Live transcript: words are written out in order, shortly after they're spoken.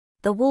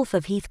The Wolf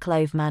of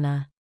Heathclove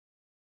Manor.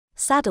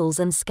 Saddles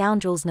and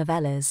Scoundrels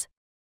Novellas.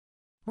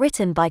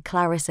 Written by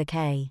Clarissa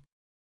Kae.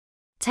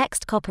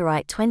 Text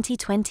copyright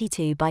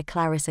 2022 by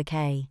Clarissa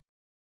Kae.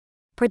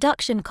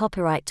 Production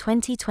copyright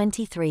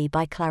 2023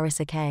 by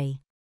Clarissa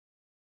Kae.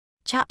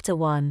 Chapter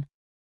 1.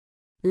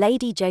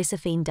 Lady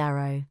Josephine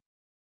Darrow.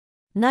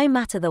 No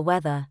matter the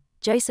weather,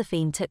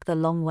 Josephine took the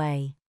long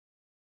way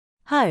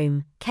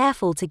home,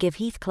 careful to give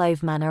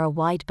Heathclove Manor a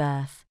wide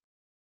berth.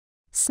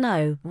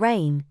 Snow,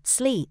 rain,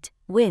 sleet,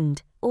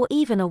 wind, or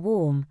even a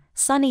warm,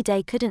 sunny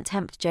day couldn't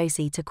tempt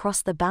Josie to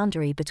cross the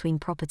boundary between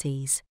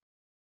properties.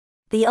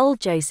 The old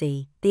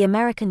Josie, the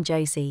American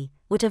Josie,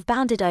 would have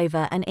bounded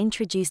over and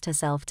introduced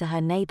herself to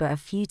her neighbor a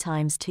few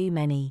times too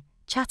many,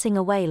 chatting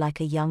away like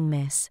a young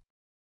miss.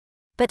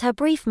 But her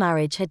brief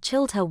marriage had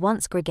chilled her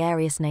once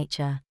gregarious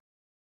nature.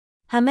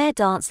 Her mare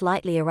danced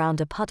lightly around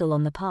a puddle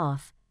on the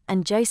path,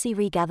 and Josie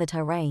regathered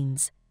her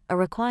reins, a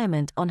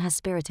requirement on her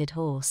spirited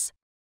horse.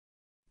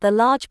 The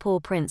large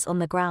paw prints on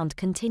the ground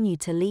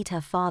continued to lead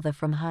her farther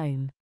from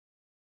home.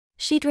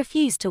 She'd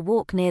refused to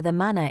walk near the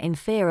manor in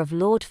fear of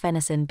Lord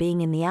Fennyson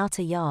being in the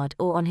outer yard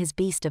or on his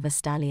beast of a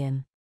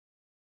stallion.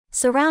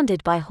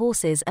 Surrounded by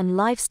horses and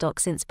livestock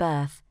since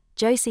birth,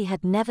 Josie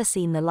had never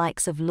seen the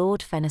likes of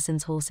Lord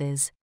Fennyson's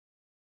horses.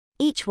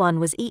 Each one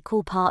was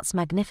equal parts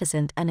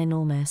magnificent and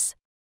enormous.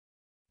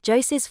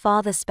 Josie's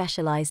father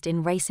specialized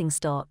in racing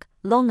stock,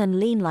 long and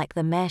lean like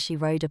the mare she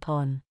rode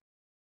upon.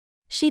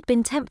 She'd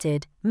been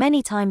tempted,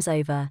 many times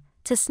over,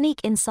 to sneak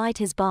inside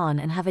his barn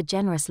and have a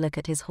generous look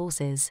at his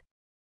horses.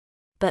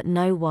 But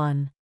no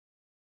one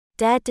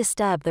dared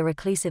disturb the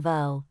reclusive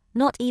earl,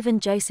 not even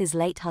Josie's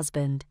late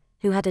husband,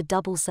 who had a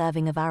double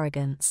serving of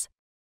arrogance.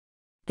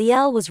 The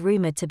earl was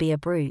rumored to be a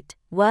brute,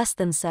 worse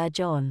than Sir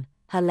John,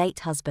 her late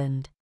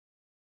husband.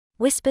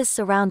 Whispers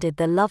surrounded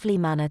the lovely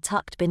manor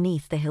tucked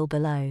beneath the hill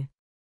below.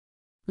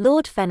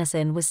 Lord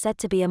Fennyson was said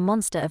to be a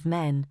monster of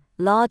men,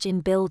 large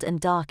in build and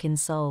dark in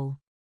soul.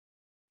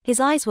 His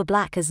eyes were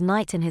black as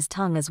night and his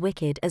tongue as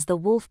wicked as the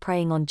wolf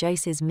preying on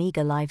Josie's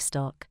meager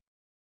livestock.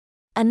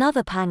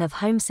 Another pang of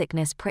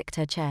homesickness pricked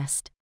her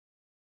chest.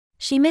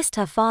 She missed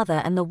her father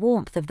and the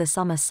warmth of the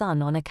summer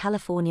sun on a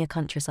California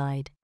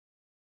countryside.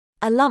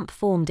 A lump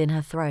formed in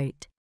her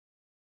throat.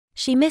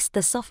 She missed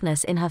the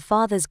softness in her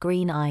father's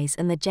green eyes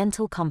and the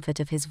gentle comfort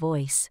of his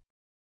voice.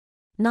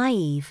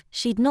 Naive,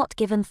 she'd not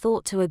given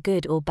thought to a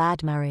good or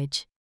bad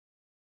marriage.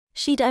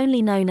 She'd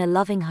only known a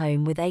loving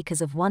home with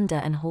acres of wonder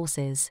and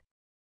horses.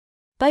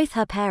 Both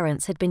her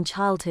parents had been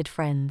childhood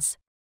friends.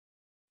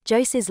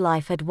 Josie's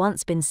life had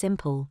once been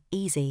simple,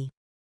 easy.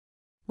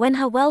 When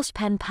her Welsh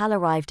pen pal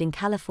arrived in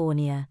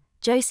California,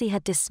 Josie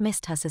had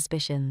dismissed her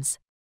suspicions.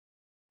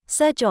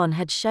 Sir John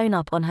had shown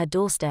up on her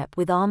doorstep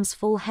with arms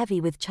full heavy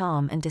with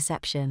charm and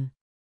deception.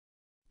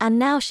 And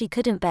now she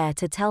couldn't bear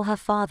to tell her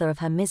father of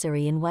her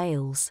misery in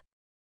Wales.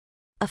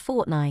 A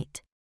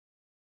fortnight.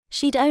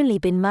 She'd only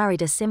been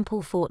married a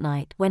simple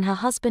fortnight when her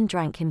husband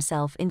drank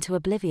himself into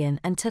oblivion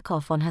and took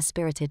off on her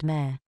spirited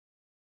mare.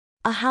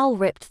 A howl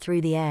ripped through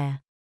the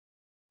air.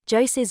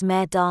 Josie's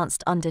mare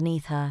danced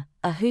underneath her,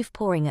 a hoof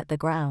pawing at the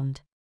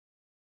ground.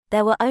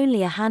 There were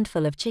only a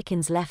handful of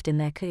chickens left in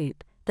their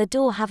coop, the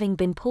door having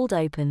been pulled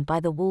open by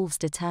the wolves'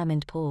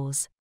 determined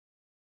paws.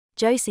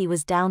 Josie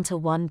was down to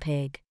one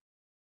pig.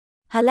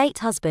 Her late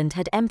husband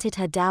had emptied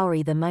her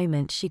dowry the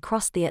moment she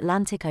crossed the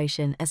Atlantic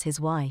Ocean as his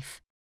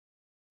wife.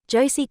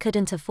 Josie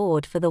couldn't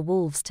afford for the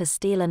wolves to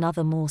steal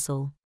another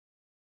morsel.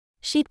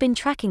 She'd been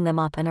tracking them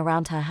up and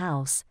around her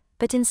house,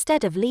 but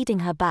instead of leading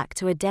her back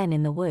to a den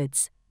in the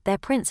woods, their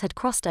prince had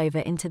crossed over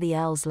into the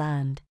earl's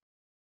land.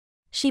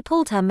 She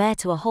pulled her mare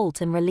to a halt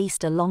and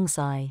released a long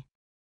sigh.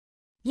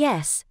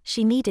 Yes,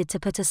 she needed to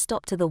put a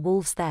stop to the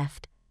wolves'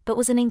 theft, but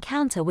was an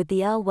encounter with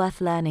the earl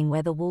worth learning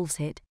where the wolves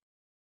hid?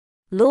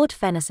 Lord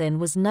Fennyson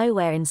was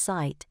nowhere in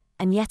sight,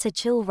 and yet a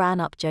chill ran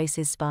up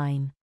Josie's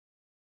spine.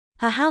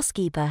 Her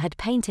housekeeper had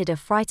painted a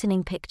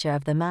frightening picture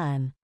of the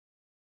man.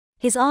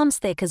 His arms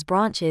thick as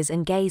branches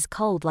and gaze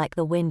cold like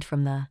the wind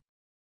from the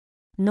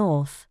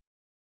north.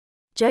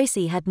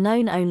 Josie had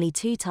known only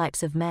two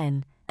types of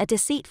men, a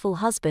deceitful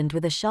husband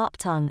with a sharp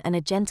tongue and a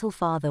gentle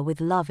father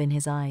with love in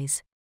his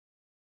eyes.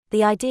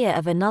 The idea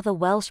of another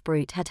Welsh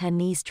brute had her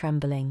knees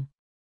trembling.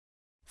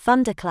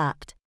 Thunder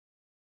clapped.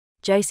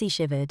 Josie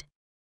shivered.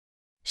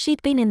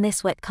 She'd been in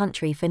this wet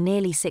country for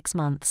nearly 6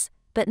 months,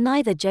 but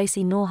neither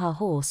Josie nor her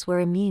horse were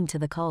immune to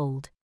the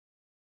cold.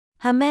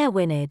 Her mare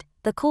whinnied,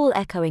 the call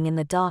echoing in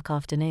the dark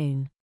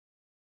afternoon.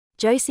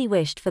 Josie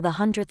wished for the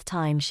 100th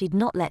time she'd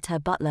not let her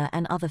butler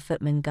and other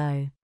footmen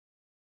go.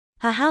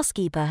 Her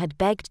housekeeper had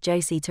begged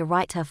Josie to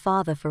write her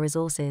father for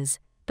resources,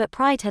 but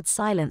pride had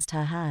silenced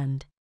her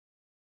hand.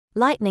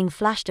 Lightning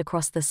flashed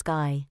across the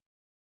sky.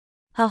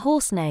 Her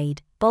horse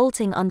neighed,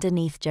 bolting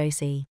underneath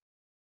Josie.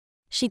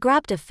 She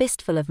grabbed a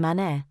fistful of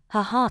manure,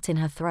 her heart in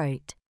her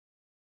throat.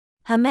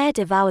 Her mare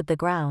devoured the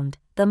ground,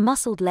 the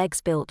muscled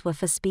legs built were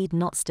for speed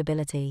not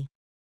stability.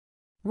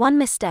 One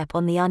misstep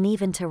on the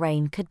uneven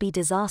terrain could be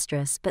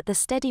disastrous, but the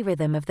steady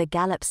rhythm of the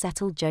gallop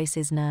settled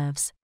Josie's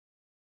nerves.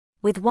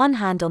 With one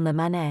hand on the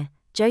manure,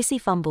 Josie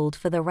fumbled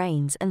for the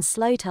reins and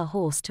slowed her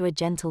horse to a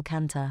gentle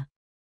canter.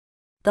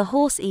 The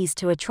horse eased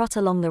to a trot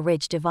along the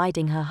ridge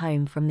dividing her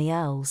home from the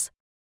earl's.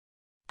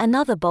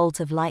 Another bolt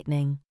of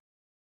lightning.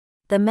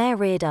 The mare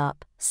reared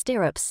up,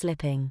 stirrups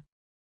slipping.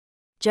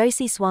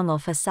 Josie swung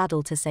off her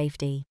saddle to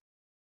safety.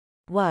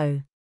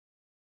 Whoa!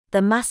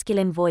 The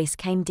masculine voice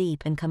came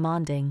deep and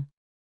commanding.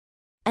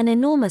 An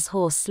enormous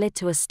horse slid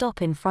to a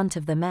stop in front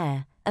of the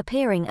mare,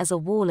 appearing as a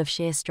wall of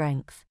sheer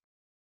strength.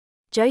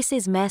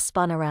 Josie's mare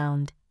spun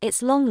around,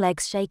 its long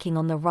legs shaking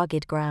on the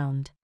rugged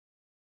ground.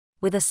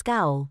 With a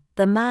scowl,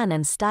 the man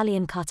and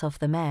stallion cut off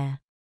the mare.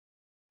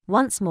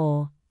 Once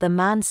more, the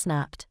man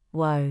snapped,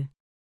 "Whoa!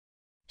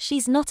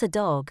 She's not a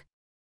dog!"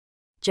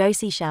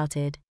 Josie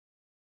shouted.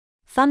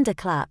 Thunder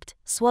clapped,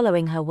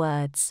 swallowing her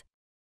words.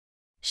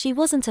 She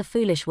wasn't a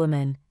foolish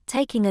woman,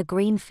 taking a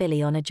green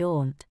filly on a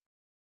jaunt.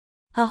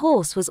 Her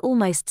horse was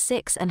almost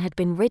 6 and had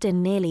been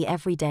ridden nearly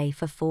every day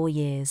for 4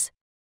 years.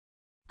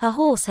 Her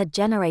horse had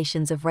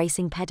generations of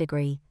racing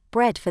pedigree,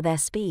 bred for their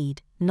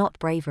speed, not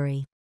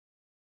bravery.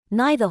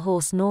 Neither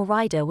horse nor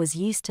rider was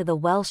used to the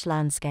Welsh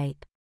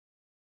landscape.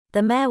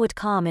 The mare would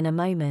calm in a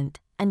moment,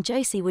 and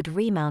Josie would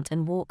remount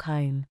and walk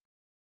home.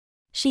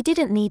 She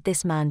didn't need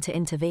this man to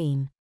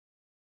intervene.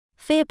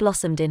 Fear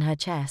blossomed in her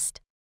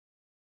chest.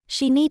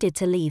 She needed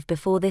to leave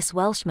before this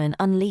Welshman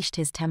unleashed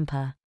his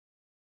temper.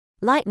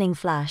 Lightning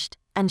flashed,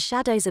 and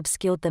shadows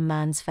obscured the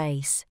man's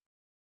face.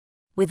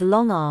 With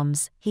long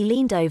arms, he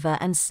leaned over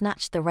and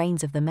snatched the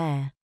reins of the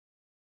mare.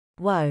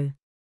 Whoa!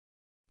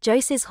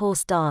 Josie's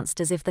horse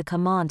danced as if the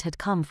command had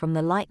come from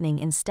the lightning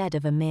instead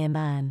of a mere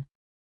man.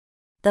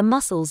 The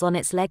muscles on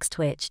its legs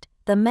twitched,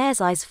 the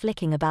mare's eyes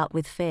flicking about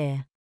with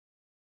fear.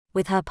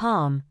 With her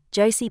palm,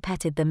 Josie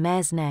petted the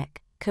mare's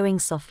neck, cooing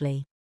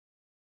softly.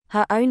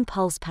 Her own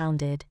pulse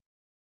pounded.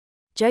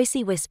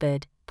 Josie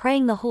whispered,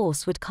 praying the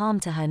horse would calm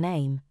to her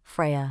name,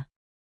 Freya.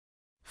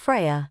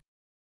 Freya.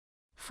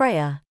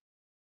 Freya.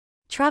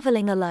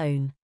 Traveling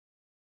alone.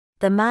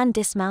 The man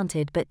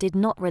dismounted but did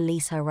not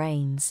release her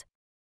reins.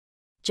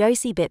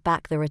 Josie bit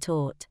back the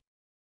retort.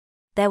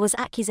 There was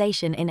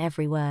accusation in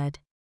every word.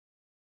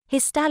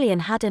 His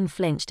stallion hadn't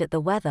flinched at the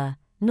weather,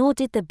 nor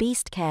did the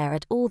beast care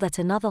at all that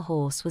another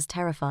horse was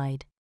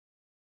terrified.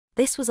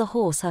 This was a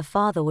horse her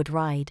father would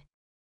ride.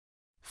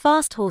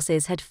 Fast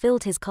horses had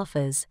filled his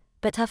coffers,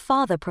 but her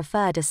father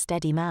preferred a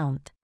steady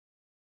mount.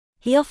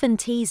 He often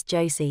teased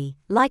Josie,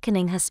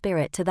 likening her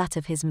spirit to that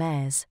of his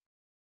mare's.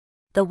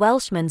 The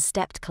Welshman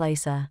stepped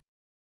closer.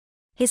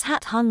 His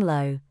hat hung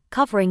low,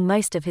 covering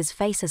most of his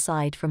face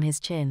aside from his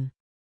chin.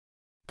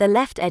 The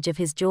left edge of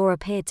his jaw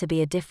appeared to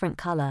be a different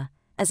color,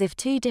 as if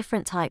 2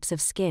 different types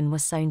of skin were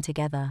sewn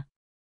together.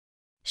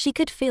 She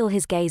could feel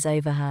his gaze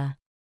over her.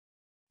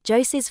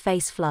 Josie's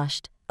face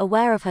flushed,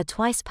 aware of her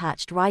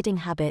twice-patched riding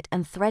habit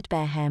and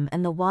threadbare hem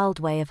and the wild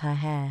way of her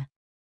hair.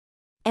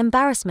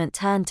 Embarrassment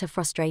turned to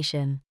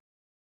frustration.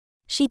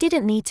 She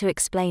didn't need to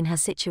explain her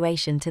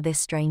situation to this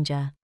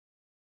stranger.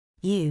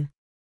 You.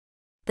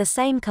 The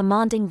same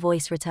commanding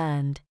voice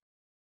returned.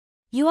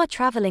 You are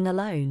traveling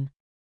alone.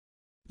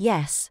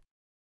 Yes.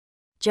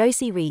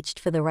 Josie reached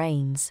for the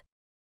reins.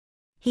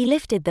 He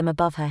lifted them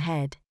above her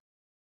head.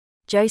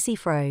 Josie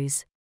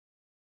froze.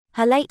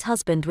 Her late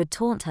husband would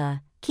taunt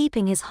her,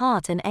 keeping his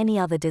heart and any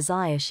other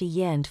desire she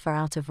yearned for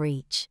out of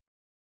reach.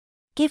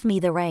 Give me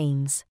the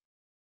reins.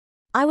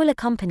 I will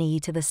accompany you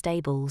to the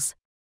stables.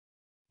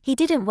 He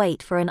didn't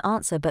wait for an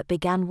answer but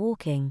began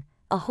walking,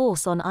 a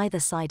horse on either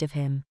side of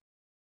him.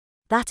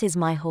 That is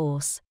my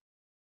horse.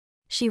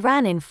 She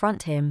ran in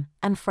front him,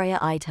 and Freya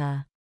eyed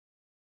her.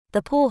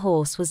 The poor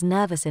horse was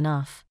nervous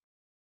enough.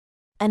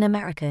 An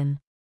American.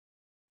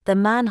 The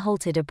man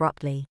halted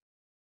abruptly.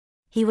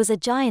 He was a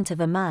giant of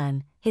a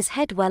man, his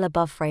head well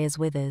above Freya's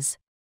withers.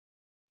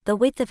 The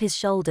width of his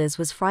shoulders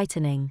was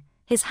frightening,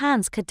 his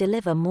hands could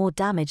deliver more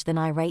damage than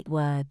irate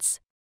words.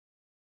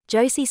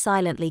 Josie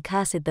silently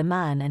cursed the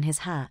man and his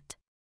hat.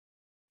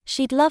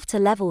 She'd love to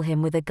level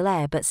him with a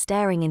glare, but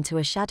staring into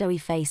a shadowy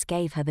face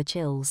gave her the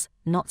chills,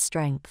 not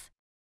strength.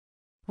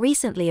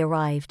 Recently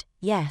arrived,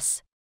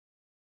 yes.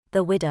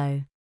 The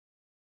widow.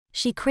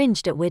 She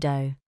cringed at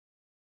widow.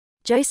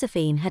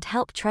 Josephine had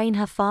helped train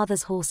her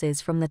father's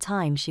horses from the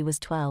time she was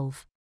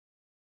 12.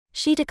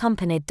 She'd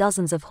accompanied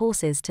dozens of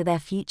horses to their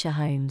future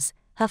homes,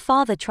 her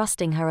father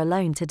trusting her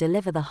alone to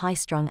deliver the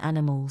high-strung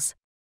animals.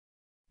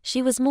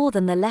 She was more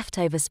than the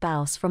leftover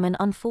spouse from an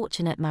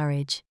unfortunate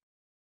marriage.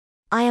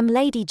 I am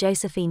Lady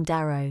Josephine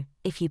Darrow,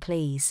 if you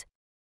please.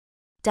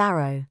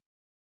 Darrow.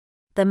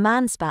 The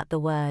man spat the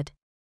word.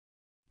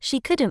 She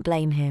couldn't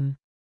blame him.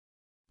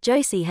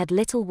 Josie had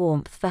little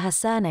warmth for her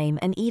surname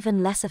and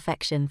even less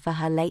affection for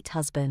her late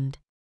husband.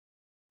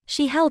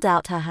 She held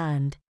out her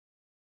hand.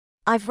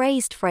 I've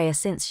raised Freya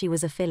since she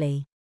was a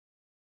filly.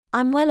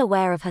 I'm well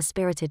aware of her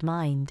spirited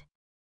mind.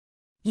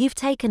 You've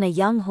taken a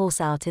young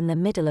horse out in the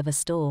middle of a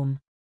storm.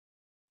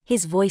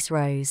 His voice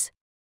rose.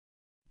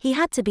 He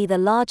had to be the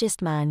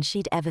largest man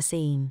she'd ever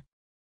seen.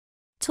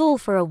 Tall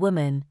for a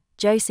woman,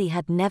 Josie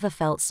had never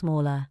felt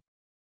smaller.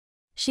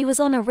 She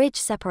was on a ridge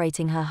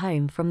separating her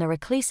home from the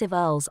reclusive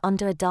earls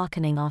under a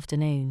darkening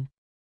afternoon.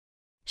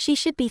 She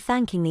should be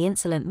thanking the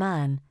insolent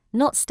man,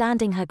 not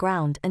standing her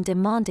ground and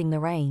demanding the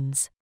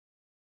reins.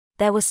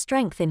 There was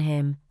strength in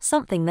him,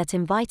 something that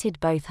invited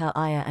both her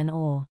ire and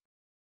awe.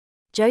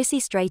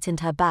 Josie straightened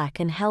her back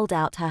and held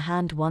out her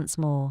hand once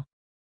more.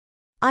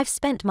 I've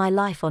spent my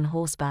life on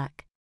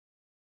horseback.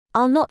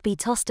 I'll not be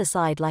tossed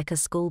aside like a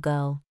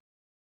schoolgirl.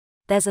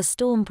 There's a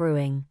storm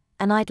brewing,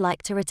 and I'd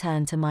like to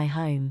return to my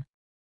home.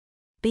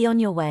 Be on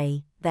your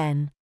way,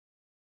 then.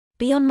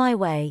 Be on my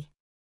way.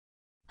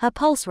 Her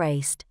pulse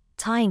raced,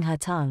 tying her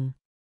tongue.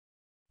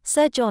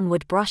 Sir John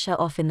would brush her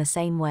off in the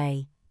same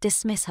way,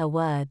 dismiss her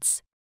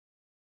words.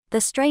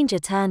 The stranger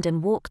turned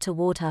and walked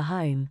toward her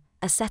home,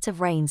 a set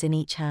of reins in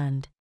each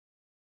hand.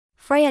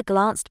 Freya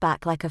glanced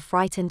back like a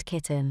frightened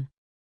kitten.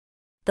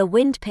 The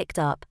wind picked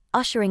up,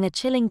 ushering a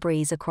chilling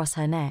breeze across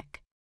her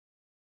neck.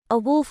 A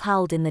wolf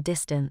howled in the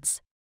distance.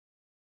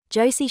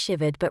 Josie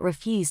shivered but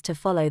refused to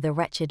follow the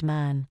wretched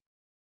man.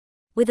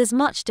 With as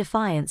much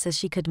defiance as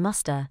she could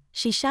muster,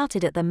 she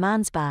shouted at the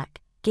man's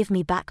back, "Give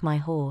me back my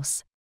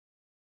horse."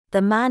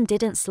 The man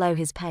didn't slow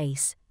his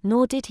pace,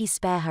 nor did he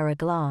spare her a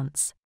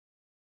glance.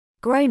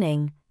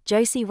 Groaning,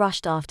 Josie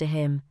rushed after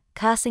him,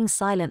 cursing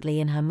silently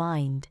in her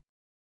mind.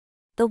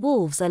 The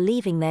wolves are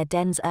leaving their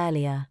dens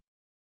earlier.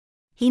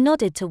 He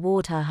nodded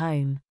toward her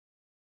home.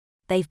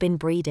 They've been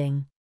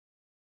breeding.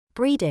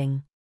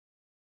 Breeding.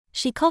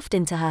 She coughed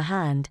into her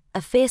hand,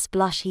 a fierce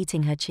blush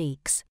heating her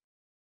cheeks.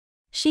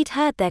 She'd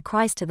heard their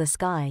cries to the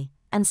sky,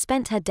 and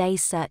spent her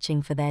days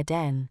searching for their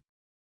den.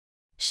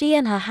 She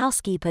and her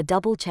housekeeper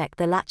double-checked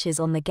the latches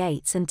on the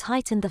gates and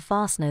tightened the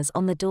fasteners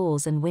on the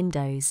doors and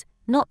windows,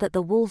 not that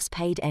the wolves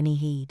paid any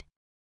heed.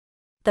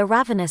 The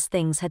ravenous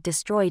things had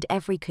destroyed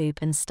every coop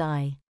and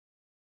sty.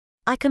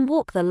 I can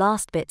walk the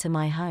last bit to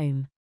my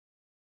home.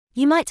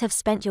 You might have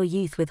spent your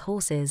youth with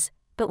horses,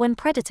 but when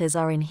predators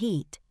are in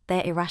heat,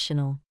 they're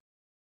irrational.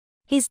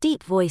 His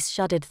deep voice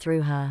shuddered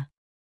through her.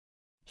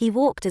 He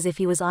walked as if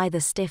he was either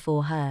stiff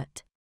or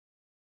hurt.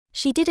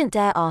 She didn't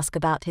dare ask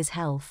about his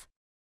health.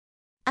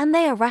 And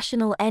they are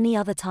rational any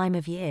other time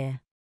of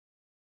year.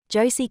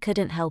 Josie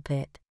couldn't help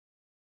it.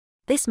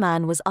 This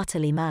man was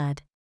utterly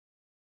mad.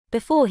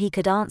 Before he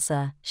could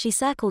answer, she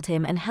circled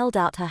him and held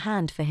out her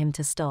hand for him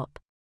to stop.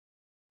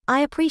 I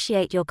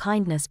appreciate your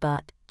kindness,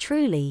 but,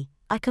 truly,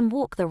 I can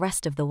walk the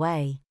rest of the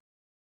way.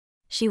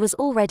 She was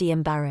already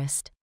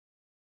embarrassed.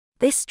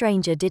 This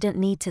stranger didn't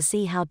need to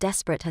see how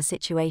desperate her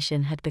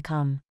situation had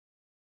become.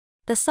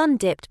 The sun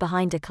dipped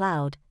behind a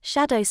cloud,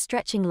 shadows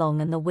stretching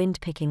long and the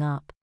wind picking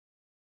up.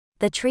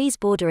 The trees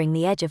bordering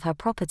the edge of her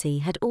property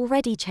had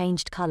already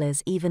changed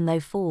colors even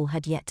though fall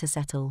had yet to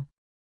settle.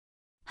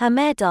 Her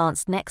mare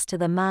danced next to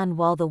the man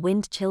while the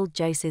wind chilled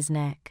Josie's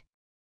neck.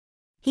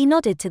 He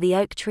nodded to the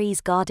oak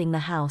trees guarding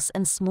the house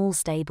and small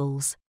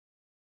stables.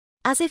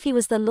 As if he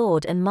was the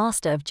lord and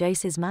master of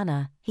Josie's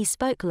manor, he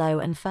spoke low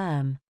and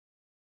firm.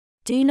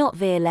 Do not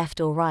veer left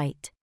or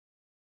right.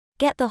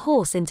 Get the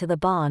horse into the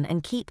barn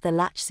and keep the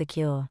latch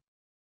secure.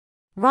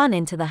 Run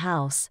into the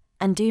house,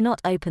 and do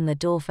not open the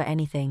door for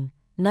anything,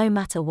 no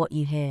matter what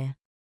you hear.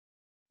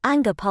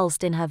 Anger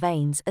pulsed in her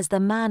veins as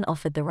the man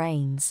offered the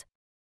reins.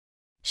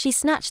 She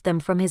snatched them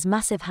from his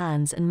massive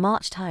hands and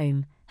marched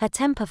home, her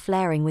temper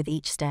flaring with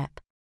each step.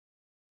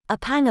 A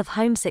pang of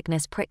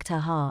homesickness pricked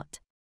her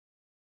heart.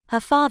 Her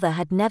father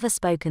had never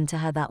spoken to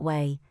her that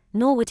way,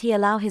 nor would he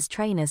allow his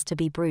trainers to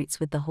be brutes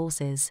with the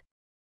horses.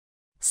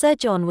 Sir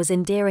John was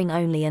endearing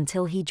only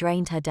until he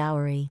drained her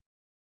dowry.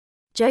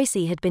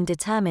 Josie had been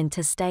determined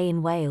to stay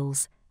in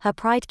Wales, her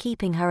pride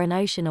keeping her an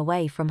ocean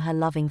away from her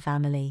loving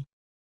family.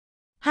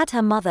 Had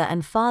her mother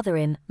and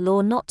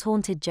father-in-law not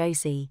taunted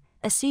Josie,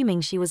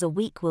 assuming she was a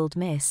weak-willed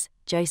miss,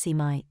 Josie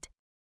might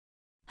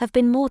have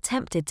been more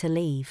tempted to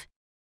leave.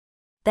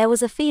 There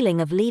was a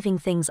feeling of leaving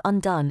things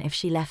undone if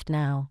she left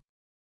now.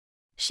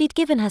 She'd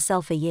given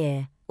herself a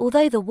year,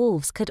 although the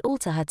wolves could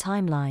alter her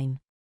timeline.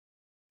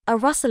 A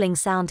rustling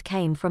sound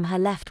came from her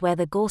left where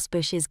the gorse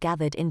bushes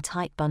gathered in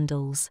tight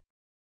bundles.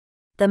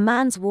 The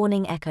man's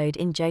warning echoed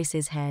in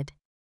Josie's head.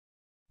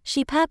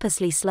 She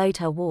purposely slowed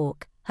her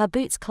walk, her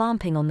boots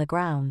clamping on the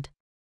ground.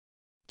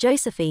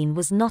 Josephine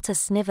was not a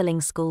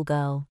snivelling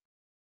schoolgirl.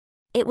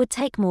 It would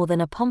take more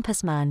than a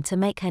pompous man to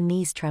make her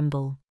knees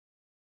tremble.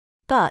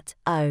 But,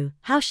 oh,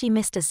 how she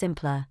missed a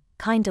simpler,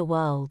 kinder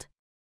world.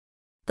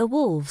 The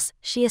wolves,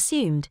 she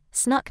assumed,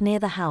 snuck near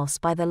the house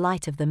by the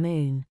light of the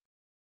moon.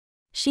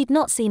 She'd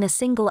not seen a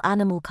single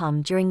animal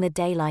come during the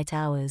daylight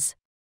hours.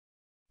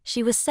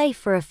 She was safe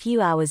for a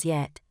few hours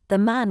yet, the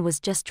man was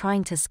just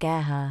trying to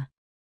scare her.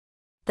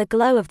 The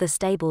glow of the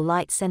stable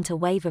light sent a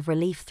wave of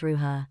relief through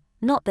her,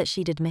 not that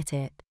she'd admit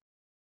it.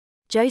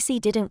 Josie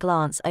didn't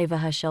glance over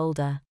her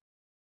shoulder.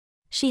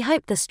 She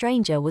hoped the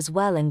stranger was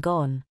well and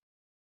gone.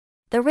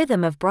 The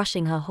rhythm of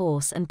brushing her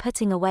horse and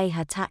putting away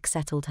her tack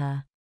settled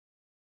her.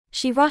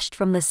 She rushed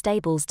from the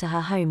stables to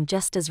her home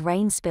just as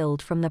rain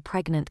spilled from the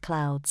pregnant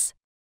clouds.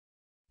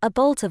 A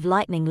bolt of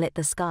lightning lit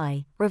the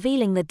sky,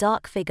 revealing the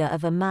dark figure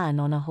of a man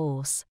on a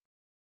horse.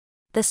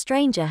 The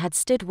stranger had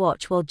stood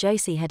watch while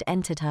Josie had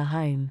entered her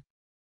home.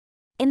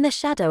 In the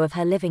shadow of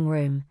her living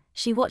room,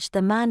 she watched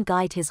the man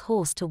guide his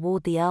horse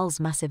toward the Earl's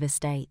massive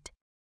estate.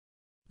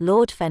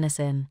 Lord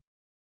Fennyson.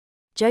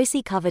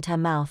 Josie covered her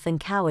mouth and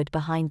cowered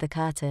behind the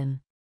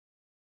curtain.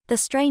 The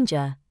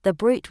stranger, the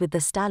brute with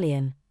the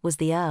stallion, was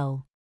the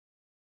Earl.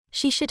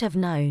 She should have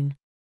known.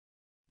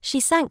 She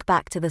sank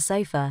back to the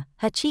sofa,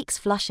 her cheeks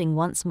flushing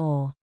once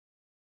more.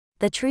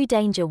 The true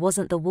danger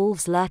wasn't the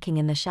wolves lurking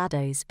in the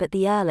shadows but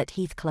the Earl at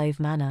Heathclove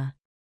Manor.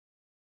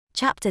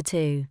 Chapter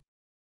 2.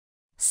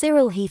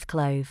 Cyril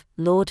Heathclove,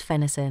 Lord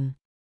Fennyson.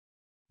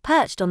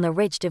 Perched on the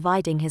ridge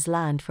dividing his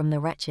land from the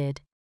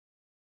wretched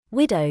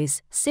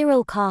widows,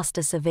 Cyril cast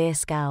a severe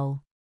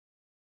scowl.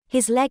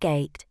 His leg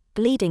ached,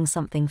 bleeding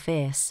something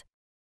fierce.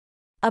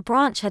 A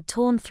branch had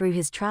torn through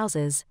his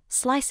trousers,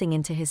 slicing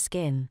into his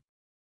skin.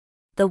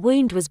 The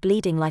wound was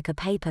bleeding like a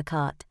paper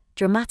cut,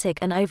 dramatic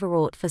and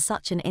overwrought for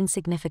such an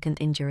insignificant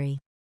injury.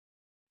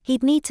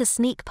 He'd need to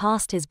sneak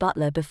past his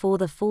butler before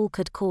the fool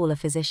could call a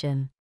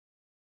physician.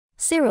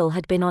 Cyril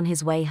had been on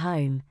his way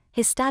home,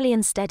 his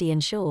stallion steady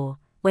and sure,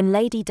 when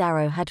Lady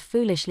Darrow had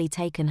foolishly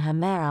taken her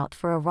mare out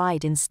for a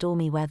ride in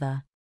stormy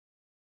weather.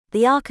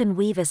 The Archon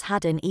Weavers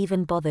hadn't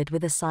even bothered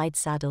with a side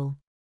saddle.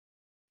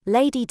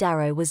 Lady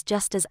Darrow was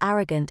just as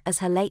arrogant as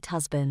her late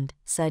husband,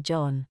 Sir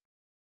John.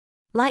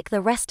 Like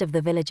the rest of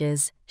the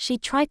villagers,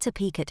 she'd tried to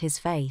peek at his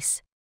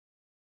face.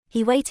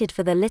 He waited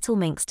for the little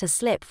minx to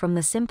slip from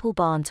the simple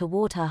barn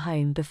toward her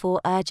home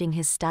before urging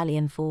his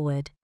stallion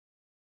forward.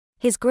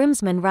 His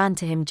groomsmen ran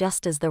to him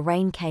just as the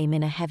rain came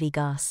in a heavy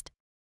gust.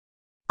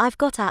 "I've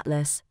got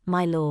Atlas,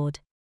 my lord."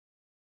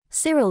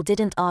 Cyril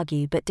didn't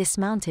argue but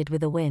dismounted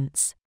with a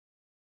wince.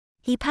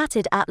 He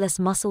patted Atlas'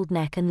 muscled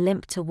neck and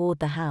limped toward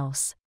the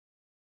house.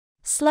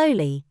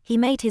 Slowly, he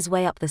made his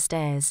way up the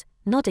stairs,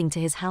 nodding to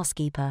his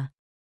housekeeper.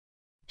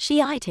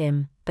 She eyed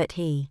him, but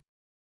he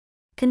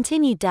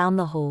continued down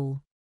the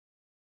hall.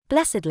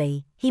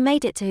 Blessedly, he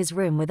made it to his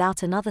room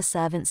without another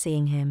servant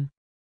seeing him.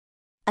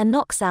 A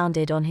knock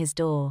sounded on his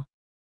door.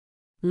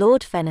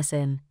 "Lord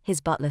Fennyson," his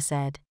butler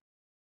said.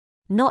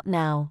 "Not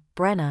now,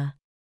 Brenner.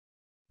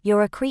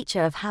 You're a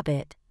creature of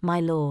habit, my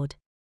lord.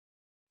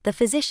 The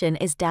physician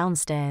is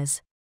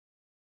downstairs."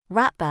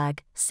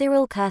 "Ratbag,"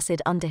 Cyril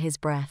cursed under his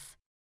breath.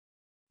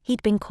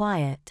 He'd been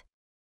quiet.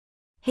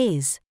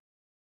 His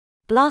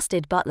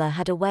blasted butler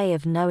had a way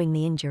of knowing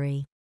the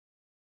injury.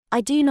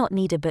 "I do not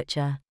need a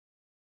butcher.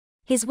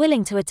 He's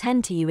willing to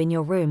attend to you in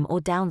your room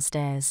or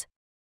downstairs."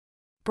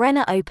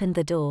 Brenner opened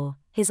the door,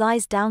 his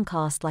eyes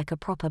downcast like a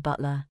proper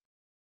butler.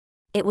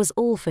 It was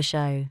all for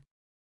show.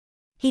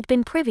 He'd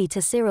been privy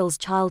to Cyril's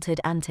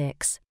childhood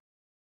antics.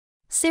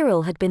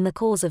 Cyril had been the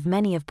cause of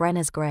many of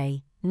Brenner's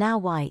grey, now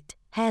white,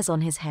 hairs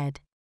on his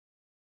head.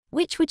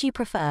 "Which would you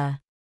prefer?"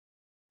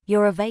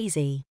 "You're a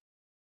vasi."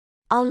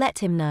 "I'll let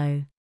him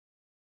know."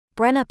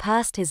 Brenner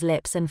pursed his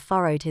lips and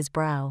furrowed his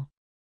brow.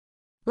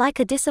 Like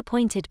a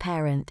disappointed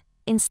parent,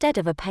 instead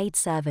of a paid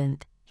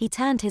servant, he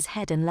turned his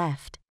head and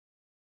left.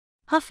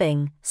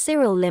 Huffing,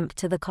 Cyril limped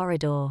to the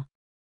corridor.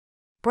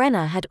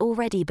 Brenner had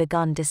already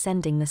begun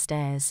descending the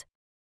stairs.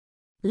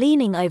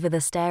 Leaning over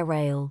the stair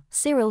rail,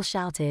 Cyril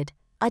shouted,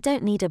 "I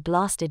don't need a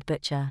blasted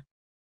butcher."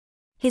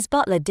 His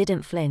butler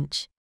didn't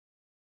flinch.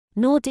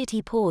 Nor did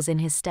he pause in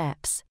his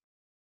steps.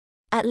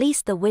 At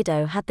least the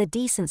widow had the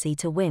decency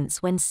to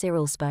wince when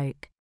Cyril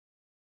spoke.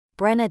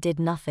 Brenner did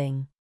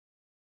nothing.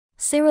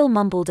 Cyril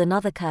mumbled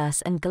another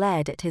curse and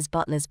glared at his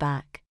butler's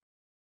back.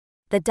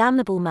 The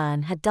damnable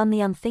man had done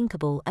the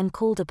unthinkable and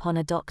called upon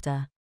a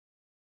doctor.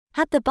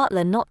 Had the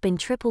butler not been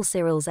triple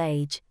Cyril's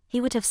age, he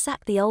would have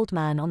sacked the old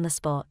man on the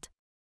spot.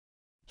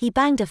 He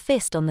banged a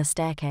fist on the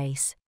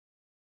staircase.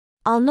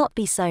 "I'll not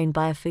be sown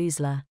by a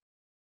foozler."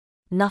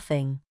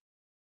 Nothing.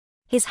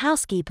 His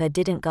housekeeper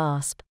didn't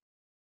gasp.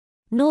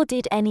 Nor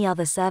did any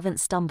other servant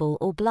stumble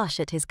or blush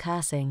at his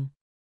cursing.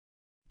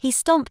 He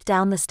stomped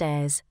down the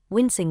stairs,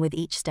 wincing with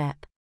each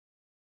step.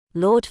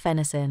 "Lord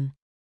Fennyson."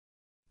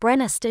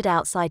 Brenner stood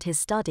outside his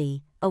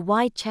study, a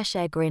wide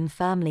Cheshire grin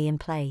firmly in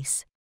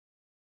place.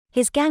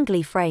 His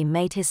gangly frame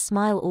made his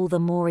smile all the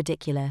more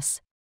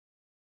ridiculous.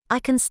 "I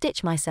can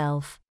stitch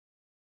myself."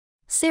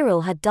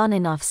 Cyril had done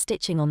enough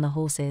stitching on the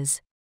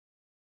horses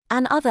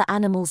and other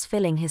animals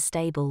filling his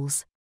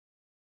stables.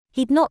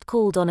 He'd not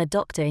called on a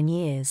doctor in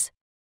years.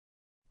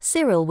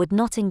 Cyril would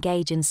not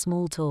engage in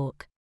small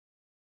talk.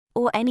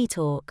 Or any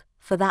talk,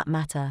 for that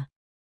matter.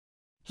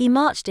 He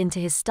marched into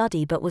his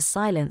study but was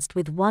silenced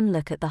with one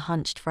look at the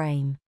hunched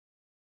frame.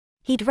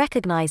 He'd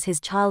recognize his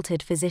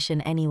childhood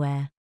physician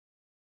anywhere.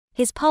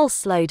 His pulse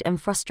slowed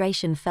and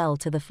frustration fell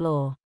to the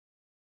floor.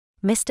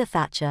 "Mr.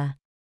 Thatcher."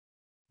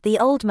 The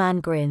old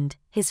man grinned,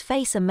 his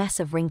face a mess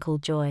of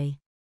wrinkled joy.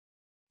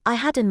 "I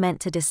hadn't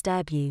meant to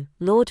disturb you,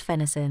 Lord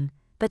Fennyson,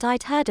 but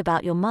I'd heard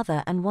about your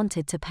mother and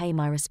wanted to pay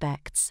my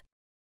respects."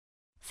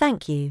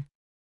 "Thank you.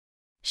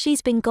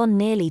 She's been gone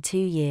nearly 2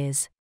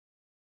 years."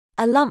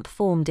 A lump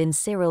formed in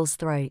Cyril's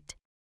throat.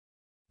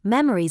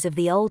 Memories of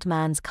the old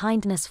man's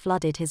kindness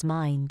flooded his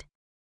mind.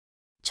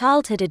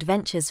 Childhood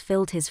adventures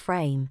filled his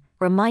frame,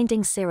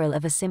 reminding Cyril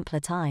of a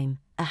simpler time,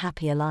 a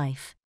happier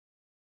life.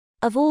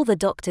 Of all the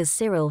doctors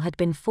Cyril had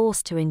been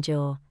forced to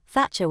endure,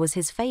 Thatcher was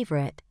his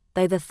favourite,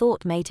 though the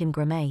thought made him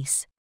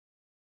grimace.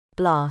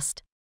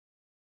 Blast.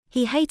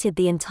 He hated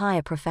the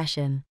entire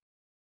profession.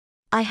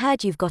 I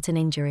heard you've got an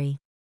injury.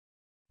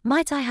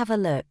 Might I have a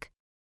look?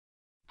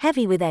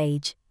 Heavy with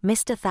age,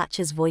 Mr.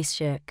 Thatcher's voice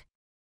shook.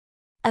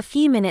 A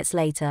few minutes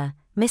later,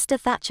 Mr.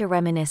 Thatcher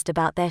reminisced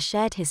about their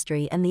shared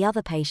history and the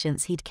other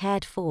patients he'd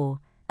cared for,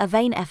 a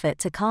vain effort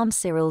to calm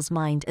Cyril's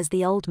mind as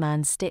the old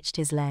man stitched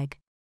his leg.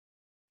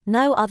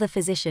 No other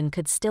physician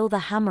could still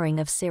the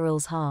hammering of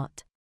Cyril's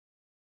heart.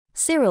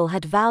 Cyril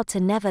had vowed to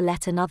never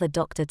let another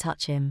doctor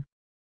touch him.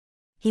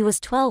 He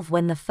was 12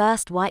 when the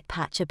first white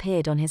patch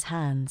appeared on his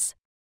hands.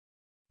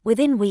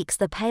 Within weeks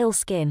the pale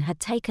skin had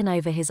taken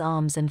over his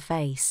arms and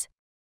face.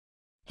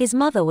 His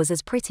mother was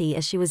as pretty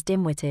as she was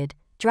dim-witted,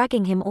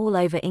 dragging him all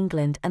over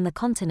England and the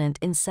continent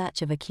in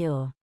search of a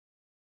cure.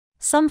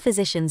 Some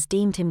physicians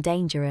deemed him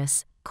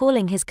dangerous,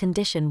 calling his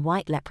condition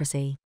white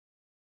leprosy.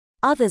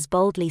 Others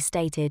boldly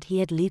stated he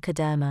had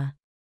leukoderma.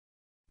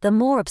 The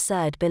more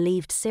absurd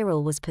believed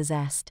Cyril was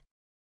possessed.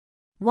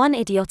 One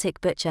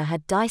idiotic butcher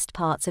had diced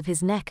parts of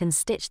his neck and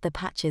stitched the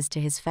patches to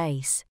his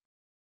face.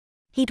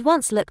 He'd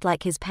once looked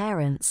like his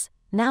parents,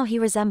 now he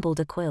resembled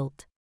a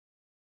quilt.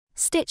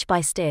 Stitch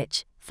by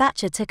stitch,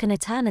 Thatcher took an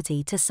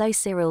eternity to sew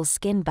Cyril's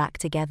skin back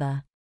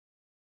together.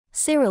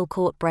 Cyril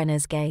caught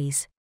Brenner's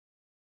gaze.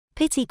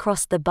 Pity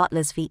crossed the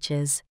butler's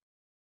features.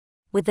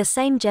 With the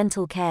same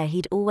gentle care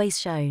he'd always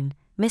shown,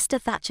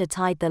 Mr. Thatcher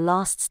tied the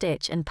last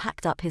stitch and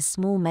packed up his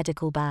small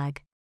medical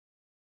bag.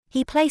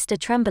 He placed a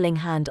trembling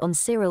hand on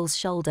Cyril's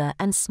shoulder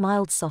and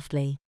smiled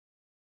softly.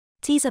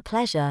 "'Tis a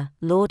pleasure,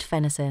 Lord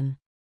Fennyson.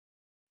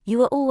 You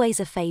were always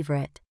a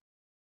favourite."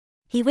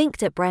 He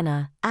winked at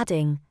Brenner,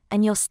 adding,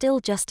 "And you're still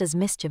just as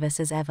mischievous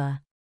as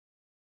ever."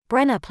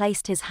 Brenner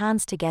placed his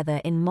hands together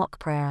in mock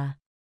prayer.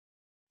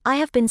 "I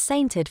have been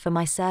sainted for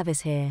my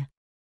service here."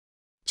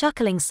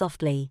 Chuckling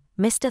softly,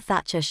 Mr.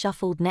 Thatcher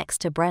shuffled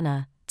next to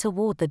Brenner,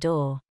 toward the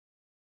door.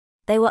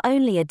 They were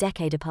only a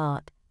decade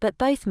apart, but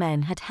both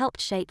men had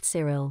helped shape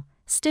Cyril,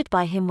 stood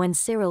by him when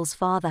Cyril's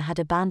father had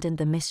abandoned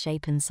the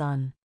misshapen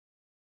son.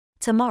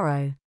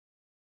 "Tomorrow."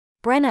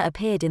 Brenner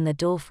appeared in the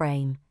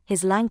doorframe,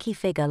 his lanky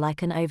figure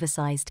like an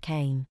oversized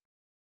cane.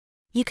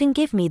 "You can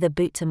give me the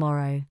boot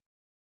tomorrow."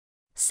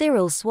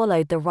 Cyril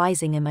swallowed the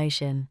rising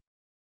emotion.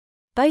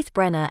 Both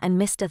Brenner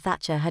and Mr.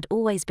 Thatcher had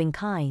always been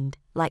kind,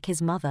 like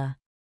his mother.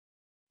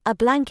 A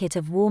blanket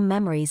of warm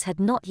memories had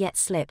not yet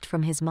slipped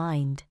from his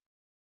mind.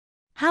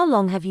 "How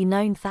long have you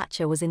known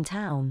Thatcher was in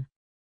town?"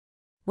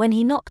 When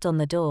he knocked on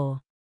the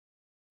door.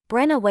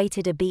 Brenner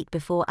waited a beat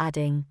before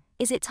adding,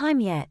 "Is it time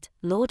yet,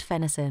 Lord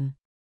Fennyson?"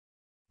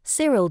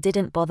 Cyril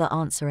didn't bother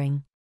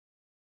answering.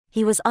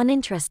 He was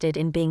uninterested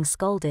in being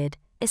scolded,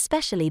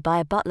 especially by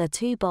a butler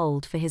too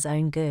bold for his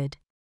own good.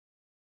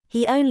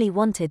 He only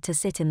wanted to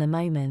sit in the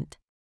moment.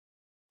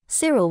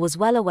 Cyril was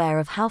well aware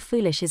of how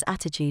foolish his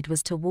attitude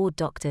was toward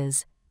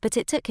doctors, but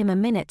it took him a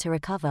minute to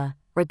recover,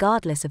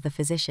 regardless of the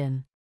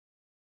physician.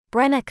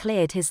 Brenner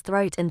cleared his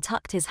throat and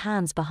tucked his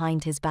hands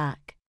behind his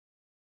back.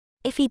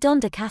 If he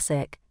donned a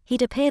cassock,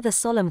 he'd appear the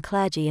solemn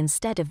clergy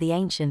instead of the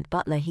ancient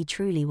butler he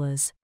truly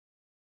was.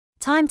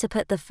 Time to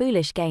put the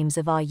foolish games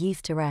of our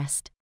youth to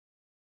rest.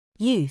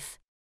 Youth.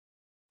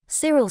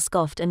 Cyril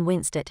scoffed and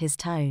winced at his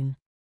tone.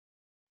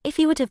 If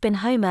he would have been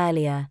home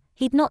earlier,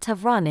 he'd not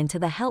have run into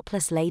the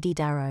helpless Lady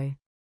Darrow.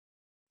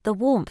 The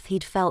warmth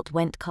he'd felt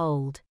went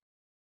cold.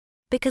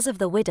 Because of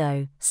the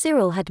widow,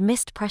 Cyril had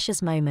missed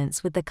precious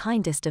moments with the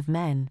kindest of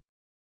men.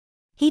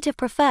 He'd have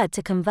preferred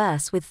to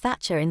converse with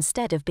Thatcher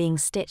instead of being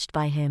stitched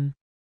by him.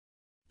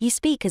 "You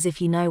speak as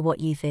if you know what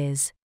youth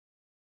is.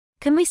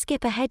 Can we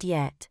skip ahead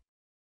yet?"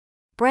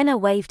 Brenner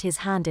waved his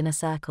hand in a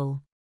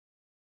circle.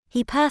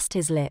 He pursed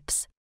his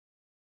lips.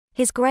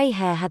 His grey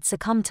hair had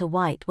succumbed to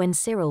white when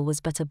Cyril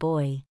was but a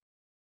boy.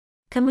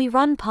 "Can we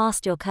run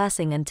past your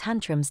cursing and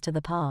tantrums to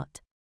the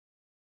part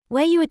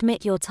where you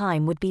admit your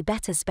time would be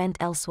better spent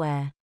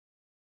elsewhere?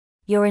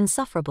 You're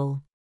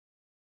insufferable."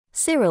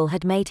 Cyril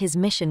had made his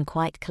mission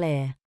quite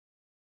clear.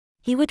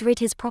 He would rid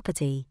his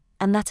property,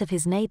 and that of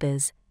his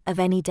neighbours, of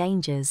any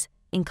dangers,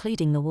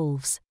 including the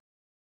wolves.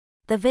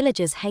 The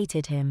villagers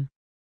hated him.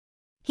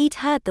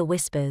 He'd heard the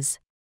whispers.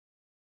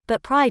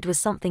 But pride was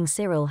something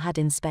Cyril had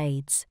in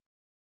spades.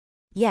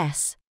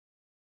 "Yes."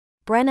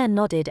 Brenner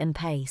nodded and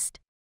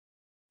paced.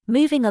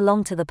 "Moving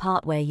along to the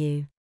part where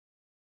you..."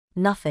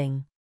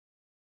 "Nothing."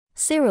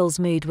 Cyril's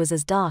mood was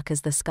as dark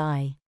as the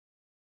sky.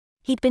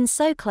 He'd been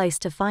so close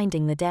to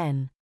finding the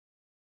den.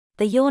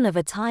 The yawn of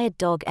a tired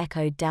dog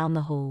echoed down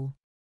the hall.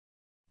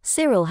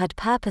 Cyril had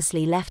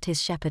purposely left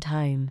his shepherd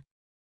home.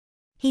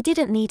 He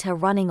didn't need her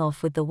running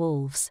off with the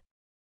wolves.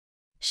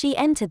 She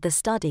entered the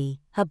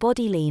study, her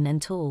body lean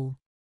and tall.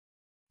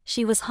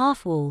 She was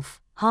half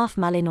wolf, half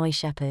Malinois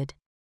shepherd.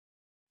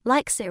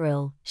 Like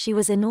Cyril, she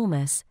was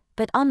enormous,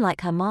 but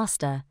unlike her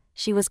master,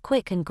 she was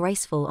quick and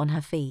graceful on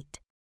her feet.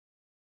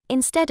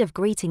 Instead of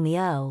greeting the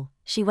earl,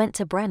 she went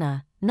to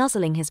Brenner,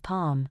 nuzzling his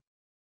palm.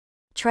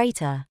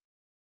 "Traitor."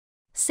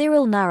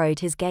 Cyril narrowed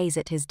his gaze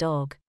at his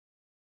dog.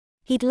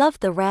 He'd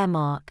loved the rare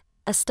mark,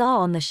 a star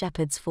on the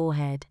shepherd's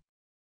forehead.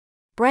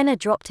 Brenner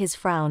dropped his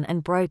frown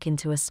and broke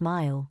into a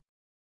smile.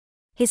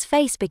 His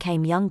face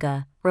became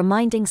younger,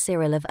 reminding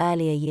Cyril of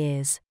earlier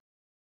years.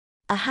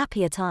 A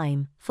happier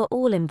time, for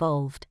all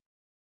involved.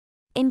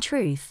 In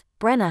truth,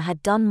 Brenner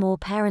had done more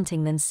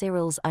parenting than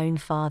Cyril's own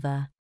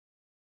father.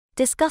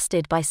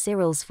 Disgusted by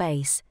Cyril's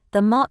face,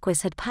 the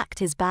Marquis had packed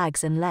his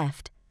bags and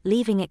left,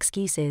 leaving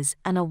excuses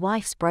and a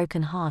wife's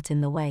broken heart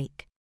in the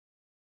wake.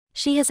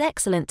 She has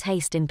excellent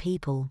taste in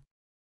people.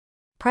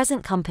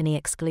 Present company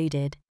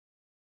excluded.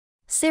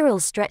 Cyril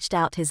stretched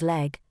out his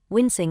leg,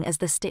 wincing as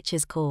the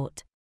stitches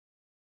caught.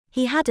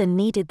 He had and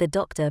needed the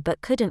doctor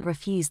but couldn't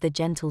refuse the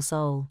gentle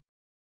soul.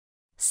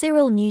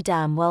 Cyril knew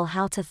damn well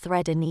how to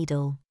thread a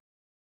needle.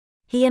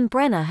 He and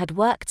Brenner had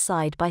worked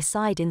side by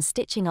side in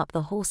stitching up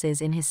the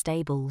horses in his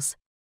stables.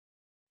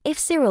 If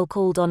Cyril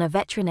called on a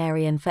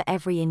veterinarian for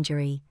every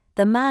injury,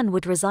 the man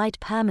would reside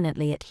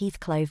permanently at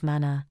Heathclove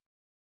Manor.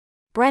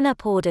 Brenner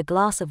poured a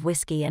glass of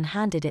whiskey and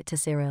handed it to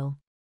Cyril.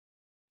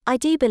 "I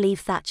do believe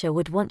Thatcher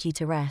would want you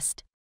to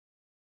rest."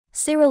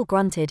 Cyril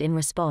grunted in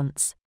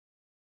response.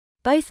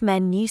 Both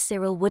men knew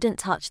Cyril wouldn't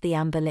touch the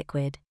amber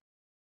liquid.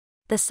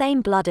 The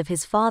same blood of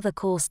his father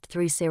coursed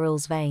through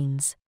Cyril's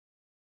veins.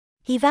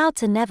 He vowed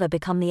to never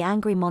become the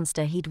angry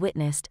monster he'd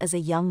witnessed as a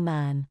young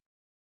man.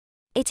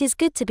 "It is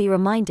good to be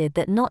reminded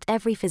that not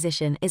every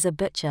physician is a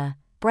butcher,"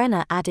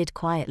 Brenner added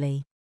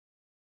quietly.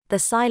 The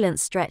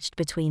silence stretched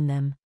between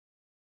them.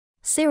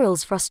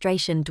 Cyril's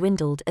frustration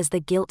dwindled as the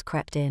guilt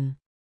crept in.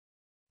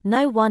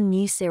 No one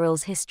knew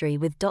Cyril's history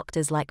with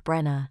doctors like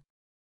Brenner.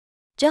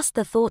 Just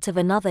the thought of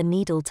another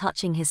needle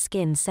touching his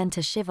skin sent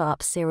a shiver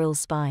up Cyril's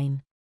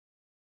spine.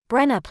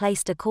 Brenner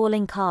placed a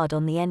calling card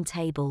on the end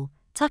table,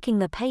 tucking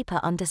the paper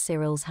under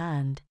Cyril's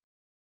hand.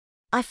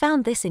 "I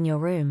found this in your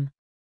room."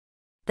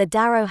 The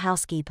Darrow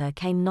housekeeper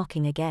came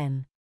knocking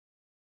again.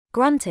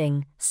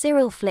 Grunting,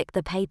 Cyril flicked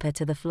the paper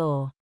to the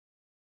floor.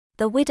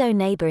 The widow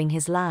neighbouring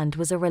his land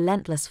was a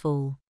relentless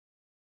fool.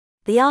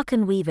 The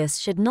Arkan weavers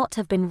should not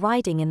have been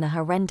riding in the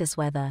horrendous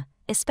weather,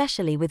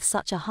 especially with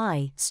such a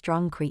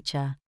high-strung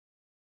creature.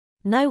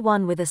 No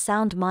one with a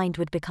sound mind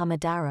would become a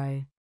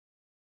Darrow.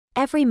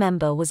 Every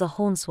member was a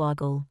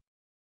hornswoggle.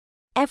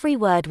 Every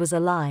word was a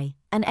lie,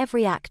 and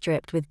every act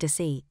dripped with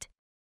deceit.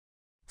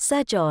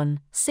 "Sir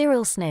John,"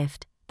 Cyril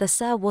sniffed, "the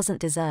sir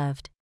wasn't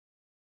deserved."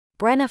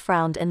 Brenner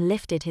frowned and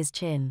lifted his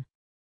chin.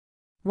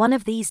 "One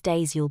of these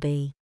days you'll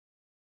be."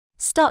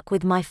 Stuck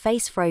with my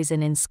face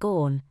frozen in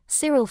scorn,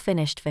 Cyril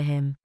finished for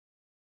him.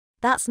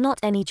 "That's not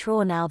any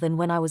truer now than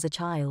when I was a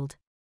child.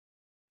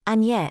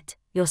 And yet,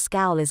 your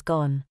scowl is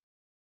gone."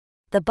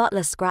 The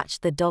butler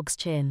scratched the dog's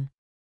chin.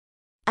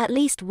 "At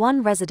least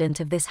one resident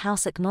of this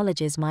house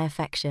acknowledges my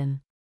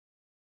affection."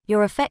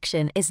 "Your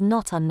affection is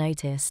not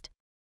unnoticed."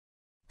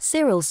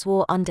 Cyril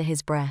swore under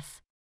his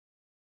breath.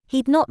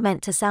 He'd not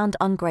meant to sound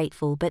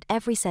ungrateful, but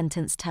every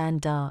sentence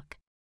turned dark.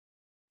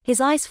 His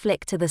eyes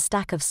flicked to the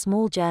stack of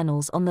small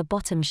journals on the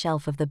bottom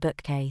shelf of the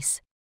bookcase.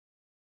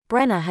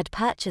 Brenner had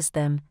purchased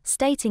them,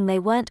 stating they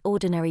weren't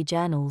ordinary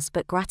journals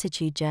but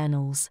gratitude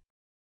journals.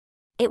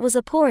 It was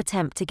a poor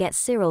attempt to get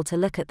Cyril to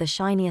look at the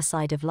shinier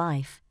side of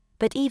life,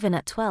 but even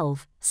at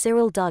 12,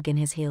 Cyril dug in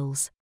his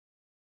heels.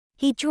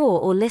 He'd draw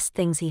or list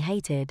things he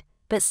hated,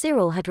 but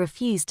Cyril had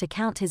refused to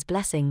count his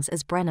blessings,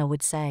 as Brenner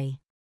would say.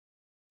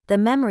 The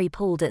memory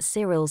pulled at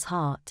Cyril's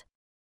heart.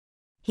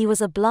 He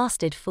was a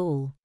blasted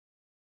fool.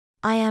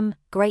 "I am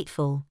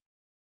grateful."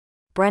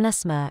 Brenner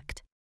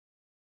smirked.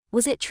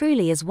 Was it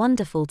truly as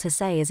wonderful to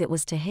say as it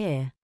was to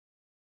hear?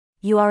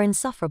 "You are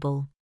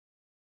insufferable."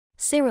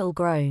 Cyril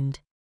groaned.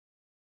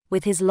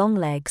 With his long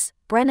legs,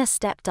 Brenner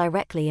stepped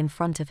directly in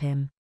front of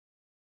him.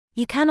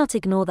 "You cannot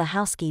ignore the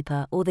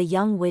housekeeper or the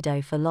young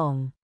widow for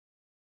long."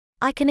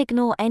 "I can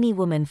ignore any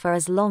woman for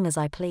as long as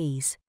I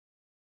please."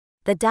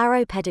 The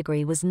Darrow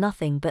pedigree was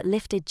nothing but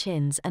lifted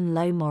chins and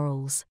low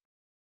morals.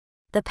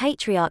 The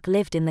patriarch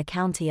lived in the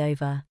county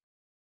over.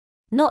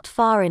 Not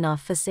far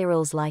enough for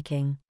Cyril's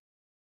liking.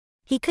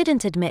 He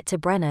couldn't admit to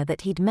Brenner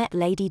that he'd met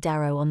Lady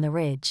Darrow on the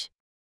ridge.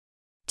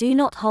 "Do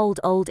not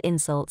hold old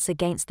insults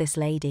against this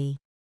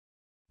lady."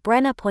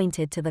 Brenner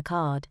pointed to the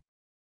card.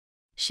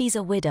 "She's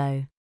a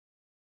widow.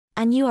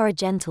 And you are a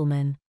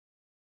gentleman."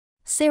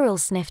 Cyril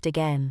sniffed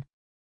again.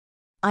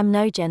 "I'm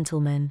no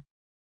gentleman.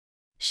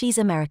 She's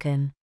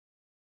American."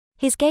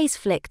 His gaze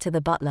flicked to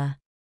the butler.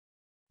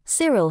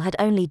 Cyril had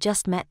only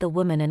just met the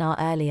woman an hour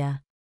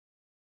earlier.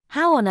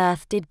 How on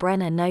earth did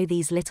Brenner know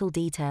these little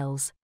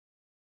details?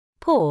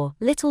 Poor,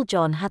 little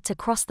John had to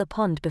cross the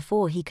pond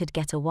before he could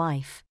get a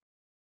wife.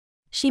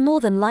 She more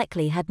than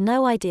likely had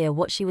no idea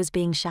what she was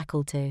being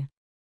shackled to.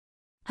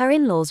 Her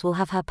in-laws will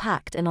have her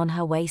packed and on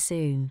her way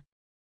soon.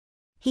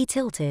 He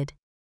tilted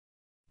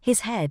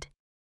his head.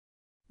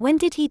 When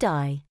did he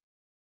die?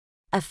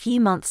 A few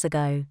months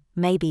ago,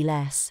 maybe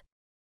less.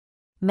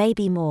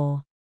 Maybe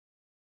more.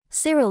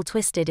 Cyril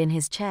twisted in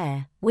his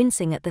chair,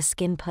 wincing at the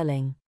skin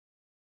pulling.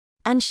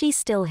 "And she's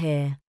still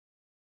here."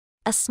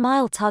 A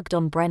smile tugged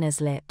on Brenner's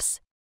lips.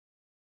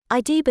 I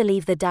do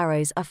believe the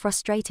Darrows are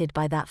frustrated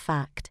by that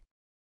fact.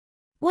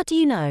 What do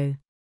you know?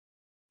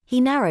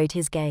 He narrowed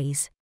his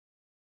gaze.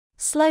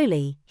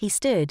 Slowly, he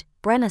stood,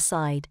 Brenna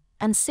sighed,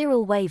 and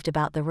Cyril waved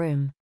about the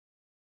room.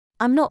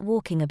 I'm not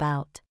walking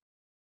about.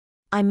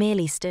 I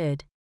merely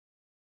stood.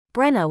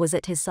 Brenna was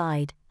at his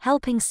side,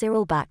 helping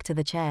Cyril back to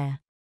the chair.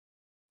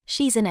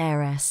 She's an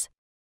heiress.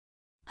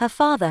 Her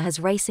father has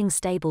racing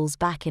stables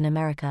back in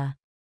America.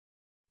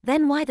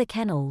 Then why the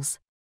kennels?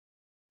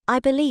 I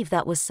believe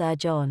that was Sir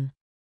John.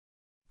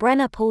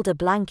 Brenna pulled a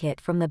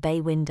blanket from the bay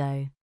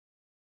window.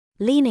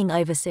 Leaning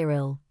over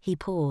Cyril, he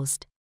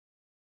paused.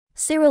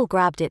 Cyril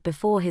grabbed it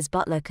before his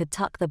butler could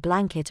tuck the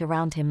blanket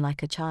around him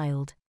like a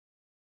child.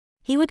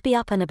 He would be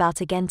up and about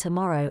again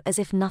tomorrow as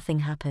if nothing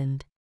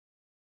happened.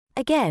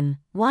 Again,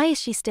 why is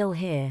she still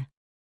here?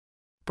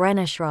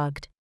 Brenna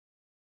shrugged.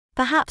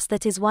 Perhaps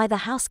that is why the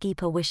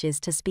housekeeper wishes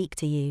to speak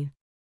to you.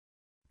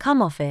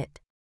 Come off it.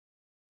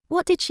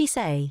 What did she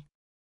say?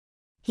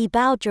 He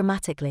bowed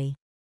dramatically.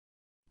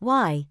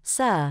 Why,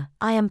 sir,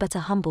 I am but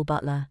a humble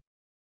butler.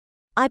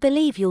 I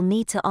believe you'll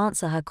need to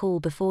answer her call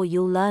before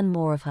you'll learn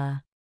more of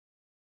her.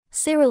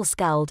 Cyril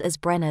scowled as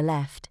Brenna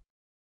left.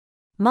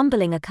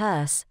 Mumbling a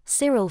curse,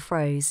 Cyril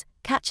froze,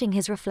 catching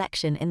his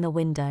reflection in the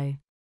window.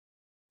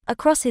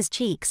 Across his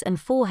cheeks and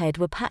forehead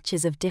were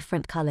patches of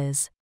different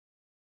colors.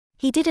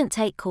 He didn't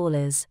take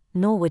callers,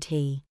 nor would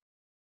he.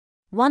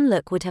 One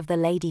look would have the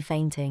lady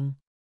fainting.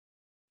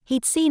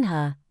 He'd seen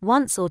her,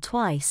 once or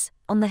twice,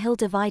 on the hill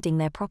dividing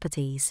their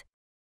properties.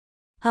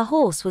 Her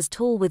horse was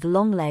tall with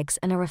long legs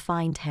and a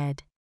refined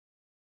head.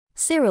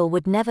 Cyril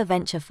would never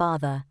venture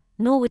farther,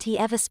 nor would he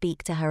ever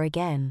speak to her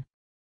again.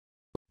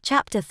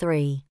 Chapter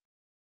 3.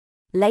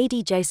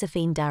 Lady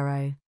Josephine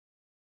Darrow.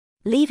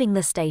 Leaving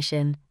the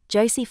station,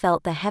 Josie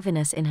felt the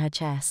heaviness in her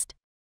chest.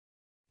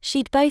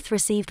 She'd both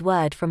received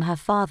word from her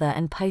father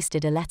and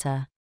posted a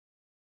letter.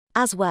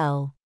 As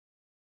well.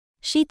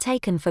 She'd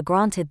taken for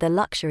granted the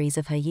luxuries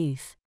of her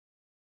youth.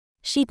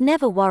 She'd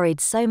never worried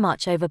so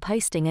much over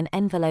posting an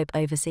envelope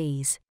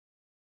overseas.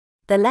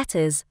 The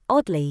letters,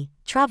 oddly,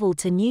 traveled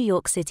to New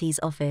York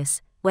City's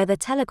office, where the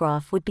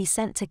telegraph would be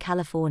sent to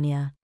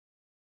California.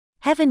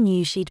 Heaven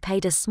knew she'd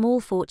paid a small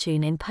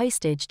fortune in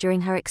postage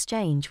during her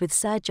exchange with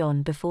Sir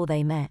John before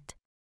they met.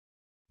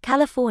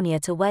 California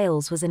to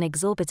Wales was an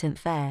exorbitant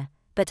fare,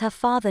 but her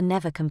father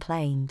never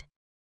complained.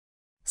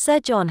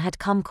 Sir John had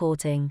come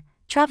courting,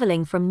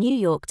 traveling from New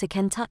York to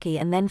Kentucky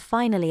and then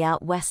finally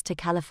out west to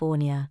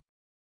California.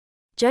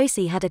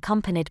 Josie had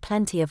accompanied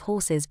plenty of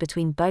horses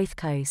between both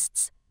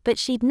coasts, but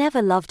she'd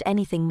never loved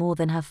anything more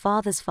than her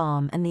father's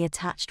farm and the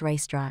attached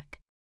racetrack.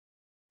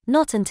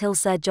 Not until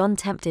Sir John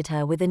tempted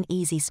her with an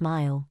easy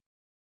smile.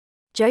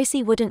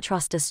 Josie wouldn't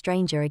trust a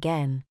stranger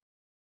again.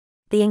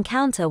 The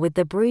encounter with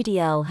the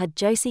broody earl had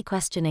Josie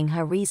questioning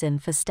her reason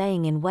for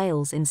staying in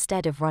Wales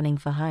instead of running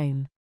for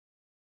home.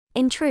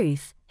 In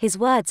truth, his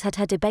words had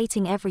her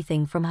debating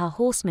everything from her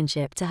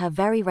horsemanship to her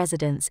very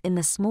residence in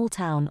the small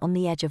town on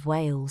the edge of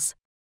Wales.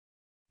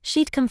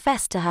 She'd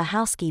confessed to her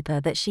housekeeper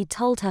that she'd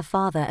told her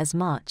father as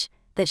much,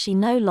 that she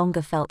no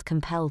longer felt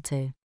compelled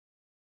to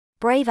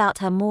brave out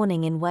her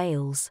mourning in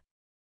Wales.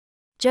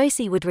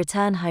 Josie would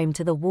return home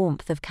to the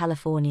warmth of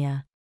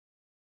California.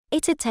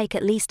 It'd take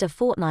at least a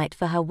fortnight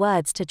for her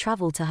words to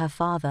travel to her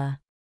father.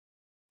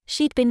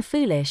 She'd been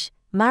foolish,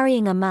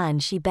 marrying a man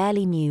she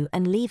barely knew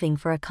and leaving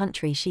for a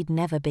country she'd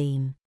never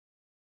been.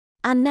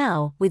 And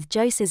now, with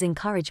Josie's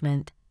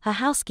encouragement, her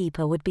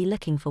housekeeper would be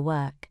looking for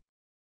work.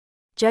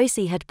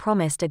 Josie had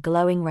promised a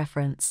glowing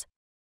reference.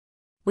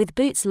 With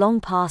boots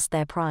long past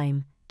their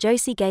prime,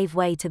 Josie gave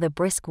way to the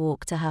brisk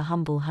walk to her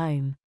humble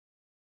home.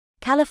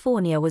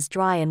 California was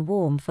dry and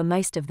warm for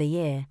most of the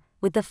year,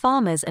 with the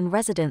farmers and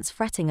residents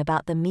fretting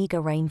about the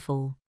meager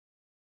rainfall.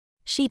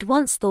 She'd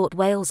once thought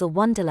Wales a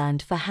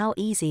wonderland for how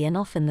easy and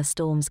often the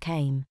storms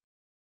came.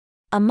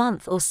 A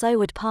month or so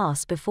would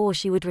pass before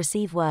she would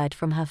receive word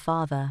from her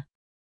father.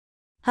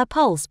 Her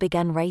pulse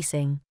began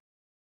racing.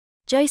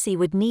 Josie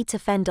would need to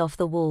fend off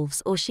the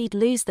wolves or she'd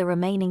lose the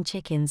remaining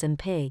chickens and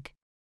pig.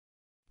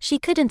 She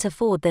couldn't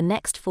afford the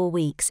next 4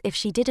 weeks if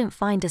she didn't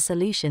find a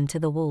solution to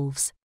the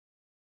wolves.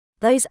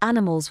 Those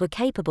animals were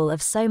capable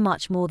of so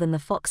much more than the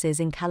foxes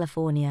in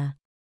California.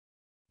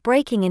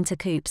 Breaking into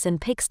coops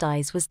and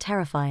pigsties was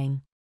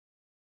terrifying.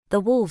 The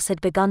wolves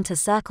had begun to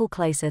circle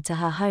closer to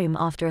her home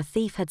after a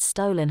thief had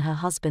stolen her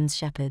husband's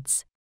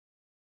shepherds.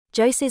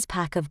 Josie's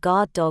pack of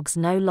guard dogs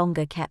no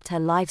longer kept her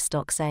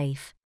livestock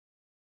safe.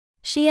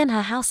 She and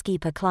her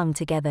housekeeper clung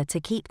together to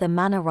keep the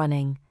manor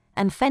running,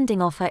 and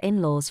fending off her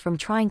in-laws from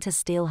trying to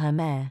steal her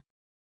mare.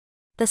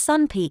 The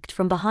sun peeked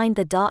from behind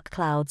the dark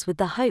clouds with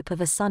the hope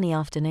of a sunny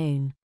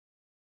afternoon.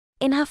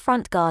 In her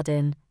front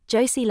garden,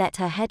 Josie let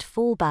her head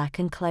fall back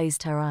and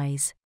closed her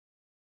eyes.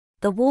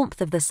 The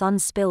warmth of the sun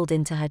spilled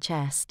into her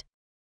chest.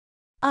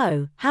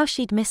 Oh, how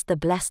she'd missed the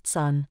blessed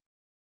sun.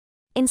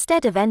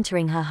 Instead of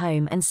entering her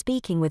home and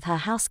speaking with her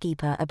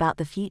housekeeper about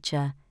the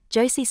future,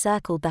 Josie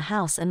circled the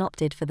house and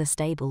opted for the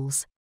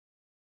stables.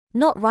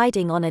 Not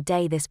riding on a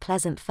day this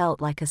pleasant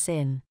felt like a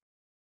sin.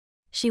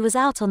 She was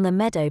out on the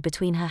meadow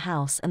between her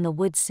house and the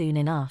woods soon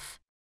enough.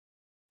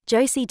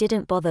 Josie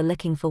didn't bother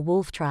looking for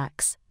wolf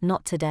tracks,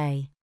 not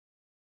today.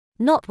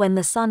 Not when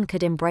the sun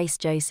could embrace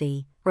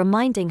Josie,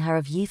 reminding her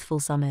of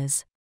youthful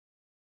summers.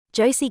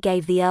 Josie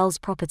gave the Earl's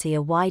property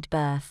a wide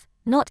berth,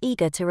 not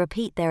eager to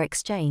repeat their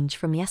exchange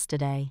from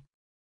yesterday.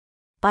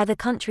 By the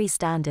country's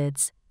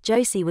standards,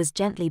 Josie was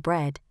gently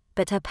bred,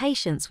 but her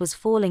patience was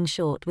falling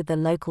short with the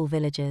local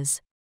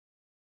villagers.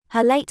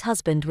 Her late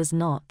husband was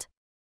not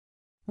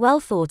well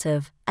thought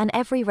of, and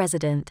every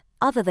resident,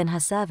 other than her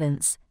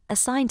servants,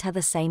 assigned her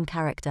the same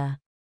character.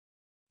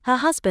 Her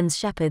husband's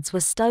shepherds were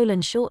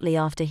stolen shortly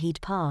after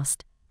he'd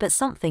passed, but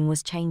something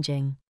was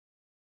changing.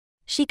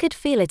 She could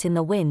feel it in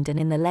the wind and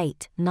in the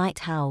late night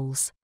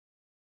howls.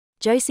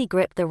 Josie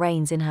gripped the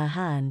reins in her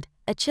hand,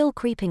 a chill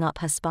creeping up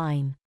her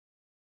spine.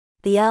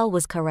 The Earl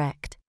was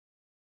correct.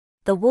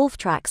 The wolf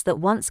tracks that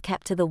once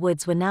kept to the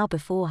woods were now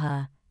before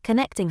her,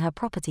 connecting her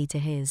property to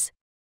his.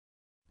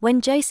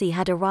 When Josie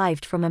had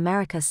arrived from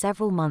America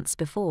several months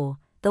before,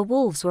 the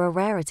wolves were a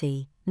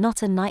rarity,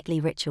 not a nightly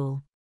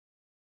ritual.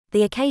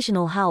 The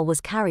occasional howl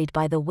was carried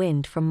by the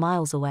wind from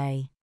miles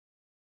away.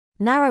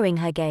 Narrowing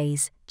her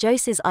gaze,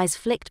 Josie's eyes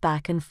flicked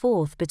back and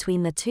forth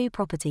between the two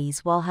properties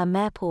while her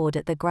mare pawed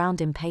at the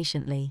ground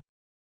impatiently.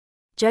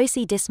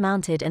 Josie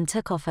dismounted and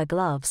took off her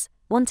gloves,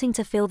 wanting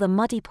to feel the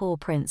muddy paw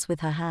prints with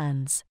her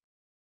hands.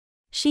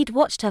 She'd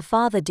watched her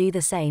father do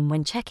the same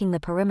when checking the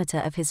perimeter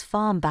of his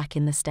farm back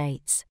in the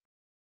States.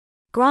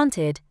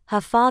 Granted,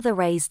 her father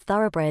raised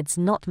thoroughbreds,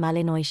 not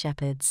Malinois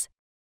shepherds.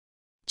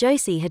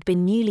 Josie had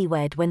been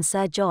newlywed when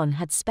Sir John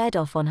had sped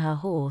off on her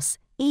horse,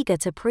 eager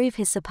to prove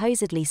his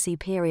supposedly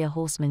superior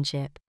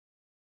horsemanship.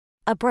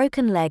 A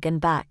broken leg and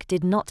back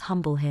did not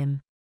humble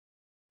him.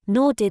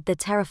 Nor did the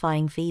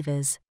terrifying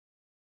fevers.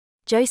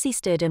 Josie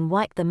stood and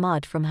wiped the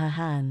mud from her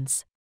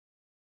hands.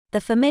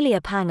 The familiar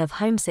pang of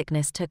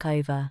homesickness took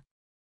over.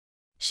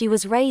 She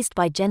was raised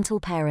by gentle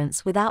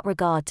parents without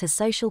regard to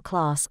social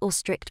class or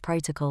strict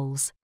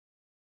protocols.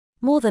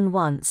 More than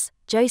once,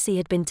 Josie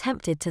had been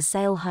tempted to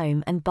sail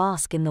home and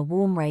bask in the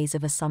warm rays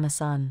of a summer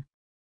sun.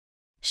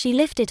 She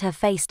lifted her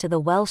face to the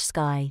Welsh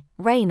sky,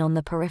 rain on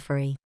the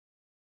periphery.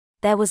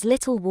 There was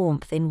little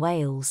warmth in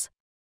Wales.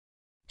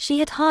 She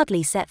had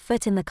hardly set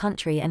foot in the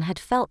country and had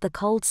felt the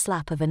cold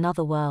slap of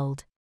another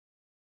world.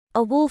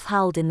 A wolf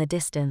howled in the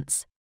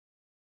distance.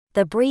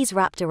 The breeze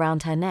wrapped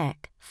around her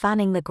neck,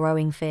 fanning the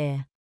growing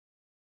fear.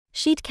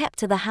 She'd kept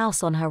to the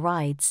house on her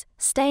rides,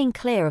 staying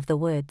clear of the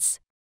woods.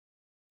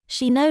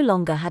 She no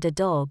longer had a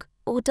dog,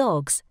 or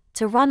dogs,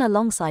 to run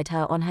alongside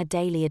her on her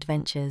daily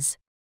adventures.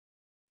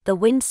 The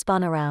wind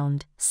spun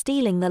around,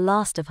 stealing the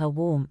last of her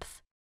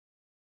warmth.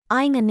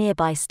 Eyeing a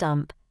nearby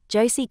stump,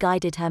 Josie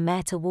guided her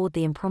mare toward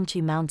the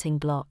impromptu mounting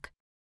block.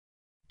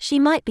 She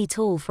might be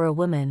tall for a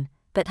woman,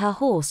 but her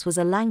horse was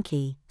a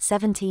lanky,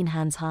 17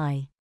 hands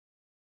high.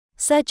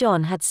 Sir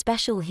John had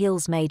special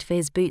heels made for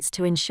his boots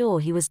to ensure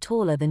he was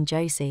taller than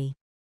Josie.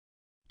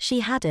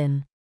 She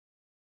hadn't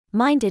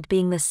minded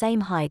being the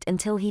same height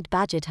until he'd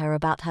badgered her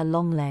about her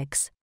long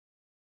legs.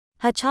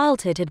 Her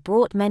childhood had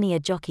brought many a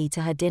jockey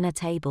to her dinner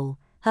table,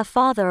 her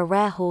father a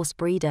rare horse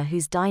breeder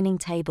whose dining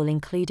table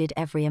included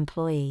every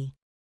employee.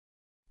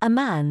 A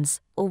man's,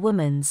 or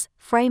woman's,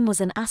 frame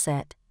was an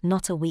asset,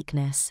 not a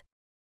weakness.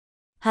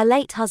 Her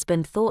late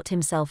husband thought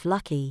himself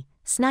lucky,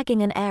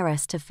 snagging an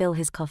heiress to fill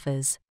his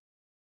coffers.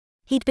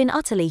 He'd been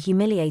utterly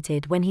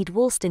humiliated when he'd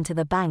waltzed into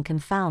the bank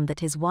and found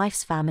that his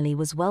wife's family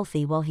was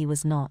wealthy while he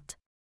was not.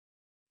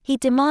 He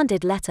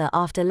demanded letter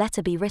after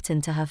letter be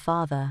written to her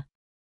father.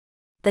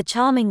 The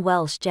charming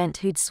Welsh gent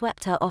who'd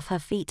swept her off her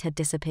feet had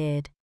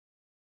disappeared.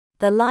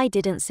 The lie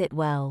didn't sit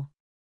well.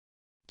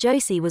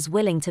 Josie was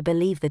willing to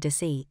believe the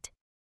deceit.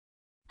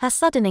 Her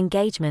sudden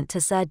engagement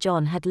to Sir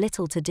John had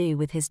little to do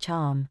with his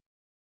charm.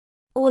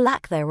 Or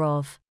lack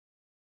thereof.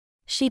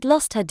 She'd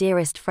lost her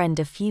dearest friend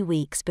a few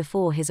weeks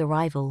before his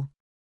arrival.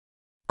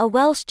 A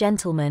Welsh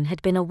gentleman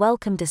had been a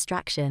welcome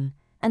distraction,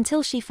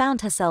 until she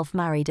found herself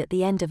married at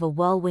the end of a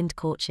whirlwind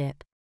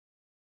courtship.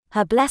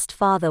 Her blessed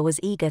father was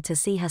eager to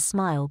see her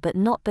smile but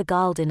not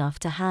beguiled enough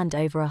to hand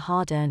over a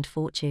hard-earned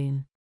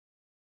fortune.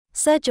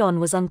 Sir John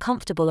was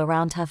uncomfortable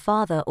around her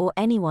father or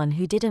anyone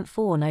who didn't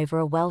fawn over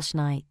a Welsh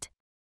knight.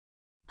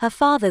 Her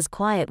father's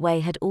quiet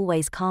way had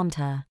always calmed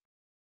her.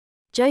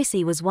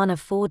 Josie was one of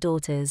 4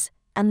 daughters,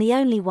 and the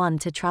only one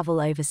to travel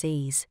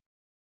overseas.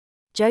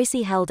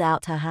 Josie held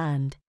out her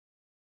hand.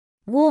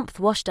 Warmth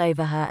washed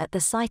over her at the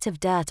sight of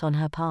dirt on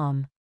her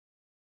palm.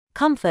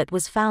 Comfort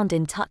was found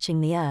in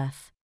touching the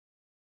earth.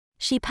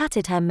 She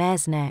patted her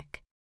mare's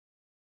neck.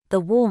 The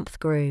warmth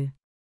grew.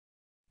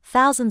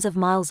 Thousands of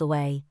miles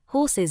away,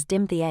 horses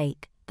dimmed the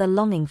ache, the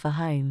longing for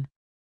home.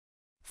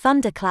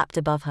 Thunder clapped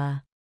above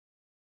her.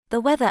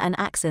 The weather and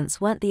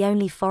accents weren't the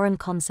only foreign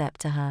concept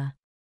to her.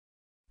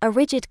 A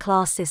rigid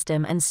class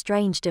system and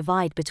strange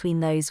divide between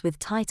those with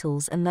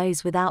titles and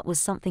those without was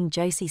something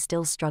Josie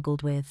still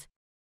struggled with.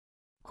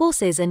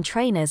 Horses and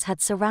trainers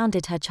had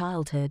surrounded her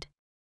childhood.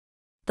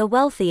 The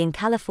wealthy in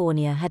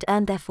California had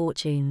earned their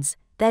fortunes,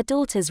 their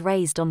daughters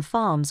raised on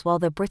farms while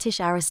the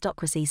British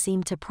aristocracy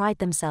seemed to pride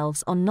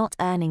themselves on not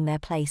earning their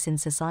place in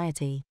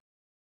society.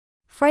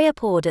 Freya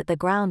pawed at the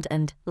ground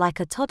and, like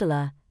a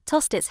toddler,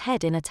 tossed its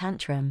head in a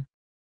tantrum.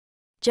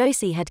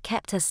 Josie had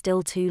kept her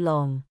still too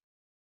long.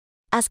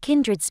 As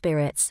kindred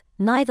spirits,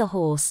 neither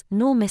horse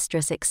nor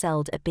mistress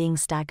excelled at being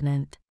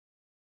stagnant.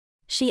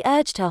 She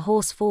urged her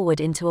horse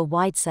forward into a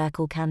wide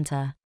circle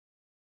canter.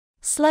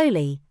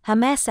 Slowly, her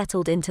mare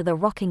settled into the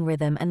rocking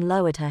rhythm and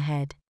lowered her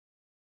head.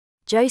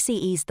 Josie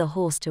eased the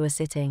horse to a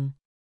sitting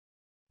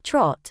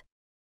trot.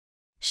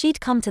 She'd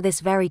come to this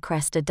very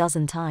crest a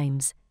dozen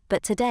times,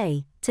 but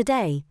today,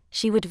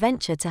 she would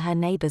venture to her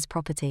neighbor's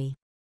property.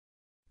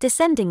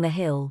 Descending the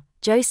hill,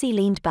 Josie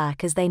leaned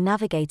back as they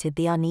navigated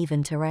the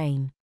uneven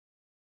terrain.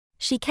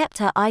 She kept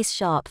her eyes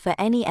sharp for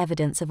any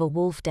evidence of a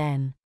wolf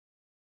den.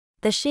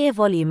 The sheer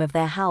volume of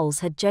their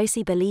howls had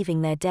Josie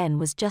believing their den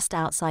was just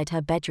outside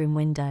her bedroom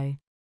window.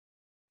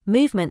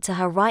 Movement to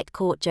her right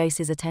caught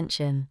Josie's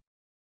attention.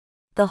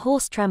 The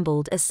horse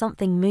trembled as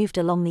something moved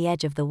along the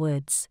edge of the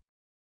woods.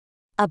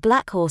 A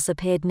black horse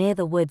appeared near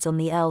the woods on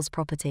the earl's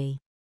property.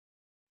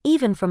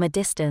 Even from a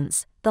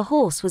distance, the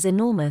horse was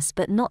enormous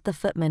but not the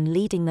footman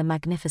leading the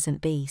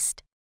magnificent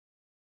beast.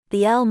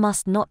 The earl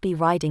must not be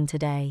riding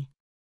today.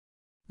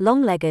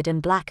 Long-legged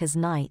and black as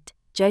night,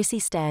 Josie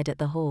stared at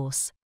the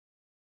horse.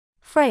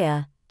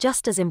 Freya,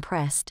 just as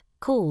impressed,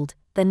 called,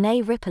 the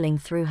neigh rippling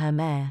through her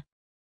mare.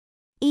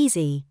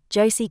 Easy,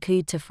 Josie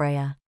cooed to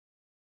Freya.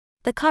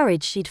 The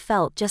courage she'd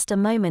felt just a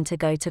moment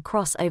ago to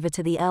cross over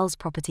to the earl's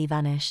property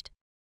vanished.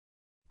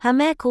 Her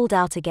mare called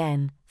out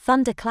again,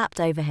 thunder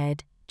clapped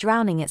overhead,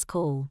 drowning its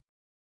call.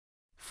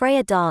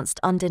 Freya danced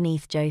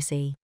underneath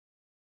Josie.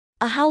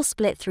 A howl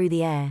split through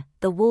the air,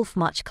 the wolf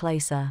much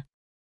closer.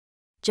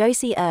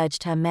 Josie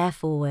urged her mare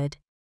forward.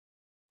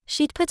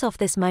 She'd put off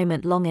this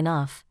moment long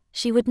enough,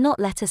 she would not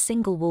let a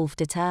single wolf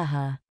deter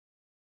her.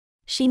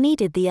 She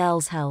needed the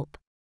earl's help.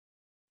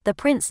 The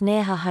prince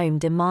near her home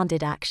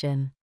demanded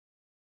action.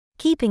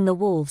 Keeping the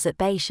wolves at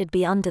bay should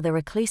be under the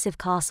reclusive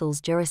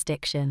castle's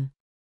jurisdiction.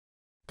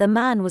 The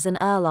man was an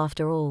earl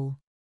after all.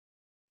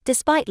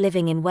 Despite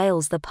living in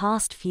Wales the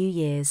past few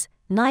years,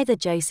 neither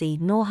Josie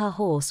nor her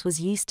horse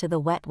was used to the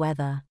wet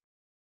weather.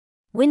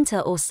 Winter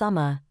or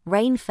summer,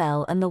 rain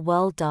fell and the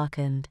world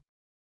darkened.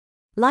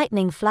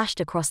 Lightning flashed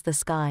across the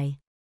sky.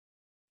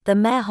 The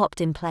mare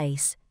hopped in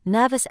place,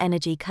 nervous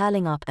energy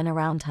curling up and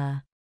around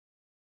her.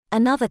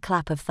 Another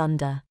clap of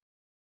thunder.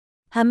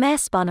 Her mare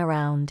spun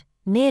around,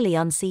 nearly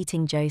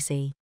unseating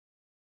Josie.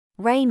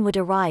 Rain would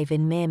arrive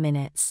in mere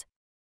minutes.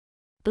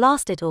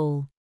 Blast it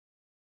all.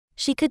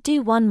 She could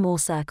do one more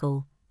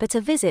circle, but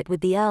a visit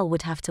with the earl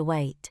would have to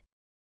wait.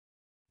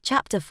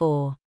 Chapter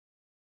 4.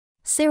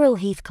 Cyril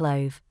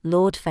Heathclove,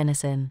 Lord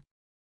Fennyson.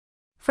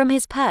 From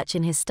his perch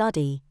in his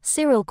study,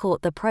 Cyril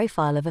caught the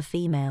profile of a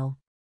female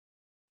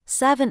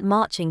servant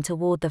marching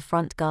toward the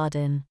front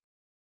garden.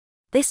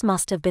 This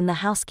must have been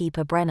the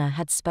housekeeper Brenner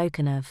had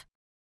spoken of.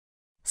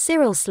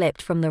 Cyril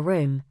slipped from the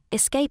room,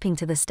 escaping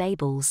to the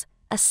stables,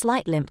 a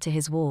slight limp to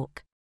his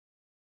walk.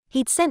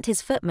 He'd sent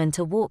his footman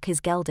to walk his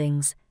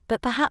geldings,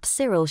 but perhaps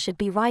Cyril should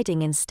be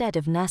riding instead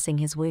of nursing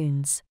his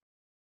wounds.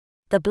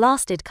 The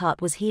blasted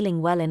cut was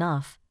healing well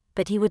enough,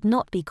 but he would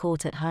not be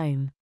caught at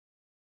home.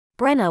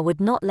 Brenner would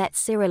not let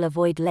Cyril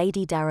avoid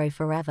Lady Darrow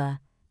forever.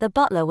 The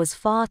butler was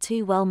far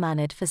too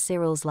well-mannered for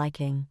Cyril's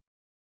liking.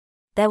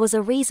 There was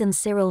a reason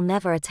Cyril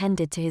never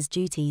attended to his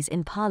duties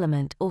in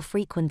Parliament or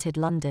frequented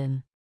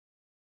London.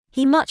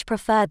 He much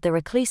preferred the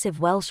reclusive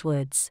Welsh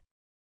woods.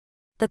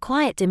 The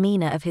quiet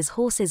demeanour of his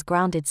horses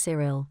grounded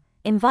Cyril,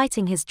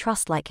 inviting his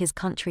trust like his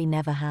country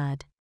never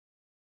had.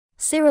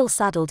 Cyril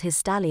saddled his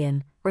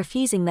stallion,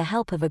 refusing the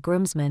help of a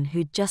groomsman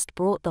who'd just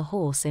brought the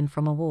horse in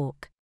from a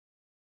walk.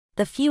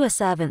 The fewer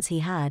servants he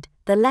had,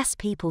 the less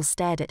people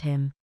stared at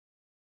him.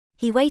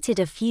 He waited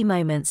a few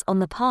moments on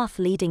the path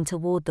leading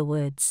toward the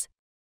woods.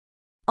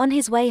 On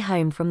his way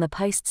home from the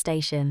post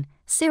station,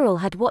 Cyril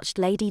had watched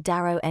Lady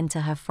Darrow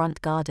enter her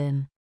front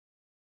garden.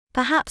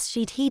 Perhaps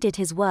she'd heeded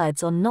his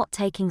words on not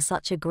taking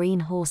such a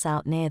green horse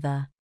out near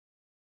the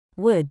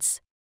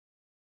woods.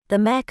 The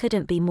mare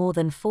couldn't be more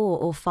than 4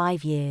 or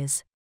 5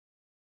 years.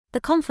 The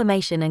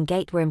conformation and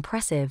gait were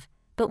impressive,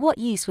 but what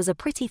use was a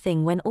pretty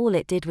thing when all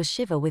it did was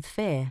shiver with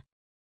fear?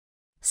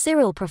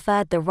 Cyril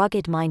preferred the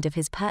rugged mind of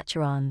his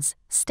Percherons,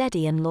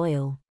 steady and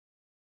loyal.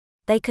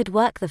 They could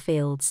work the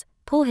fields,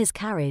 pull his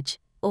carriage,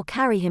 or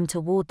carry him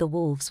toward the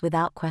wolves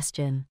without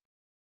question.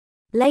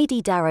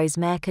 Lady Darrow's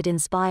mare could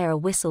inspire a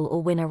whistle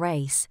or win a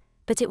race,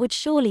 but it would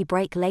surely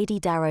break Lady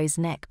Darrow's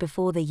neck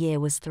before the year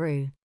was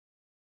through.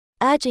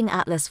 Urging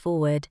Atlas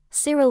forward,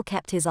 Cyril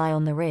kept his eye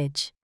on the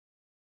ridge.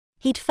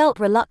 He'd felt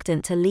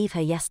reluctant to leave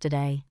her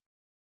yesterday.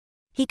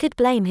 He could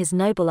blame his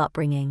noble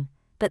upbringing,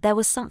 but there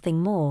was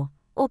something more,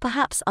 or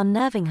perhaps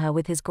unnerving her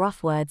with his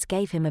gruff words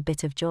gave him a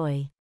bit of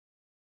joy.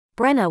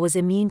 Brenner was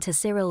immune to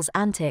Cyril's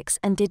antics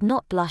and did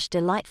not blush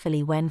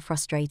delightfully when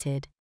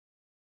frustrated.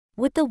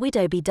 Would the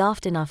widow be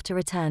daft enough to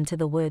return to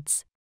the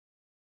woods?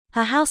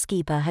 Her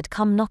housekeeper had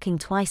come knocking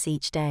twice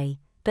each day,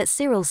 but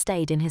Cyril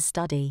stayed in his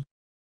study.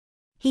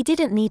 He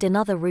didn't need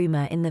another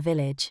rumor in the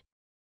village.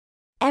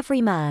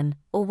 Every man,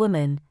 or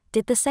woman,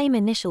 did the same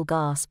initial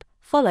gasp,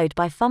 followed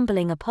by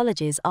fumbling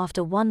apologies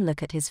after one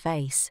look at his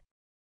face.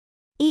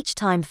 Each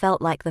time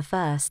felt like the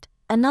first,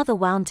 another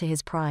wound to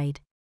his pride.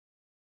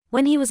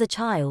 When he was a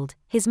child,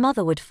 his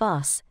mother would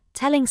fuss,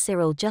 telling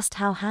Cyril just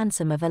how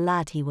handsome of a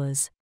lad he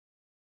was.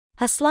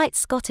 Her slight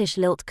Scottish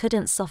lilt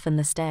couldn't soften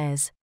the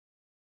stares.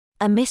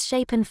 A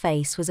misshapen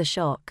face was a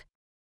shock.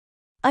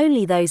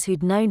 Only those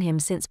who'd known him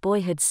since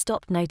boyhood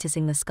stopped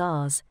noticing the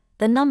scars.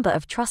 The number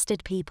of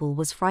trusted people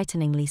was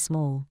frighteningly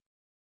small.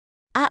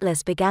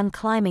 Atlas began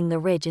climbing the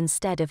ridge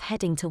instead of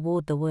heading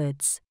toward the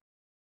woods.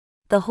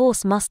 The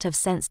horse must have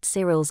sensed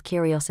Cyril's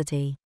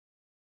curiosity.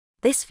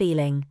 This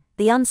feeling,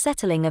 the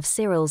unsettling of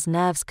Cyril's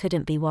nerves,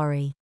 couldn't be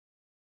worry.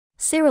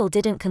 Cyril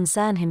didn't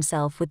concern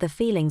himself with the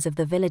feelings of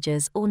the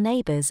villagers or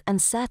neighbors, and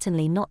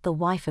certainly not the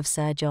wife of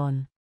Sir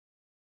John.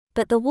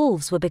 But the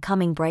wolves were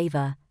becoming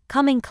braver,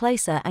 coming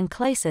closer and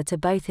closer to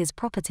both his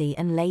property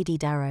and Lady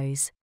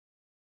Darrow's.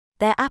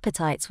 Their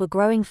appetites were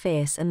growing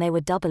fierce and they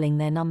were doubling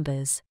their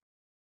numbers.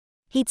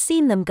 He'd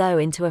seen them go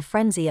into a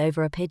frenzy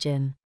over a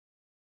pigeon.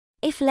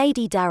 If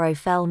Lady Darrow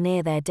fell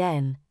near their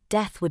den,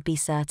 death would be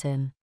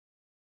certain.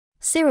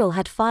 Cyril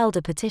had filed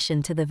a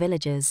petition to the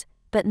villagers,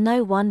 but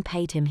no one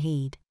paid him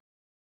heed.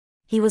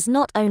 He was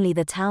not only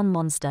the town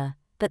monster,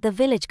 but the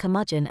village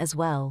curmudgeon as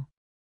well.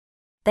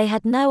 They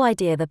had no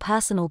idea the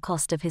personal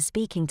cost of his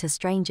speaking to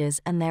strangers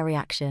and their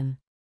reaction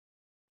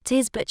to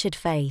his butchered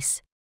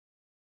face.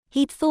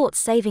 He'd thought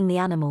saving the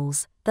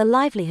animals, the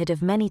livelihood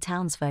of many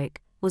townsfolk,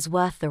 was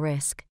worth the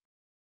risk.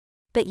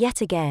 But yet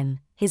again,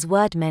 his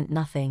word meant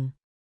nothing.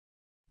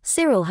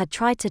 Cyril had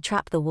tried to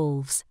trap the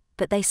wolves,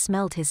 but they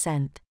smelled his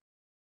scent.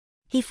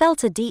 He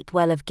felt a deep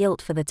well of guilt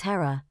for the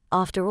terror.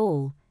 After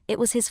all, it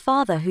was his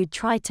father who'd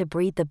tried to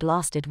breed the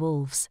blasted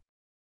wolves.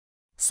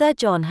 Sir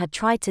John had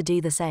tried to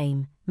do the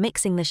same,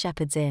 mixing the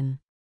shepherds in.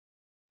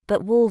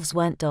 But wolves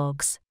weren't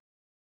dogs.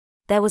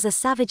 There was a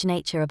savage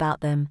nature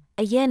about them,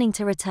 a yearning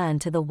to return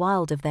to the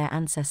wild of their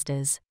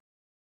ancestors.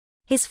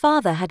 His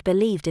father had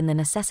believed in the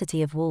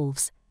necessity of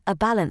wolves, a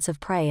balance of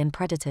prey and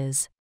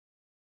predators.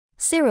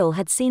 Cyril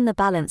had seen the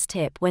balance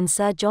tip when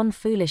Sir John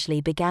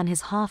foolishly began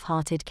his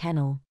half-hearted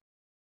kennel.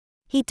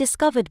 He'd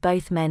discovered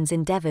both men's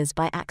endeavors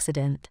by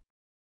accident.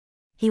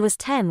 He was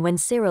 10 when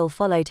Cyril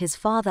followed his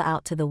father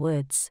out to the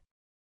woods.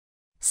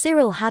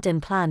 Cyril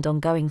hadn't planned on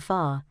going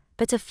far,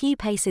 but a few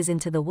paces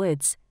into the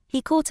woods,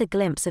 he caught a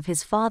glimpse of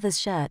his father's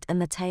shirt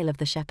and the tail of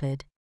the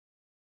shepherd.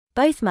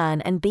 Both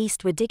man and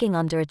beast were digging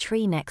under a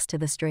tree next to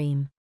the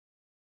stream.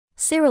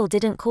 Cyril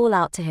didn't call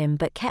out to him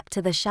but kept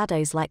to the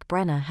shadows like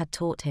Brenner had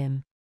taught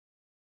him.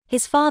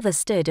 His father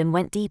stood and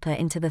went deeper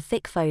into the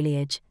thick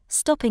foliage,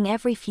 stopping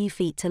every few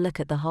feet to look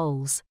at the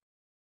holes.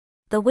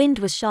 The wind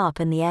was sharp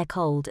and the air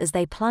cold as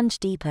they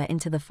plunged deeper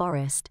into the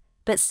forest,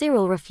 but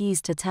Cyril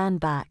refused to turn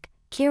back,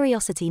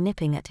 curiosity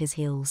nipping at his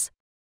heels.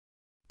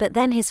 But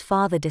then his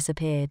father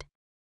disappeared.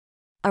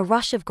 A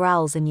rush of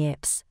growls and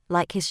yips,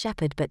 like his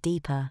shepherd but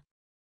deeper.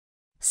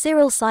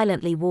 Cyril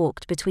silently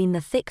walked between the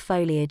thick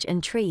foliage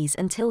and trees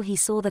until he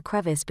saw the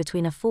crevice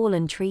between a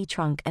fallen tree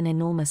trunk and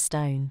enormous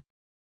stone.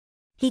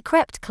 He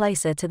crept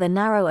closer to the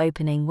narrow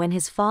opening when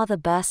his father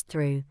burst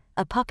through,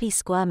 a puppy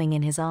squirming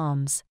in his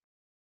arms.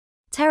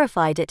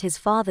 Terrified at his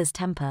father's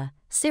temper,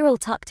 Cyril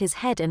tucked his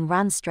head and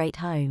ran straight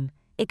home,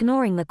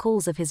 ignoring the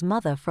calls of his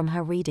mother from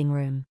her reading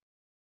room.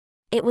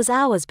 It was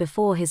hours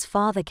before his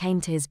father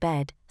came to his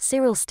bed,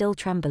 Cyril still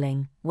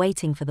trembling,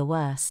 waiting for the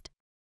worst.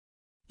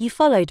 "You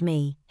followed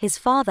me," his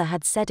father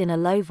had said in a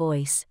low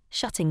voice,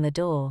 shutting the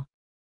door.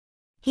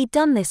 He'd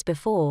done this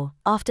before,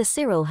 after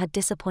Cyril had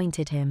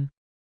disappointed him.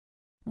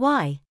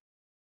 Why?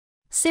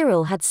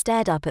 Cyril had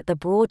stared up at the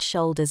broad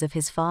shoulders of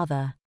his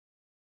father.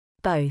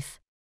 Both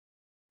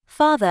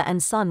father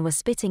and son were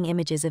spitting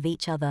images of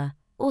each other,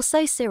 or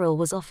so Cyril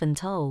was often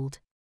told.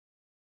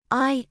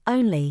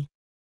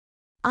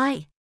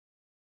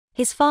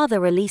 His father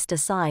released a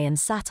sigh and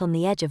sat on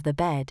the edge of the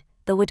bed,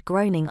 the wood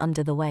groaning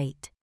under the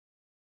weight.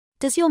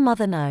 "Does your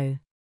mother know?"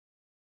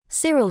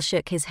 Cyril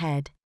shook his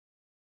head.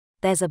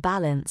 "There's a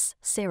balance,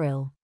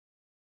 Cyril."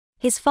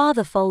 His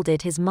father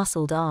folded his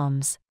muscled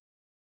arms.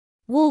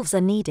 "Wolves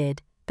are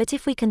needed, but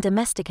if we can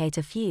domesticate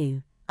a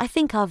few, I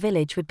think our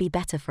village would be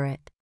better for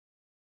it.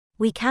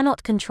 We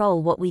cannot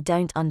control what we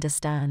don't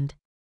understand."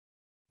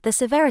 The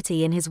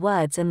severity in his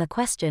words and the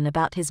question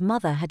about his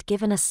mother had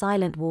given a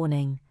silent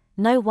warning.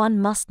 No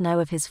one must know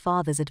of his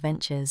father's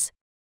adventures.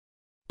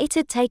 It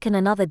had taken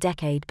another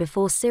decade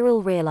before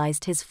Cyril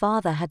realized his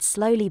father had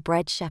slowly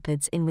bred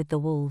shepherds in with the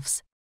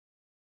wolves.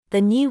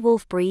 The new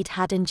wolf breed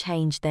hadn't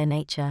changed their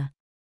nature.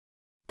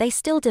 They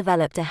still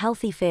developed a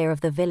healthy fear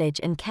of the village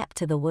and kept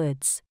to the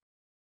woods.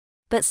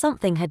 But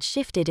something had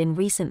shifted in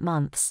recent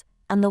months,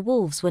 and the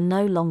wolves were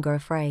no longer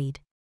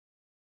afraid.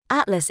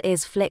 Atlas'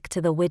 ears flicked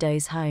to the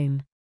widow's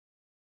home.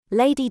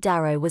 Lady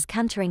Darrow was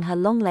cantering her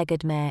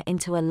long-legged mare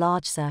into a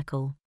large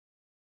circle.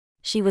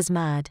 She was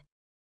mad.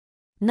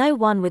 No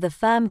one with a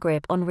firm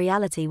grip on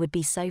reality would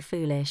be so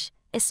foolish,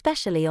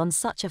 especially on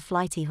such a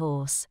flighty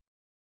horse.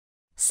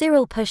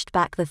 Cyril pushed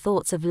back the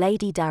thoughts of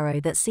Lady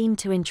Darrow that seemed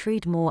to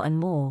intrude more and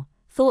more,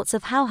 thoughts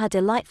of how her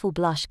delightful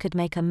blush could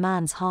make a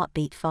man's heart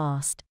beat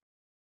fast.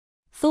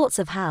 Thoughts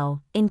of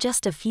how, in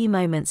just a few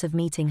moments of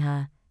meeting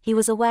her, he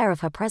was aware of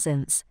her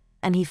presence,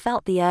 and he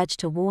felt the urge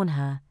to warn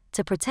her,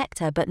 to protect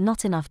her, but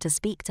not enough to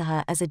speak to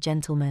her as a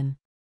gentleman.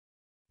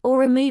 Or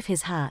remove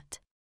his hat.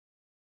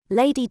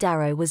 Lady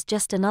Darrow was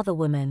just another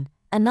woman,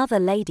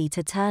 another lady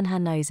to turn her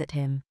nose at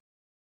him.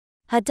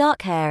 Her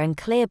dark hair and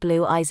clear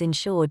blue eyes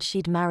ensured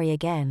she'd marry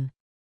again.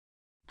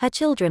 Her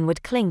children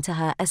would cling to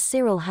her as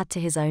Cyril had to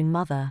his own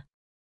mother.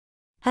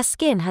 Her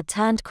skin had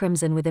turned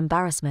crimson with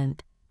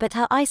embarrassment, but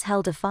her eyes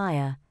held a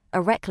fire,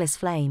 a reckless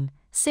flame.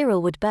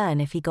 Cyril would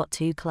burn if he got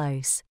too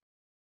close.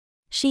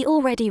 She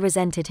already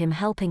resented him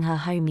helping her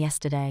home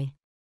yesterday.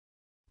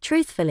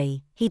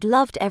 Truthfully, he'd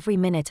loved every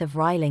minute of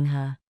riling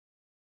her.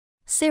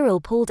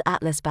 Cyril pulled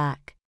Atlas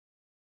back.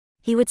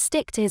 He would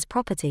stick to his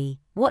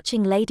property,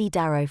 watching Lady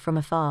Darrow from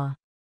afar.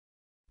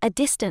 A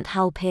distant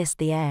howl pierced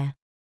the air.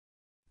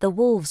 The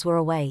wolves were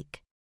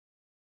awake.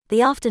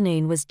 The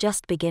afternoon was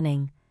just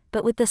beginning,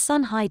 but with the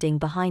sun hiding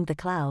behind the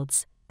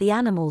clouds, the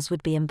animals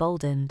would be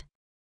emboldened.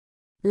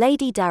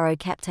 Lady Darrow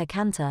kept her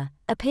canter,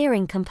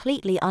 appearing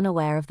completely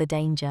unaware of the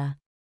danger.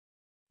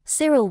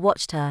 Cyril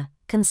watched her,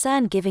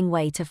 concern giving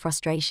way to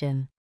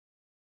frustration.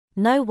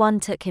 No one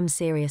took him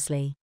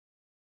seriously.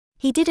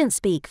 He didn't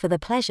speak for the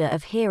pleasure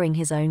of hearing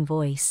his own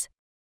voice.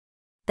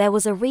 There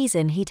was a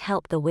reason he'd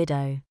helped the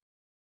widow.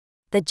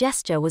 The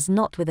gesture was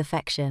not with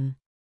affection.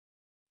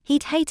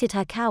 He'd hated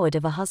her coward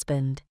of a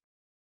husband.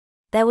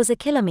 There was a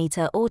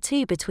kilometre or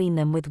two between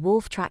them with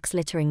wolf tracks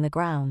littering the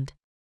ground.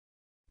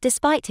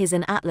 Despite his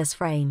and Atlas'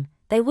 frame,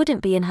 they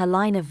wouldn't be in her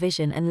line of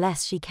vision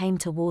unless she came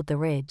toward the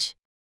ridge.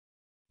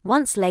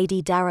 Once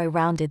Lady Darrow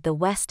rounded the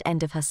west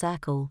end of her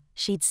circle,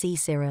 she'd see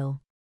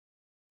Cyril.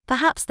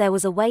 Perhaps there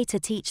was a way to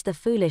teach the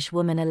foolish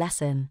woman a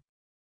lesson.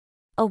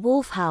 A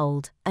wolf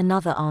howled,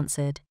 another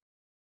answered.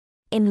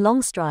 In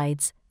long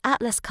strides,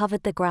 Atlas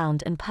covered the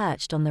ground and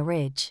perched on the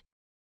ridge.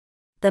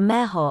 The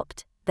mare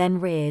hopped, then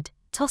reared,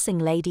 tossing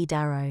Lady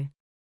Darrow.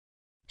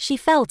 She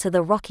fell to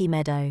the rocky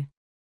meadow.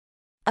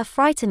 A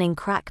frightening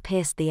crack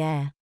pierced the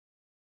air.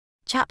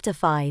 Chapter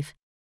 5.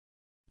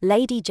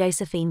 Lady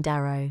Josephine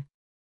Darrow.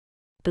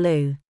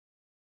 Blue.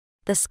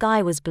 The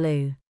sky was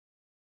blue.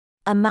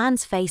 A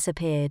man's face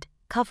appeared,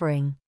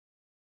 covering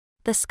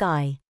the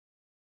sky.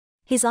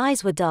 His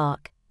eyes were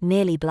dark,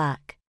 nearly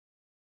black.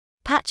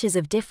 Patches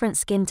of different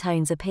skin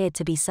tones appeared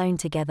to be sewn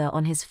together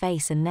on his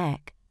face and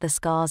neck, the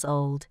scars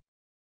old.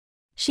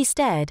 She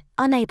stared,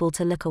 unable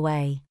to look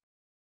away.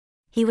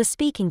 He was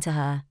speaking to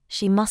her,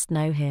 she must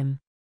know him.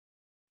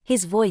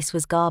 His voice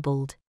was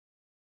garbled.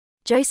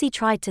 Josie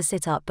tried to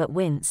sit up but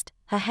winced,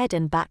 her head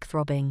and back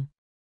throbbing.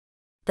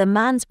 The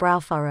man's brow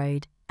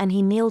furrowed, and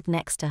he kneeled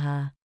next to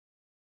her.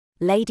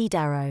 Lady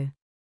Darrow.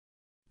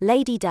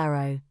 Lady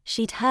Darrow,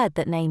 she'd heard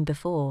that name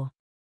before.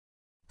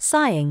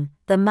 Sighing,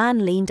 the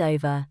man leaned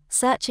over,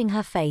 searching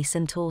her face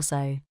and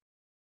torso.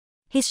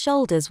 His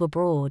shoulders were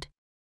broad.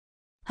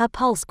 Her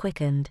pulse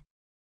quickened.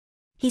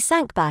 He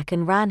sank back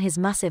and ran his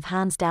massive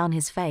hands down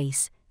his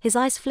face, his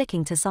eyes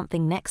flicking to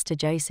something next to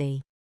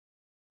Josie.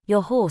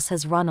 Your horse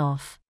has run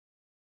off.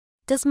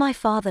 Does my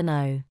father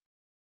know?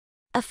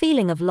 A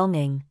feeling of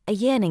longing, a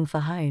yearning for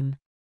home,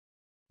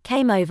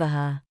 came over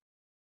her.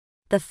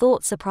 The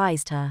thought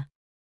surprised her.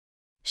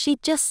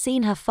 She'd just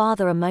seen her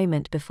father a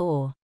moment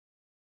before.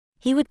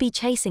 He would be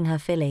chasing her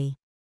filly.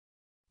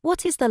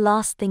 What is the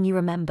last thing you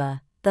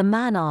remember? The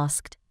man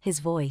asked, his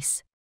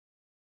voice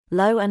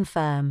low and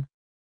firm.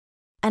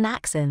 An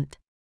accent.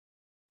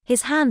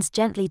 His hands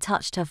gently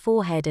touched her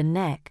forehead and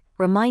neck,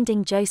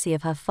 reminding Josie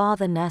of her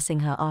father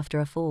nursing her after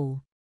a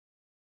fall.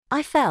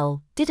 I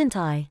fell, didn't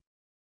I?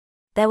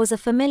 There was a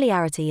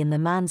familiarity in the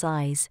man's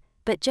eyes,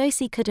 but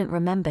Josie couldn't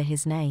remember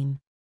his name.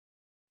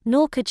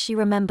 Nor could she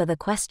remember the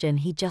question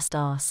he just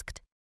asked.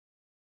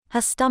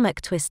 Her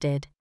stomach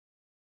twisted.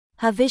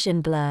 Her vision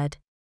blurred.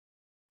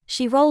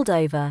 She rolled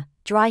over,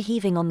 dry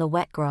heaving on the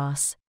wet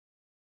grass.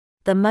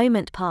 The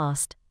moment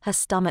passed, her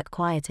stomach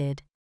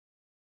quieted.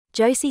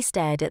 Josie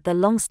stared at the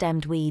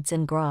long-stemmed weeds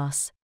and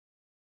grass.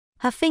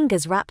 Her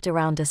fingers wrapped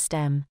around a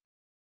stem.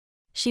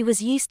 She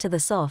was used to the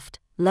soft,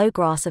 low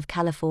grass of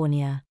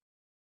California.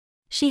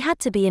 She had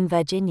to be in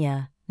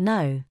Virginia,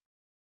 no.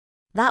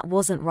 That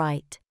wasn't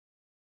right.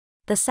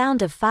 The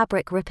sound of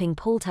fabric ripping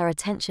pulled her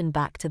attention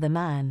back to the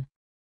man.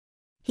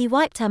 He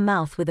wiped her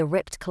mouth with a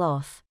ripped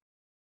cloth.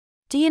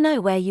 Do you know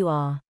where you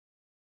are?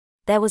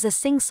 There was a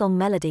sing-song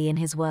melody in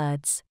his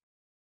words.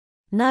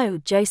 No,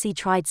 Josie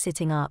tried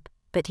sitting up,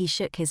 but he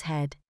shook his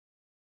head.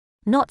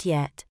 Not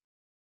yet.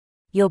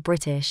 You're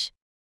British.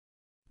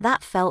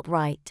 That felt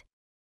right.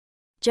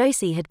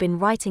 Josie had been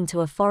writing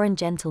to a foreign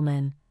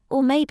gentleman,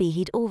 or maybe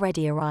he'd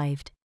already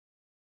arrived.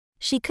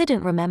 She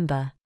couldn't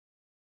remember.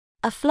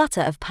 A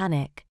flutter of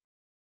panic.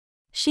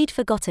 She'd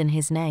forgotten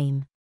his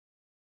name.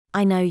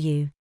 I know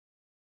you.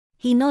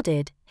 He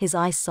nodded, his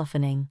eyes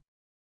softening.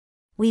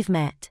 We've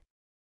met.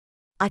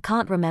 I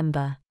can't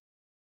remember.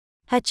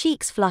 Her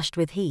cheeks flushed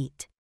with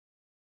heat.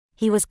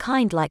 He was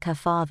kind like her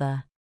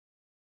father.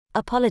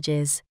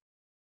 Apologies.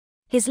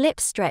 His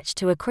lips stretched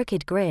to a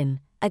crooked grin,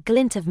 a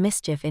glint of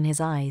mischief in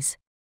his eyes.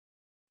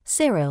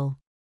 Cyril.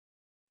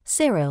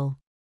 Cyril.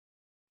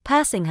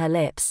 Pursing her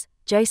lips,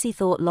 Josie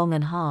thought long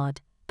and hard,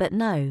 but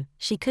no,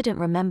 she couldn't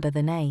remember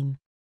the name.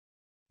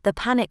 The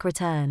panic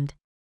returned.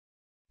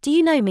 Do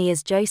you know me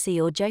as Josie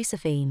or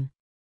Josephine?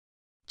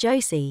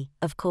 Josie,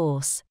 of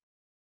course.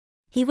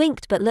 He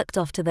winked but looked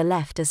off to the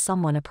left as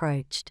someone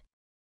approached.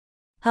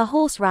 Her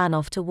horse ran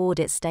off toward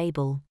its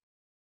stable.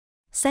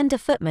 Send a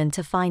footman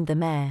to find the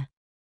mare.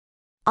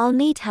 I'll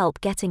need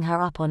help getting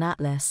her up on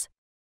Atlas.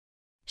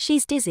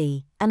 She's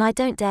dizzy, and I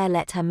don't dare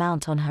let her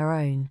mount on her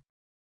own.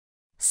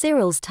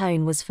 Cyril's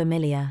tone was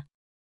familiar.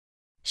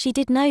 She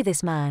did know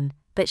this man,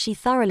 but she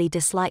thoroughly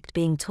disliked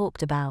being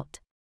talked about.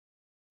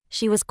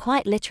 She was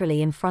quite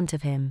literally in front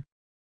of him.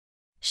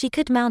 She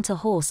could mount a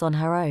horse on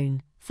her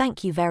own,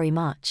 thank you very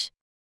much.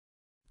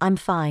 I'm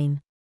fine.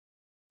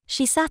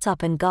 She sat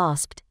up and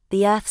gasped,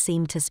 the earth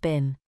seemed to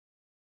spin.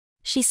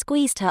 She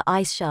squeezed her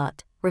eyes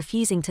shut,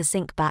 refusing to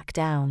sink back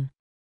down.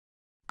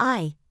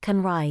 I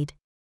can ride.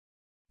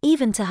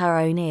 Even to her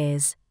own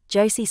ears,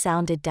 Josie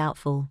sounded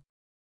doubtful.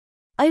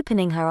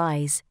 Opening her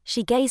eyes,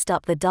 she gazed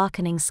up the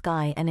darkening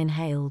sky and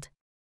inhaled.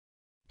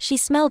 She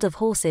smelled of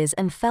horses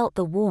and felt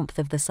the warmth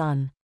of the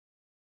sun.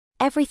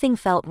 Everything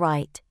felt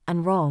right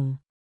and wrong.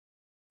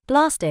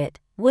 Blast it,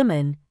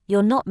 woman,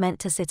 you're not meant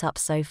to sit up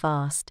so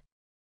fast.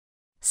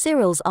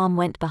 Cyril's arm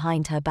went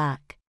behind her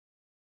back.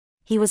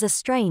 He was a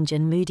strange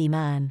and moody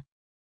man.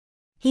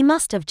 He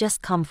must have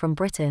just come from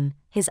Britain,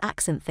 his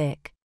accent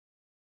thick.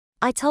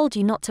 I told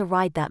you not to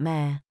ride that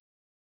mare.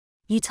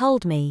 You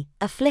told me,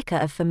 a flicker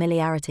of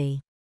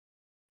familiarity.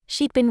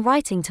 She'd been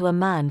writing to a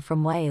man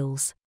from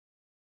Wales.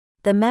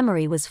 The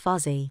memory was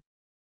fuzzy.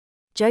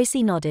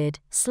 Josie nodded,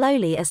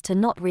 slowly as to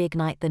not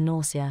reignite the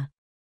nausea.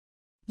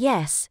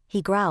 Yes,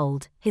 he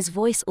growled, his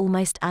voice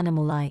almost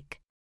animal-like.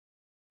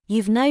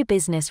 You've no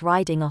business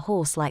riding a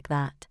horse like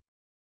that.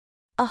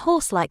 A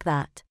horse like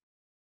that?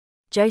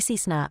 Josie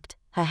snapped,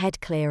 her head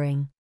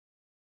clearing.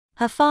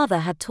 Her father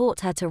had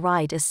taught her to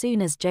ride as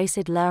soon as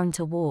Josie'd learned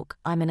to walk.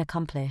 I'm an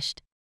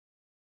accomplished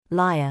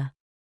liar.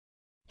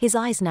 His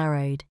eyes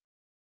narrowed.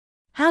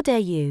 How dare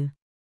you?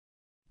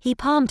 He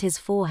palmed his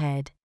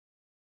forehead.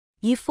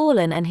 You've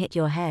fallen and hit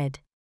your head.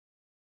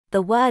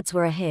 The words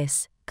were a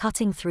hiss,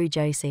 cutting through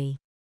Josie.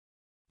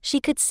 She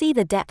could see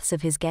the depths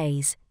of his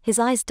gaze, his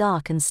eyes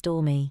dark and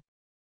stormy.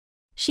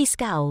 She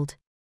scowled.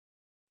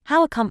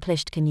 How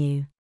accomplished can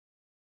you?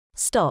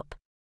 Stop.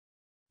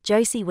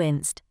 Josie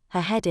winced,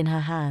 her head in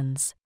her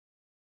hands.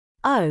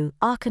 Oh,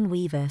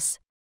 Archon-Weavers.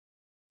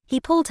 He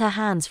pulled her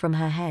hands from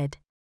her head.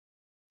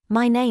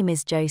 My name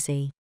is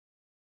Josie.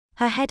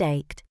 Her head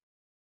ached.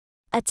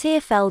 A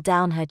tear fell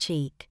down her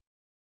cheek.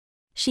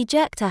 She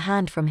jerked her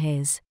hand from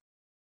his.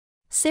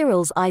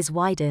 Cyril's eyes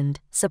widened,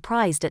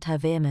 surprised at her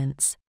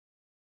vehemence.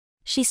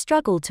 She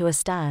struggled to a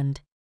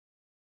stand.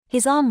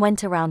 His arm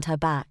went around her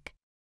back.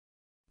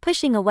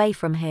 Pushing away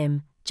from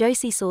him,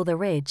 Josie saw the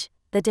ridge,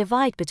 the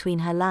divide between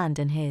her land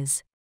and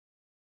his.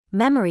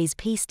 Memories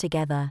pieced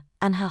together,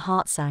 and her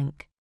heart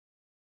sank.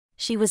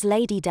 She was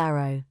Lady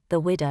Darrow,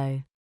 the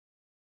widow.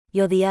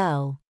 You're the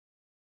Earl.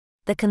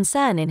 The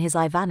concern in his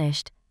eye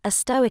vanished, a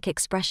stoic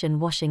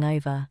expression washing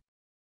over.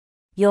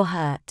 You're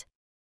hurt.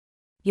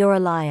 You're a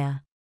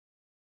liar.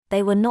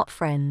 They were not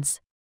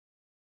friends.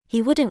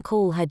 He wouldn't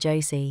call her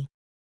Josie.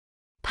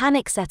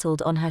 Panic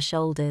settled on her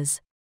shoulders.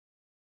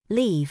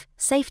 Leave,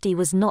 safety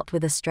was not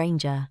with a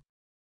stranger.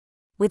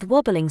 With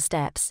wobbling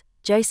steps,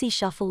 Josie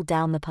shuffled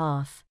down the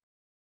path.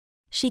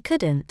 She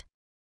couldn't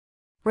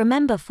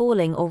remember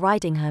falling or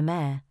riding her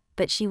mare,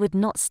 but she would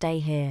not stay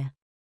here.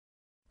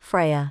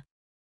 Freya.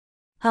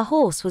 Her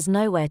horse was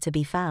nowhere to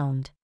be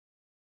found.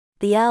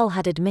 The Earl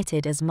had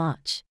admitted as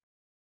much.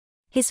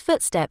 His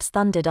footsteps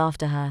thundered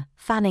after her,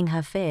 fanning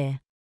her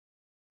fear.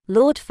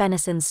 Lord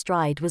Fennyson's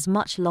stride was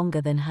much longer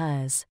than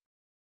hers.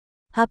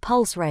 Her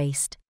pulse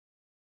raced.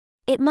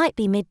 It might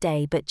be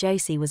midday, but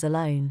Josie was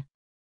alone.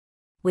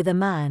 With a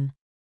man.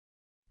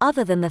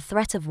 Other than the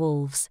threat of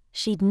wolves,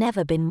 she'd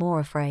never been more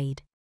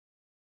afraid.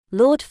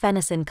 Lord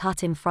Fennyson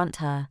cut in front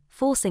her,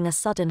 forcing a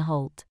sudden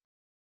halt.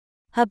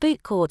 Her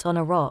boot caught on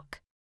a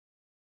rock.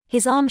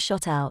 His arm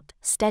shot out,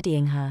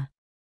 steadying her.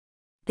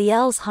 The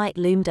Earl's height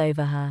loomed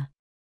over her.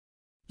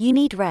 You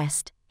need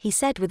rest, he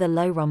said with a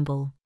low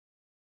rumble.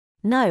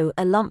 No,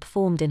 a lump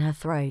formed in her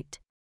throat.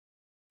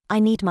 I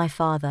need my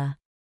father.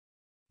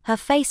 Her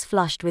face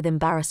flushed with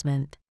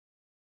embarrassment.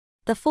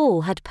 The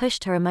fall had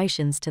pushed her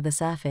emotions to the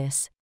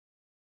surface.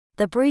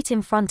 The brute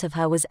in front of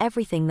her was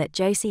everything that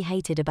Josie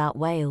hated about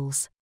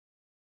Wales.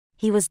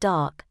 He was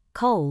dark,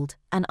 cold,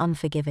 and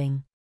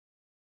unforgiving.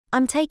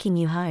 I'm taking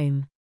you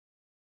home.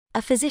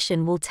 A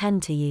physician will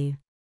tend to you.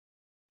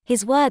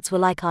 His words were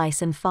like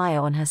ice and fire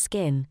on her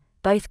skin,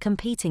 both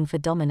competing for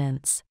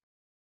dominance.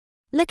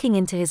 Looking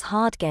into his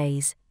hard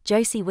gaze,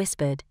 Josie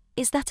whispered,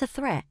 Is that a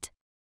threat?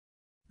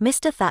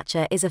 Mr.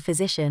 Thatcher is a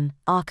physician,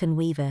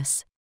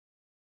 Archon-Weavers.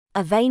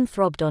 A vein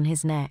throbbed on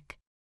his neck.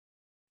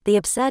 The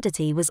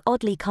absurdity was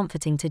oddly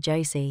comforting to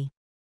Josie.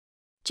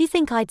 "Do you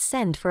think I'd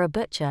send for a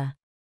butcher?"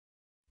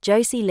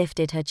 Josie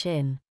lifted her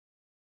chin.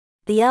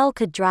 The Earl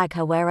could drag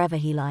her wherever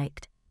he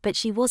liked, but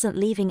she wasn't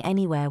leaving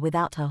anywhere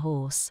without her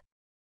horse.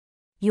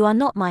 "You are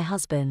not my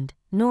husband,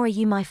 nor are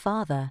you my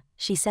father,"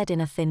 she said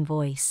in a thin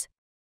voice.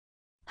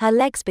 Her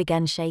legs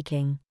began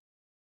shaking.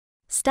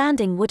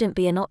 Standing wouldn't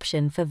be an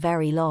option for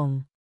very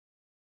long.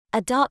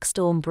 A dark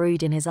storm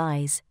brewed in his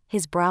eyes,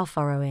 his brow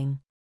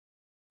furrowing.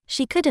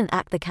 She couldn't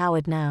act the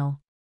coward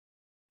now.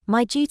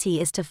 "My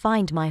duty is to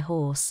find my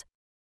horse."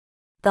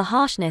 The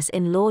harshness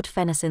in Lord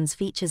Fennyson's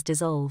features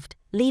dissolved,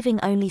 leaving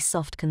only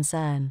soft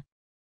concern.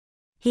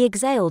 He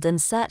exhaled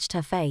and searched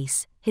her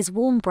face, his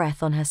warm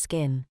breath on her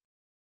skin.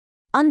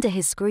 Under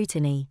his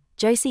scrutiny,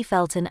 Josie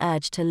felt an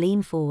urge to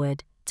lean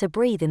forward, to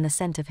breathe in the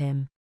scent of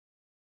him.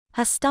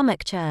 Her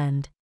stomach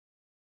churned.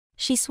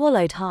 She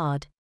swallowed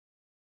hard.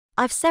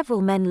 "I've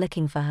several men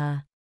looking for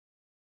her."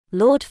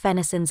 Lord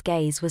Fennyson's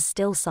gaze was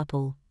still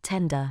supple,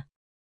 tender.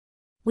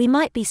 "We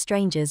might be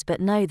strangers,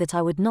 but know that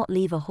I would not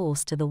leave a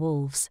horse to the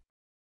wolves."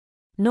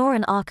 "Nor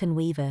an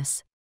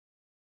Arkan-weavers."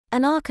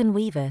 "An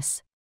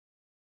Arkan-weavers."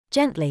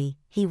 Gently,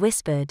 he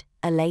whispered,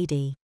 "A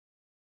lady."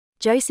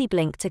 Josie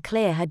blinked to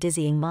clear her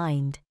dizzying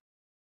mind.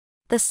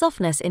 The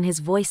softness in his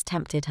voice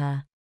tempted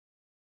her.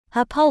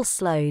 Her pulse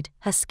slowed,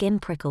 her skin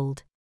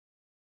prickled.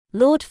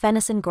 Lord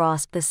Fennyson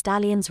grasped the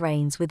stallion's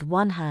reins with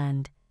one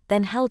hand,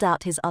 then held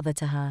out his other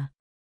to her.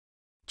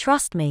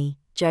 "Trust me,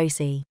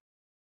 Josie."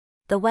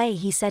 The way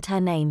he said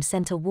her name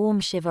sent a warm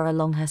shiver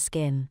along her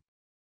skin.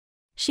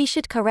 She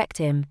should correct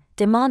him,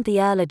 demand the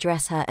Earl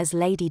address her as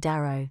Lady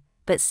Darrow,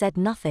 but said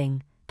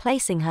nothing,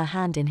 placing her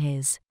hand in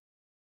his.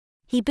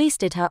 He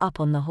boosted her up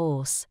on the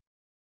horse.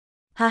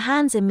 Her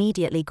hands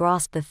immediately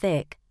grasped the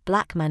thick,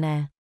 black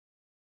mane.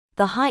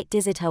 The height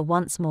dizzied her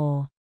once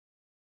more.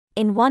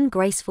 In one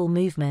graceful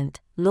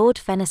movement, Lord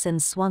Fennyson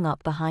swung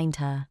up behind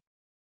her.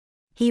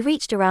 He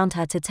reached around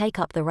her to take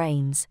up the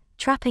reins,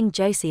 trapping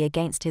Josie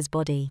against his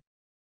body.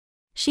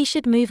 She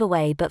should move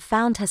away but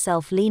found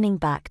herself leaning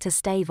back to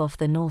stave off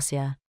the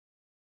nausea.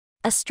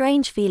 A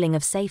strange feeling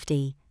of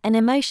safety, an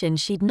emotion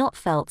she'd not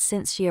felt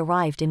since she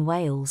arrived in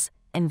Wales,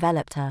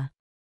 enveloped her.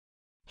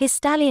 His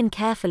stallion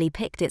carefully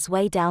picked its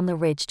way down the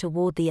ridge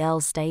toward the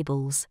Earl's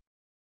stables.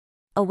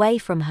 Away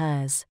from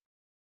hers.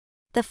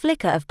 The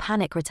flicker of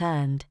panic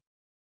returned.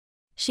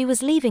 She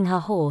was leaving her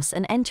horse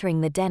and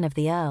entering the den of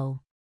the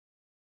Earl.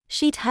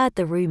 She'd heard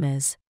the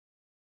rumors.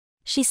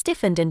 She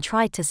stiffened and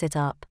tried to sit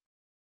up.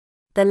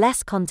 The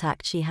less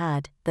contact she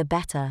had, the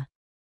better.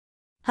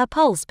 Her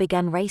pulse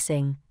began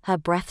racing, her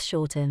breath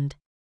shortened.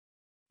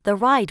 The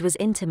ride was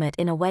intimate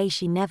in a way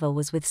she never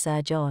was with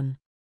Sir John.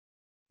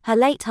 Her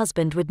late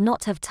husband would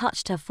not have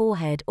touched her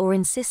forehead or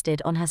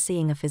insisted on her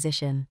seeing a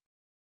physician.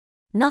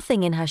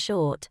 Nothing in her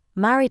short,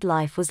 married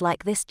life was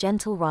like this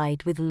gentle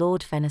ride with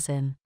Lord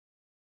Fennyson.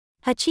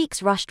 Her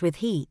cheeks rushed with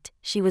heat,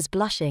 she was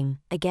blushing,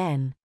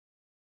 again.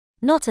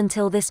 Not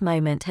until this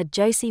moment had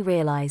Josie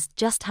realized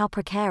just how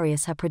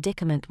precarious her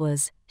predicament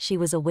was. She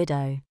was a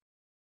widow.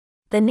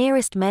 The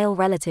nearest male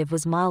relative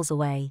was miles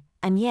away,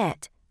 and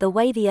yet, the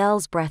way the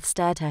Earl's breath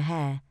stirred her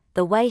hair,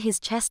 the way his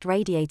chest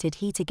radiated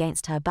heat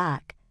against her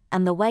back,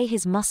 and the way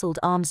his muscled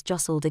arms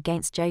jostled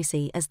against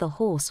Josie as the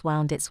horse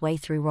wound its way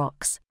through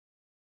rocks.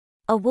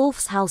 A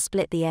wolf's howl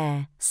split the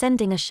air,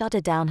 sending a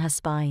shudder down her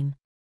spine.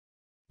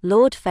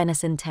 Lord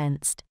Fennyson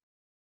tensed.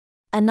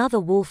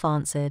 Another wolf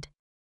answered.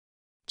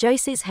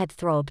 Josie's head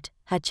throbbed,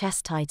 her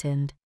chest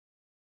tightened.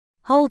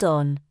 "Hold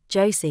on,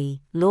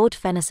 Josie," Lord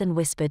Fennyson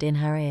whispered in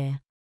her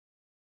ear.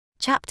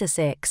 Chapter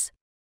 6.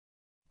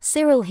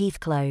 Cyril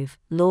Heathclove,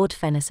 Lord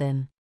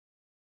Fennyson.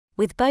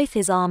 With both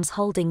his arms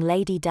holding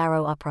Lady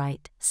Darrow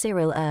upright,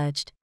 Cyril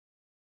urged.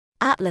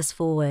 "Atlas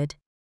forward."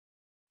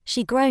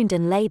 She groaned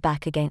and lay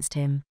back against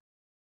him.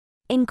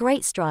 In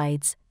great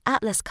strides,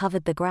 Atlas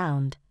covered the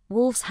ground,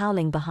 wolves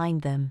howling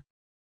behind them.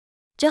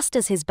 Just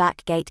as his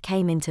back gate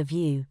came into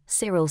view,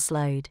 Cyril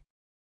slowed.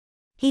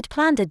 He'd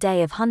planned a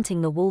day of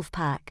hunting the wolf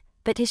pack,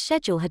 but his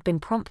schedule had been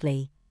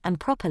promptly, and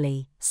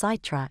properly,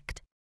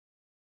 sidetracked.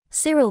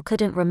 Cyril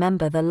couldn't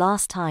remember the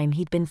last time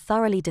he'd been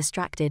thoroughly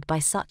distracted by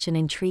such an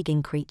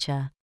intriguing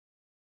creature.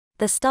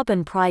 The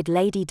stubborn pride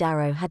Lady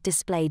Darrow had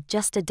displayed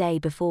just a day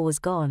before was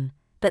gone,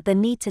 but the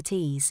need to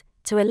tease,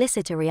 to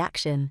elicit a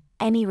reaction,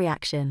 any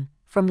reaction,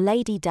 from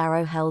Lady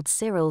Darrow held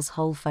Cyril's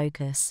whole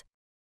focus.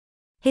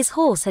 His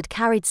horse had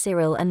carried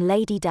Cyril and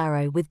Lady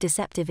Darrow with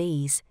deceptive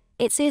ease,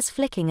 its ears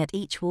flicking at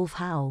each wolf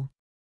howl.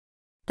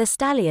 The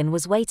stallion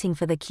was waiting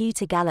for the cue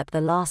to gallop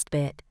the last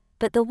bit,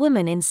 but the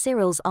woman in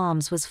Cyril's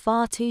arms was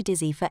far too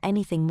dizzy for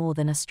anything more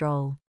than a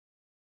stroll.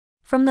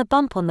 From the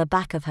bump on the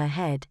back of her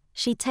head,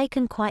 she'd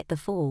taken quite the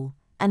fall,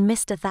 and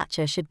Mr.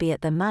 Thatcher should be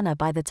at the manor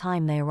by the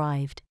time they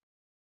arrived.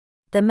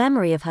 The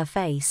memory of her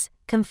face,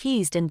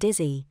 confused and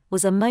dizzy,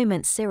 was a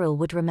moment Cyril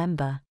would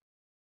remember.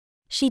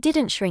 She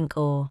didn't shrink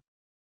or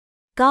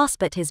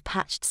gasp at his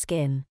patched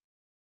skin.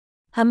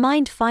 Her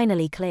mind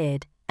finally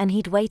cleared, and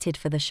he'd waited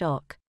for the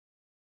shock.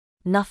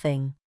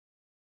 Nothing.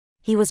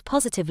 He was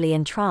positively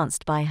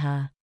entranced by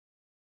her.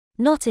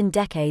 Not in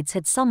decades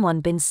had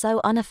someone been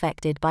so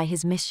unaffected by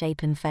his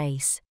misshapen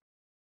face.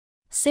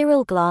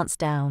 Cyril glanced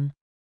down.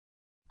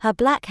 Her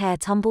black hair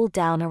tumbled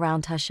down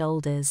around her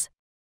shoulders.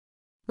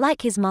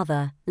 Like his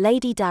mother,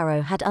 Lady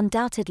Darrow had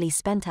undoubtedly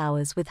spent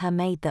hours with her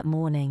maid that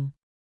morning.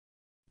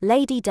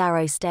 Lady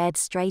Darrow stared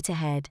straight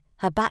ahead,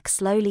 her back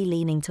slowly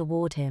leaning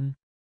toward him.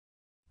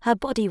 Her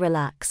body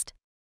relaxed.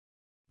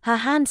 Her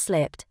hand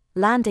slipped,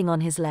 landing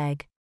on his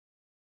leg.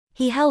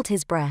 He held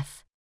his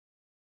breath.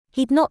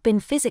 He'd not been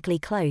physically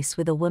close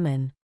with a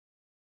woman.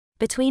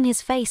 Between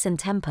his face and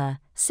temper,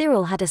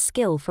 Cyril had a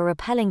skill for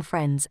repelling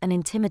friends and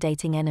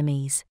intimidating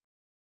enemies.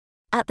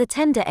 At the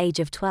tender age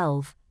of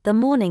 12, the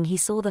morning he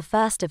saw the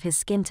first of his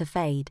skin to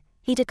fade,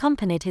 he'd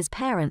accompanied his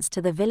parents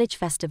to the village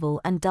festival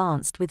and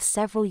danced with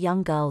several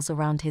young girls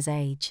around his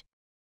age.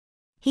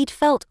 He'd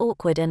felt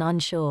awkward and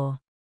unsure.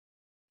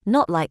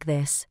 Not like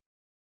this.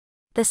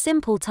 The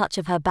simple touch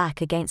of her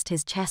back against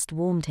his chest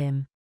warmed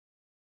him.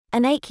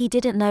 An ache he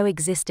didn't know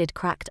existed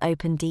cracked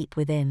open deep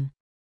within.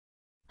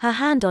 Her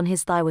hand on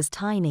his thigh was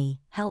tiny,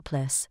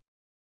 helpless.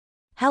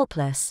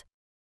 Helpless.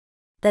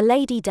 The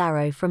Lady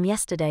Darrow from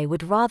yesterday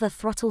would rather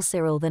throttle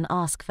Cyril than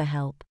ask for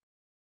help.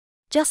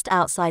 Just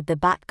outside the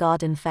back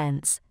garden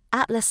fence,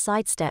 Atlas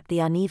sidestepped the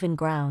uneven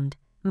ground,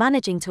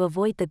 managing to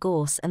avoid the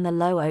gorse and the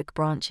low oak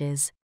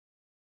branches.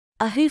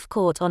 A hoof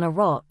caught on a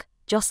rock,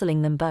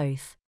 jostling them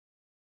both.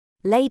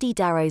 Lady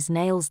Darrow's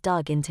nails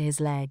dug into his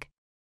leg.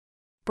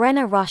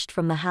 Brenna rushed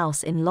from the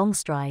house in long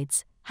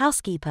strides,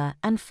 housekeeper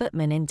and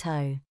footman in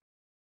tow.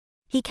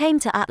 He came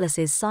to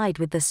Atlas's side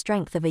with the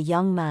strength of a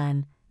young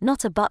man,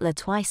 not a butler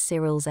twice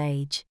Cyril's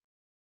age.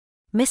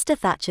 "Mr.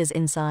 Thatcher's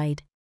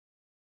inside."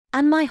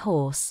 "And my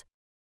horse?"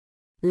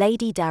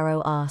 Lady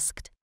Darrow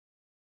asked.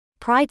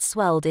 Pride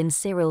swelled in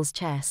Cyril's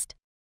chest.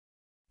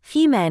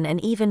 Few men and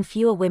even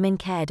fewer women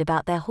cared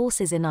about their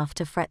horses enough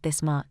to fret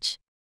this much.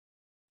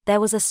 There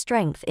was a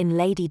strength in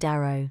Lady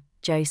Darrow,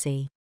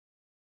 Josie.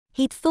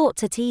 He'd thought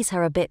to tease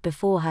her a bit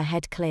before her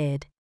head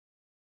cleared.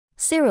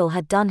 Cyril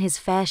had done his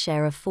fair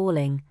share of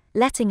falling,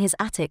 letting his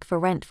attic for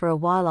rent for a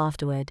while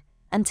afterward,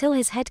 until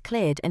his head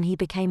cleared and he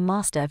became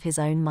master of his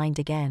own mind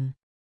again.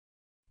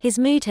 His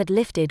mood had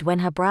lifted when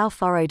her brow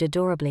furrowed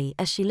adorably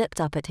as she looked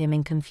up at him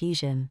in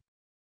confusion.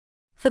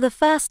 For the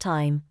first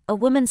time, a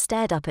woman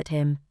stared up at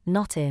him,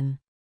 not in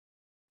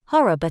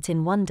horror but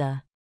in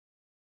wonder.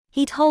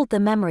 He'd hold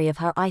the memory of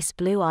her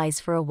ice-blue eyes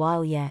for a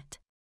while yet.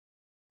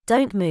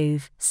 "Don't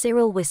move,"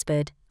 Cyril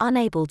whispered,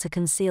 unable to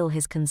conceal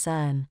his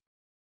concern.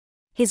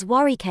 His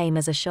worry came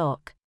as a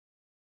shock.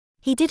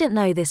 He didn't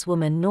know this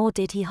woman nor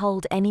did he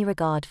hold any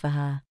regard for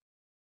her.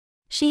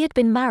 She had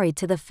been married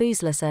to the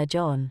foozler Sir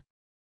John.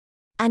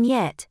 And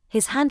yet,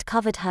 his hand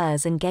covered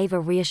hers and gave a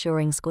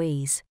reassuring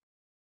squeeze.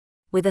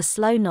 With a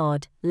slow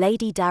nod,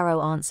 Lady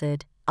Darrow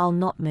answered, "I'll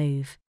not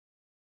move."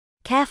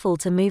 Careful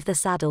to move the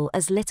saddle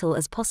as little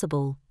as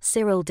possible,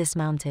 Cyril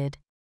dismounted.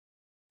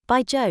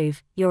 "By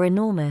Jove, you're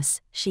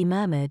enormous," she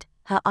murmured,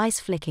 her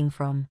eyes flicking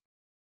from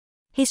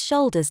his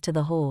shoulders to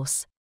the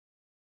horse.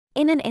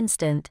 In an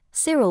instant,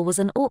 Cyril was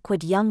an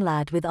awkward young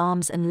lad with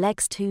arms and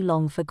legs too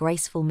long for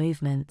graceful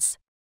movements.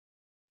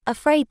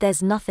 "Afraid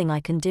there's nothing I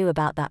can do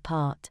about that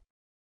part."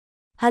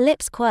 Her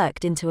lips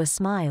quirked into a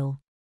smile.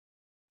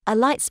 A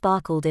light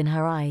sparkled in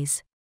her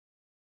eyes.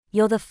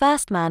 "You're the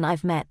first man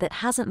I've met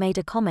that hasn't made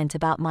a comment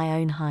about my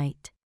own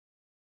height.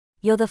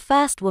 You're the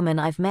first woman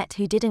I've met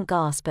who didn't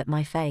gasp at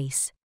my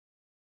face."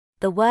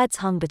 The words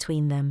hung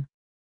between them.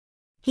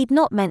 He'd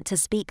not meant to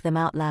speak them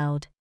out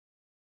loud.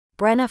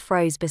 Brenna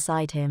froze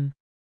beside him.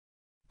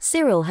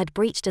 Cyril had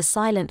breached a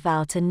silent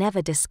vow to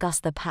never discuss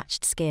the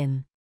patched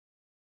skin.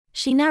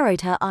 She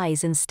narrowed her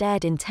eyes and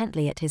stared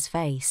intently at his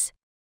face.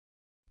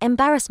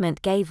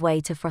 Embarrassment gave way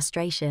to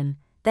frustration,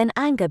 then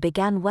anger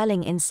began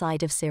welling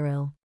inside of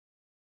Cyril.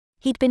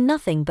 He'd been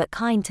nothing but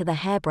kind to the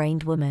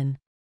harebrained woman.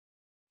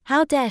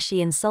 How dare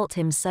she insult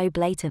him so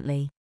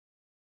blatantly?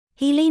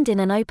 He leaned in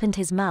and opened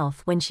his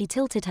mouth when she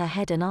tilted her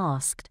head and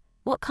asked,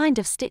 "What kind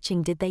of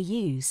stitching did they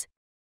use?"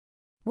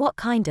 "What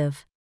kind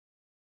of?"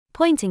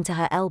 Pointing to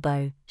her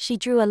elbow, she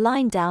drew a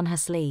line down her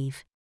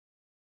sleeve.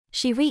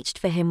 She reached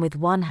for him with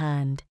one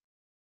hand.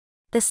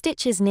 "The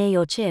stitches near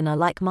your chin are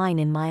like mine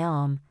in my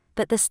arm,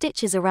 but the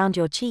stitches around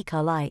your cheek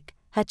are like..."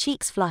 Her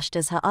cheeks flushed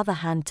as her other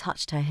hand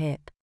touched her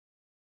hip.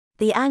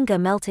 The anger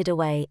melted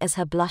away as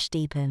her blush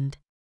deepened.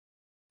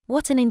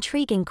 What an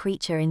intriguing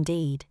creature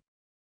indeed.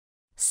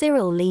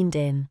 Cyril leaned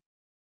in.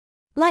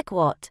 "Like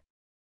what?"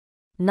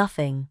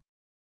 "Nothing."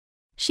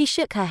 She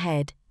shook her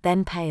head,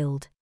 then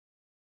paled.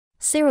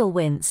 Cyril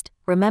winced,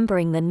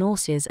 remembering the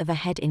nauseas of a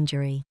head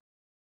injury.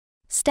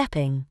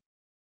 Stepping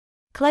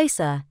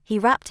closer, he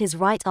wrapped his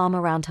right arm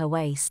around her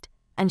waist,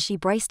 and she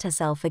braced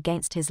herself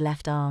against his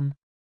left arm.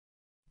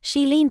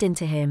 She leaned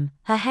into him,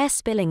 her hair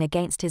spilling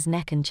against his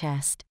neck and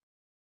chest.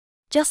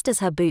 Just as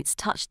her boots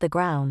touched the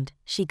ground,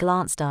 she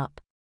glanced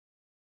up.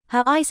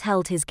 Her eyes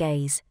held his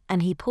gaze,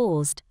 and he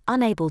paused,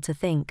 unable to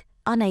think,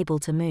 unable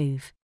to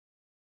move.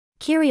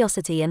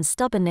 Curiosity and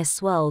stubbornness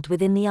swirled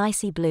within the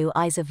icy blue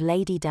eyes of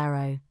Lady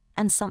Darrow,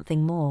 and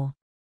something more.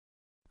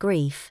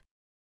 Grief.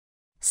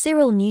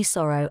 Cyril knew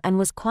sorrow and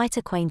was quite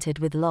acquainted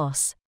with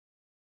loss.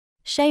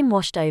 Shame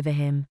washed over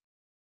him.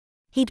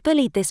 He'd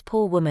bullied this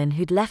poor woman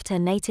who'd left her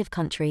native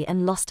country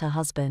and lost her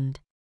husband.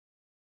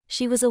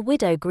 She was a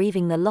widow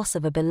grieving the loss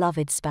of a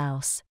beloved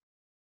spouse.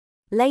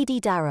 Lady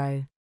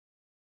Darrow.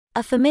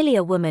 A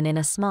familiar woman in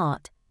a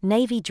smart,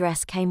 navy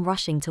dress came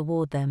rushing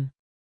toward them.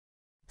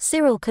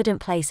 Cyril couldn't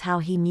place how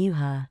he knew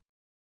her.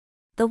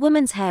 The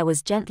woman's hair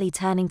was gently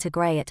turning to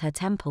grey at her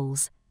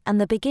temples, and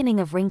the beginning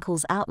of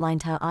wrinkles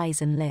outlined her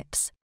eyes and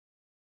lips.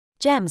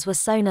 Gems were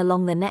sewn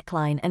along the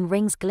neckline and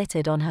rings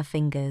glittered on her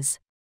fingers.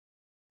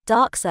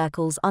 Dark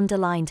circles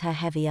underlined her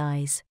heavy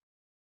eyes.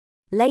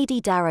 Lady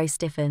Darrow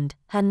stiffened,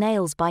 her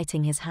nails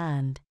biting his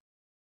hand.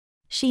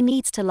 She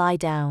needs to lie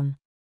down.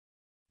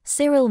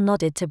 Cyril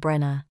nodded to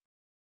Brenner.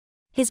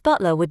 His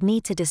butler would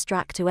need to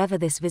distract whoever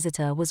this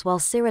visitor was while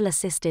Cyril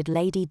assisted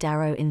Lady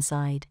Darrow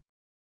inside.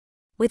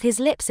 With his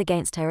lips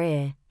against her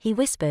ear, he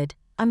whispered,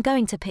 "I'm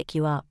going to pick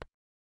you up.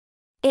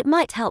 It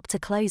might help to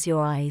close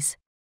your eyes."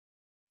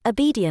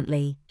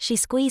 Obediently, she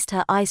squeezed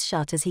her eyes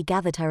shut as he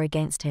gathered her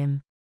against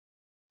him.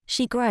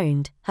 She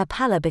groaned, her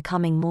pallor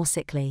becoming more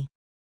sickly.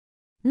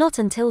 Not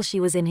until she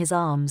was in his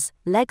arms,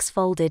 legs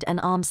folded and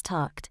arms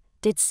tucked,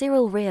 did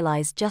Cyril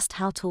realize just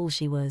how tall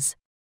she was.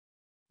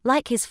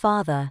 Like his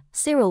father,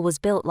 Cyril was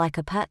built like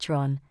a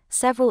Percheron,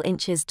 several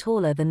inches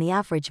taller than the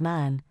average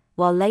man,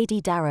 while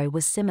Lady Darrow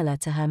was similar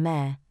to her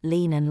mare,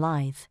 lean and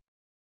lithe.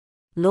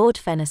 Lord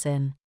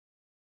Fennyson.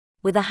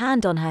 With a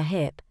hand on her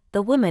hip,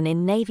 the woman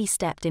in navy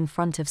stepped in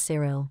front of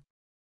Cyril.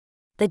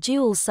 The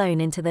jewels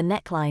sewn into the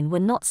neckline were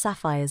not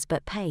sapphires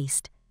but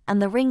paste, and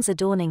the rings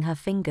adorning her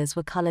fingers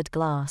were colored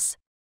glass.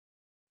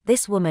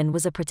 This woman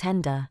was a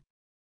pretender.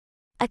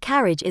 "A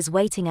carriage is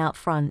waiting out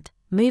front,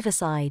 move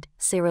aside,"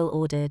 Cyril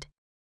ordered.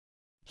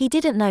 He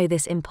didn't know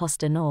this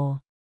impostor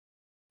nor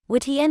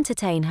would he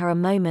entertain her a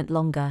moment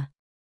longer.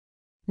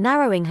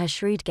 Narrowing her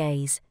shrewd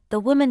gaze, the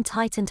woman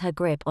tightened her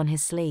grip on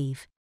his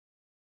sleeve.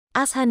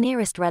 "As her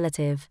nearest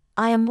relative,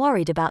 I am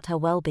worried about her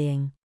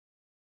well-being."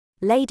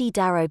 Lady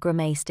Darrow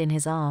grimaced in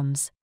his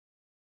arms.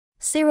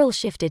 Cyril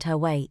shifted her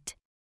weight,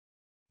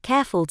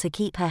 careful to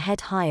keep her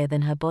head higher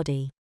than her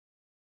body.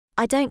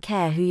 "I don't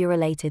care who you're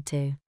related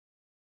to.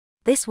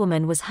 This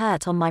woman was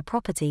hurt on my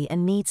property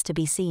and needs to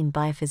be seen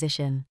by a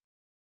physician.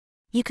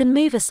 You can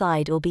move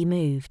aside or be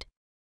moved.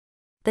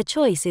 The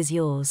choice is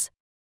yours."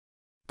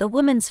 The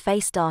woman's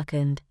face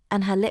darkened,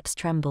 and her lips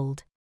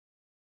trembled.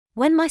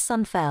 "When my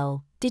son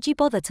fell, did you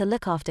bother to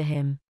look after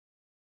him?"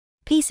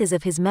 Pieces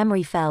of his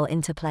memory fell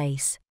into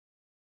place.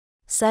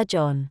 Sir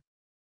John.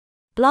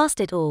 Blast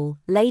it all,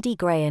 Lady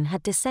Graham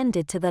had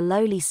descended to the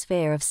lowly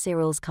sphere of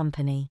Cyril's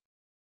company.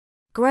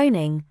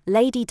 Groaning,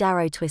 Lady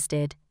Darrow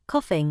twisted,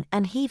 coughing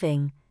and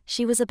heaving,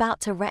 she was about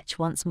to retch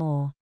once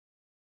more.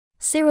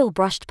 Cyril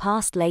brushed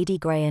past Lady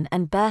Graham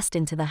and burst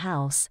into the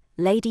house,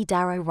 Lady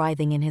Darrow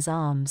writhing in his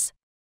arms.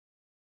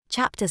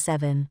 Chapter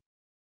 7.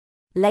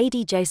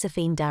 Lady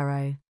Josephine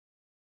Darrow.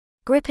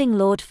 Gripping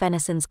Lord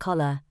Fennyson's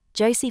collar,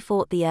 Josie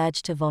fought the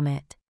urge to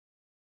vomit.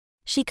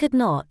 She could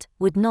not,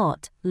 would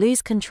not,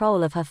 lose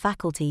control of her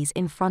faculties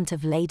in front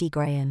of Lady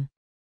Graham.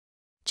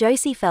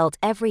 Josie felt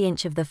every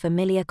inch of the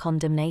familiar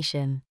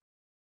condemnation.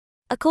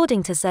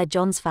 According to Sir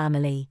John's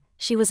family,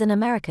 she was an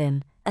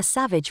American, a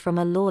savage from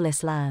a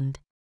lawless land.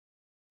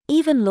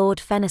 Even Lord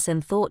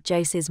Fennyson thought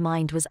Josie's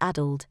mind was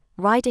addled,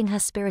 riding her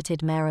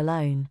spirited mare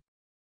alone.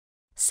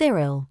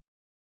 Cyril.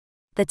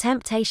 The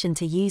temptation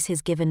to use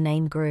his given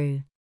name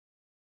grew.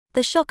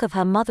 The shock of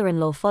her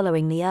mother-in-law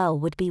following the Earl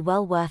would be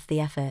well worth the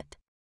effort.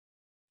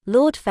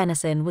 Lord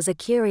Fennyson was a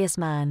curious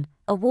man,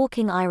 a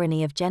walking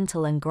irony of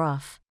gentle and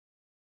gruff.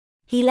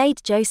 He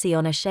laid Josie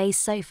on a chaise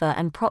sofa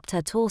and propped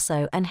her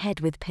torso and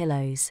head with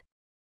pillows.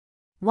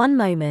 One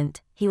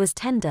moment, he was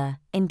tender,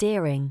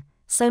 endearing,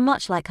 so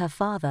much like her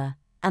father,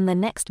 and the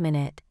next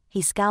minute,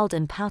 he scowled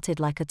and pouted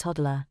like a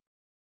toddler.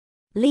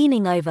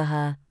 Leaning over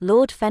her,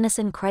 Lord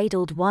Fennyson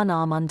cradled one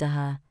arm under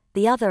her,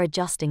 the other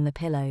adjusting the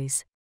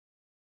pillows.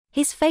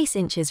 His face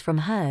inches from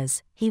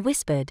hers, he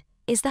whispered,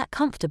 "Is that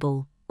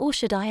comfortable, or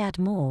should I add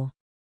more?"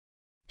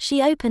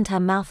 She opened her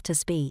mouth to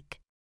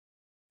speak.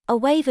 A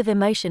wave of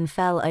emotion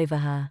fell over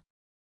her.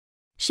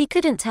 She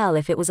couldn't tell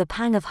if it was a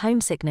pang of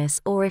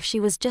homesickness or if she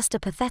was just a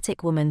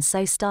pathetic woman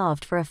so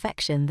starved for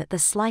affection that the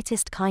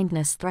slightest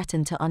kindness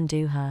threatened to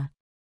undo her.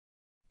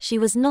 She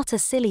was not a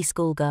silly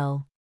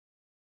schoolgirl.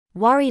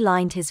 Worry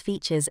lined his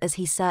features as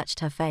he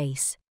searched her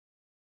face.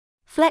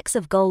 Flecks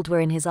of gold were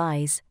in his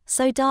eyes,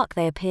 so dark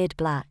they appeared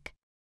black.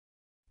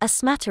 A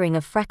smattering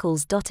of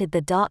freckles dotted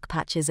the dark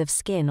patches of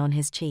skin on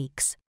his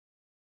cheeks.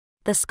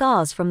 The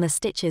scars from the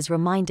stitches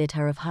reminded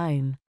her of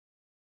home.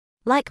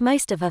 Like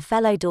most of her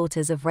fellow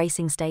daughters of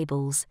racing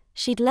stables,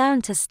 she'd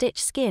learned to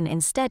stitch skin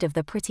instead of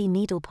the pretty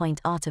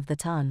needlepoint art of the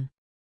ton.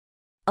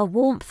 A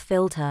warmth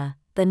filled her,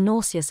 the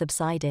nausea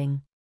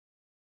subsiding.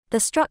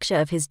 The structure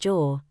of his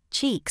jaw,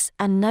 cheeks,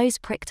 and nose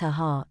pricked her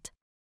heart.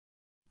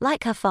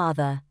 Like her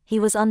father, he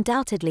was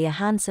undoubtedly a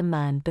handsome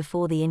man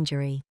before the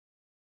injury.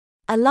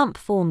 A lump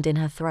formed in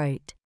her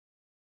throat.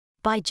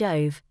 By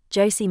Jove,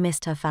 Josie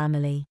missed her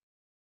family.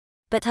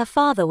 But her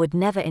father would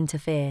never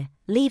interfere,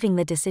 leaving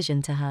the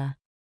decision to her.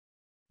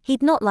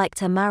 He'd not liked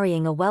her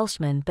marrying a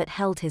Welshman but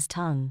held his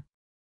tongue.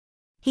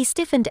 He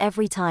stiffened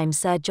every time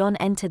Sir John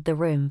entered the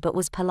room but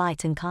was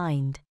polite and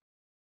kind.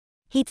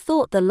 He'd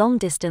thought the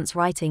long-distance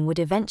writing would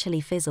eventually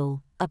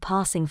fizzle, a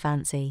passing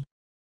fancy.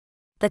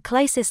 The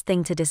closest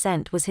thing to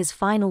dissent was his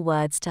final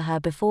words to her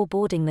before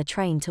boarding the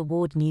train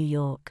toward New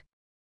York.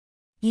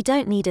 You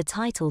don't need a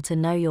title to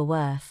know your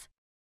worth.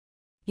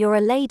 You're a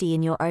lady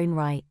in your own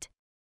right.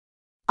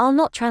 I'll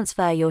not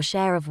transfer your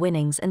share of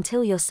winnings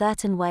until you're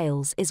certain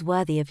Wales is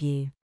worthy of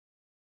you.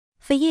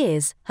 For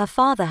years, her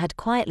father had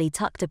quietly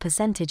tucked a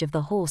percentage of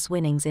the horse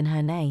winnings in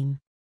her name.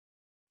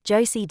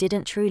 Josie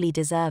didn't truly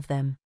deserve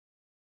them.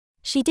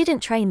 She didn't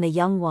train the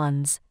young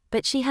ones,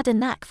 but she had a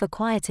knack for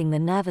quieting the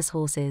nervous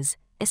horses,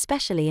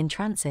 especially in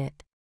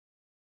transit.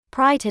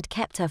 Pride had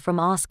kept her from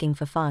asking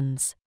for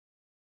funds.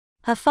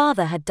 Her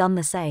father had done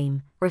the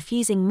same,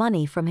 refusing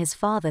money from his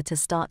father to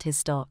start his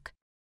stock.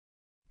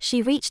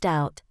 She reached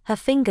out, her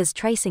fingers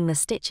tracing the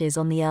stitches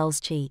on the earl's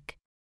cheek.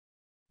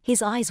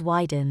 His eyes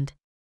widened.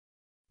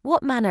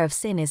 What manner of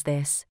sin is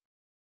this?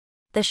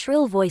 The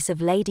shrill voice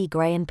of Lady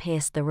Graham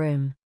pierced the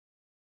room.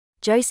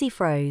 Josie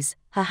froze,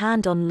 her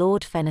hand on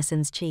Lord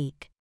Fennyson's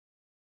cheek.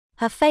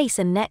 Her face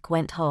and neck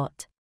went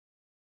hot.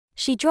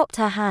 She dropped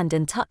her hand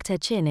and tucked her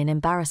chin in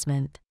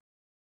embarrassment.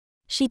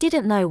 She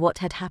didn't know what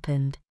had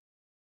happened.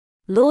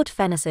 Lord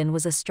Fennyson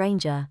was a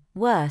stranger,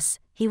 worse,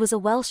 he was a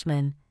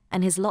Welshman,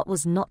 and his lot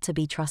was not to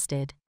be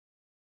trusted.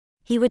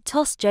 He would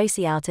toss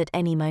Josie out at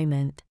any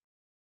moment.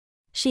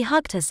 She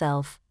hugged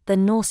herself, the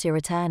nausea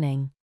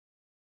returning.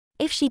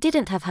 If she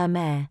didn't have her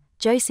mare,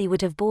 Josie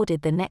would have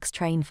boarded the next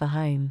train for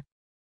home.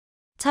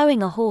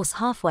 Towing a horse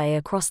halfway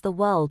across the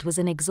world was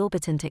an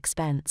exorbitant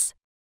expense.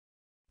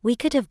 We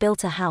could have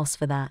built a house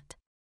for that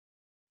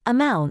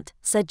amount,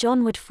 Sir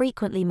John would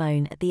frequently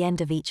moan at the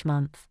end of each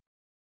month.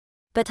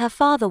 But her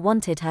father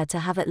wanted her to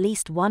have at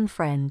least one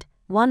friend,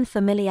 one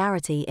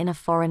familiarity in a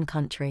foreign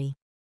country.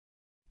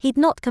 He'd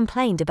not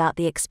complained about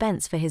the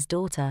expense for his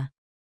daughter.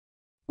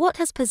 What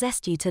has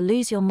possessed you to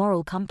lose your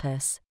moral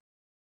compass?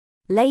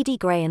 Lady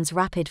Graham's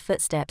rapid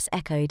footsteps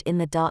echoed in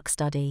the dark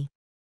study.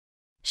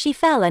 She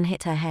fell and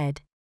hit her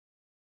head.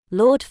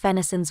 Lord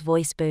Fennyson's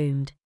voice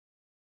boomed.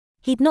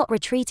 He'd not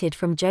retreated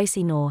from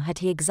Josie nor had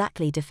he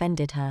exactly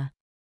defended her.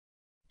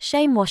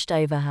 Shame washed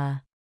over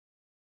her.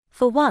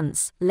 For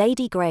once,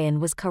 Lady Graham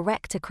was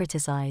correct to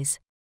criticize.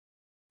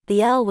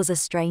 The Earl was a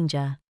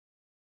stranger.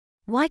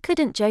 Why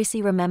couldn't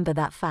Josie remember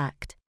that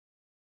fact?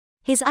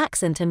 His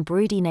accent and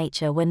broody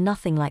nature were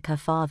nothing like her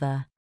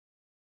father.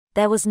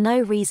 There was no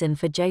reason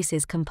for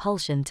Josie's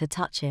compulsion to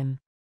touch him.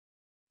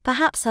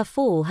 Perhaps her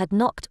fall had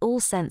knocked all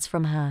sense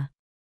from her.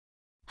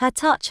 Her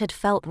touch had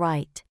felt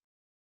right.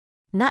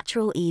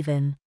 Natural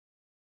even.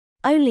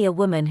 Only a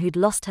woman who'd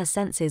lost her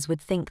senses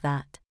would think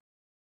that.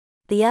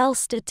 The Earl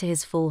stood to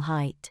his full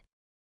height.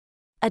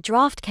 A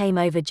draft came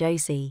over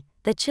Josie,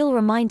 the chill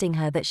reminding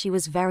her that she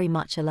was very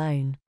much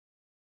alone.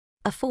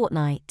 A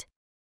fortnight.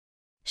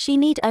 She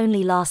need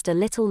only last a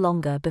little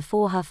longer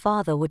before her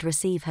father would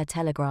receive her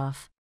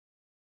telegraph.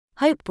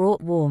 Hope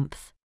brought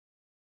warmth.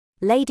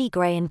 Lady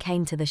Graham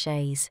came to the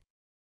chaise.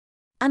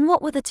 And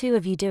what were the two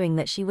of you doing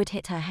that she would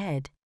hit her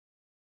head?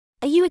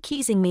 Are you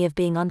accusing me of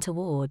being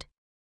untoward?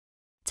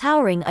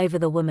 Towering over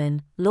the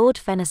woman, Lord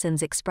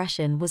Fennyson's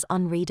expression was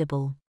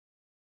unreadable.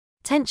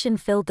 Tension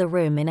filled the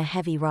room in a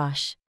heavy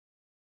rush.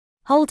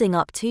 Holding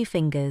up 2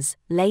 fingers,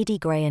 Lady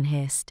Graham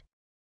hissed.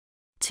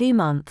 2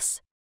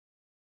 months.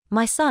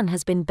 My son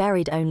has been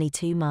buried only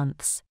 2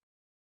 months.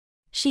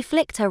 She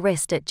flicked her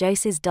wrist at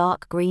Josie's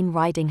dark green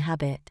riding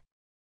habit.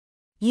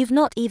 You've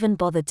not even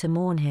bothered to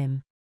mourn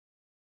him.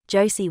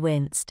 Josie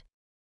winced.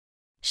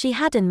 She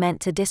hadn't meant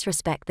to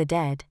disrespect the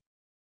dead.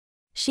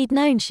 She'd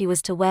known she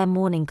was to wear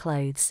mourning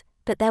clothes,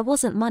 but there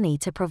wasn't money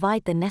to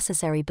provide the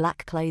necessary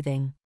black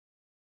clothing.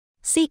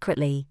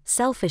 Secretly,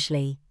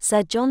 selfishly,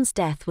 Sir John's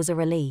death was a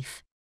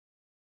relief.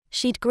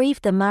 She'd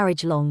grieved the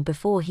marriage long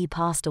before he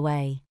passed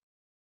away.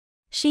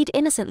 She'd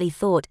innocently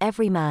thought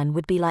every man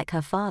would be like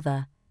her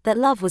father, that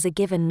love was a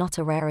given not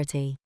a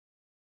rarity.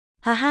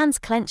 Her hands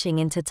clenching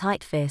into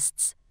tight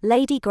fists,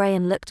 Lady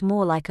Graham looked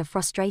more like a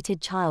frustrated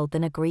child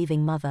than a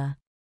grieving mother.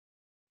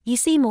 You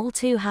seem all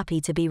too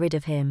happy to be rid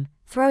of him,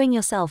 throwing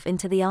yourself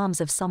into the arms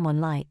of someone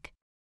like.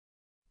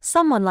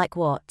 Someone like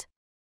what?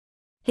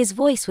 His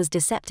voice was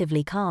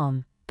deceptively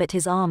calm, but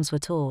his arms were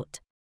taut.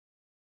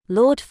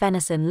 Lord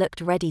Fennyson looked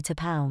ready to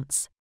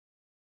pounce.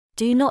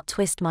 Do not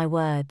twist my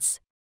words.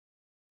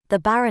 The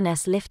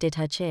Baroness lifted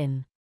her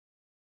chin.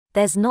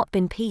 There's not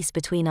been peace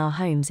between our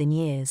homes in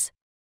years.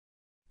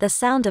 The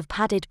sound of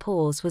padded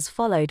paws was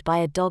followed by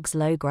a dog's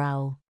low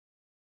growl.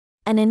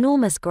 An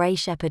enormous grey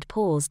shepherd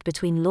paused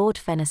between Lord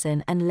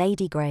Fennyson and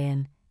Lady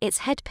Graham, its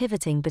head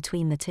pivoting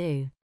between the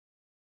two.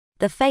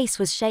 The face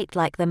was shaped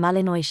like the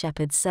Malinois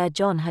shepherds Sir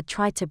John had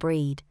tried to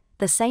breed,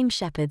 the same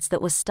shepherds that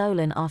were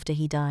stolen after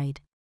he died.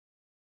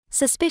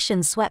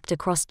 Suspicion swept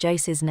across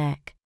Josie's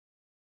neck.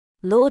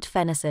 Lord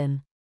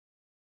Fennyson.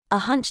 A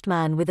hunched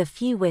man with a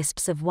few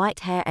wisps of white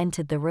hair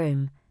entered the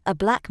room, a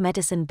black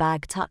medicine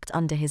bag tucked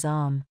under his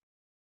arm.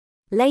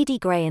 Lady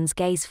Graham's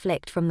gaze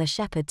flicked from the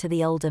shepherd to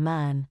the older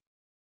man.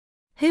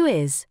 "Who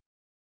is?"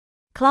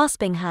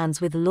 Clasping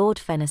hands with Lord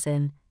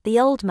Fennyson, the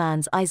old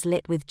man's eyes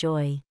lit with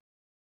joy.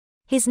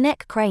 His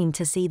neck craned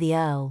to see the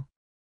earl.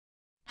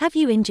 "Have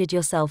you injured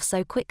yourself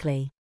so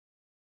quickly?"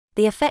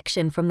 The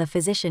affection from the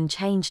physician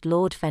changed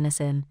Lord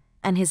Fennyson,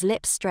 and his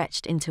lips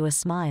stretched into a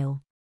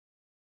smile.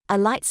 A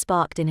light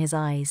sparked in his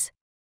eyes.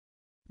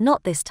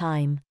 "Not this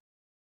time.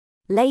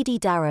 Lady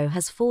Darrow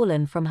has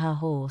fallen from her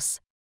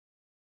horse."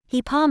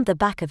 He palmed the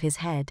back of his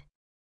head.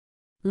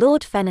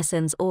 Lord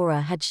Fennyson's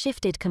aura had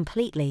shifted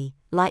completely,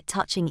 light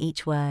touching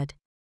each word.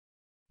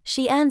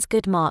 "She earns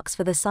good marks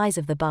for the size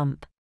of the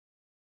bump."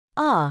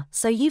 "Ah,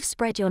 so you've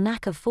spread your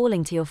knack of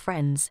falling to your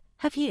friends,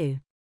 have you?"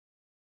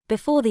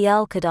 Before the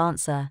earl could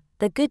answer,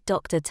 the good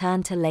doctor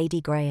turned to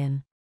Lady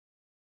Graham.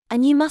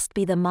 "And you must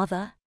be the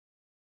mother?"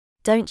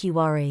 "Don't you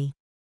worry.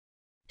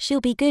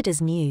 She'll be good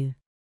as new."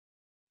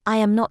 "I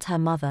am not her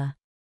mother."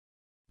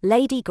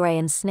 Lady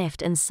Graham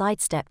sniffed and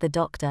sidestepped the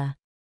doctor.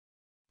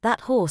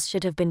 "That horse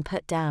should have been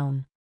put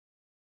down.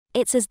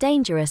 It's as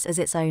dangerous as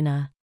its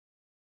owner."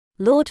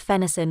 Lord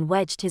Fennyson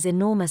wedged his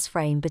enormous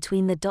frame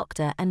between the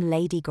doctor and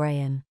Lady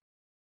Graham.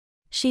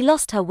 "She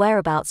lost her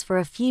whereabouts for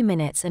a few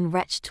minutes and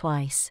retched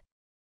twice."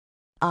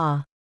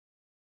 "Ah."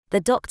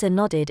 The doctor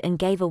nodded and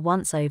gave a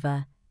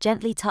once-over,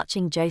 gently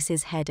touching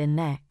Josie's head and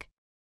neck.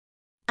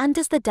 "And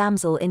does the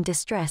damsel in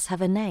distress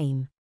have a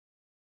name?"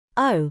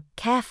 "Oh,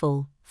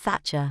 careful,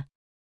 Thatcher."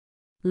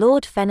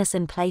 Lord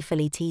Fennyson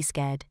playfully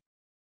teascared.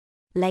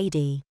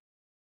 "Lady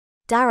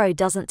Darrow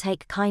doesn't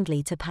take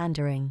kindly to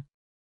pandering.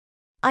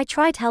 I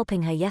tried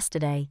helping her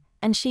yesterday,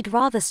 and she'd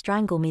rather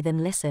strangle me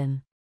than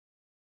listen."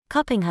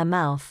 Cupping her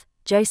mouth,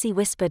 Josie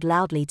whispered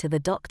loudly to the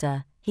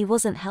doctor, "He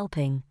wasn't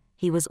helping,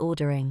 he was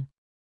ordering."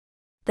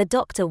 The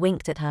doctor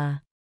winked at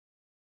her.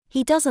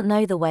 "He doesn't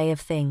know the way of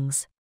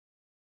things."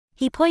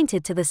 He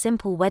pointed to the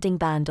simple wedding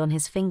band on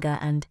his finger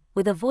and,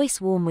 with a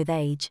voice warm with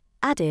age,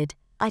 added,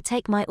 "I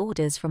take my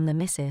orders from the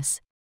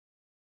missus.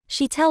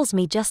 She tells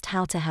me just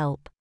how to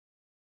help."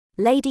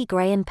 Lady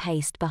Graham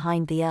paced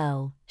behind the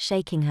earl,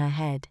 shaking her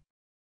head.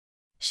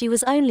 She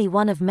was only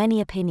one of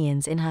many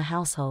opinions in her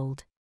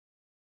household.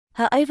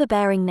 Her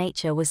overbearing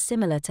nature was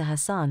similar to her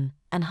son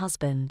and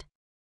husband.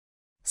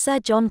 Sir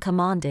John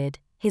commanded,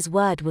 his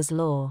word was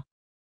law.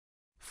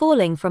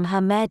 Falling from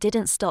her mare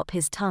didn't stop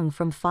his tongue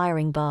from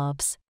firing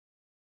barbs.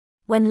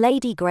 When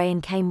Lady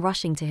Graham came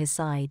rushing to his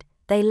side,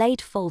 they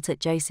laid fault at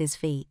Josie's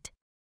feet.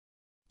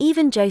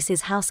 Even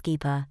Josie's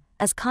housekeeper,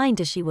 as kind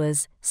as she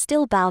was,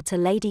 still bowed to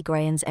Lady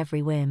Graham's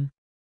every whim.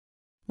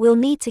 "We'll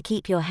need to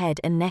keep your head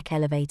and neck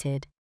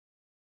elevated."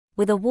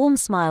 With a warm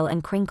smile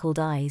and crinkled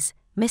eyes,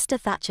 Mr.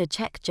 Thatcher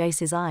checked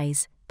Josie's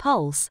eyes,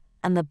 pulse,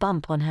 and the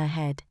bump on her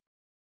head.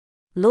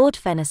 "Lord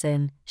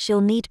Fennyson,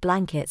 she'll need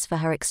blankets for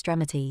her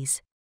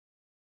extremities."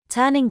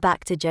 Turning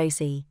back to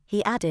Josie,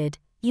 he added,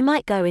 "You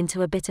might go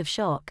into a bit of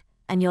shock,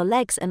 and your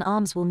legs and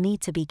arms will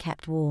need to be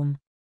kept warm.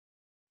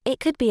 It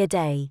could be a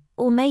day,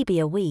 or maybe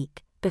a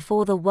week,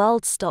 before the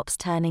world stops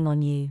turning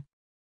on you."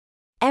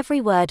 Every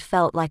word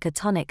felt like a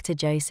tonic to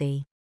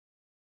Josie.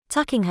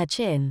 Tucking her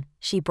chin,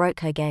 she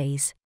broke her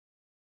gaze.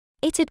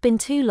 It had been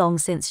too long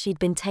since she'd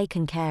been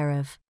taken care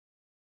of.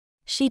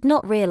 She'd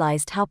not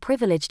realized how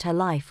privileged her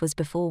life was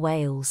before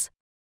Wales.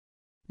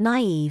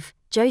 Naive,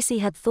 Josie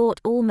had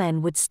thought all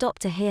men would stop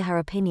to hear her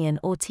opinion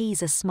or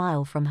tease a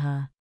smile from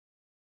her.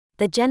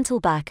 The gentle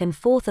back and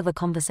forth of a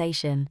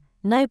conversation,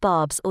 no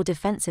barbs or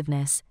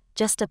defensiveness,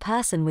 just a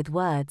person with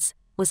words,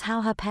 was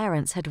how her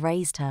parents had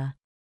raised her.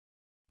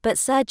 But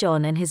Sir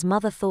John and his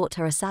mother thought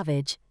her a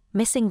savage,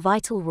 missing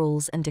vital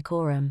rules and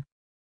decorum.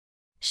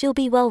 "She'll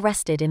be well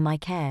rested in my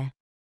care."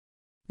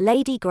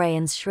 Lady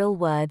Graham's shrill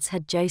words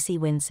had Josie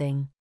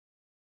wincing.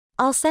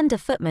 "I'll send a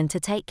footman to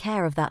take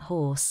care of that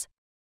horse."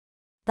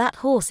 "That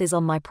horse is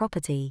on my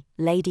property,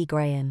 Lady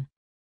Graham."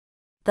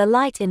 The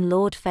light in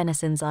Lord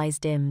Fennyson's eyes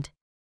dimmed.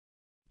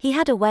 He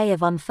had a way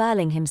of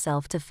unfurling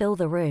himself to fill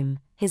the room,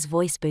 his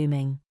voice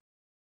booming.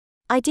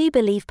 "I do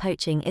believe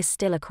poaching is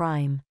still a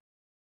crime."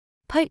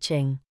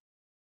 "Poaching?"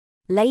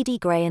 Lady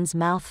Graham's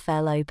mouth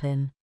fell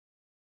open.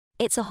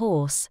 "It's a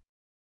horse.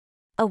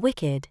 A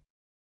wicked,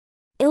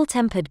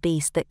 ill-tempered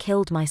beast that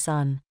killed my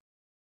son.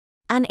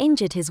 And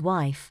injured his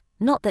wife,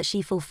 not that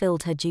she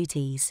fulfilled her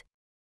duties."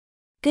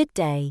 "Good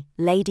day,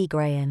 Lady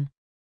Graham."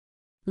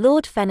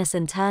 Lord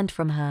Fennyson turned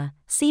from her,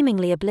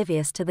 seemingly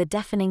oblivious to the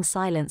deafening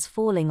silence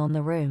falling on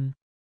the room.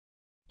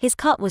 His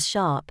cut was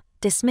sharp,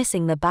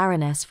 dismissing the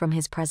Baroness from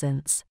his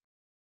presence.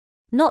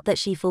 Not that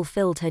she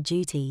fulfilled her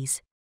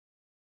duties.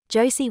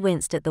 Josie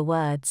winced at the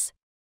words.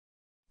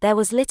 There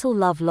was little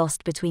love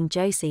lost between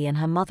Josie and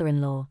her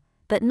mother-in-law,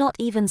 but not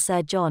even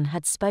Sir John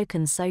had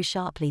spoken so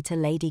sharply to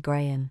Lady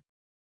Graham.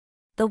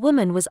 The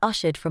woman was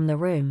ushered from the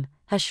room,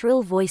 her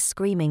shrill voice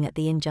screaming at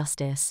the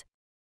injustice.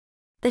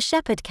 The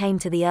shepherd came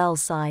to the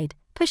earl's side,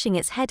 pushing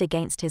its head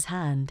against his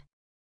hand.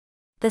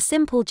 The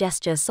simple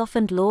gesture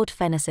softened Lord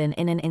Fennyson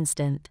in an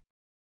instant.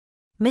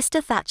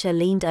 Mr. Thatcher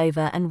leaned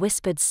over and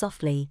whispered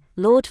softly,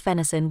 "Lord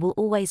Fennyson will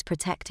always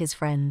protect his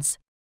friends."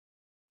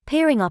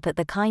 Peering up at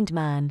the kind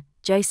man,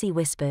 Josie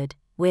whispered,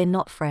 "We're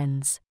not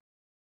friends.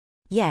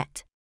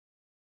 Yet."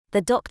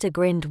 The doctor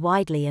grinned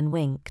widely and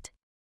winked.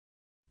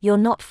 "You're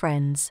not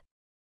friends.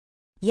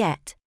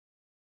 Yet."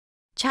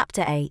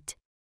 Chapter 8.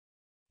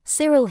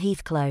 Cyril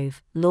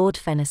Heathclove, Lord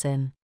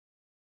Fennyson.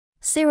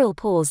 Cyril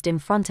paused in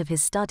front of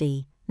his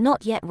study,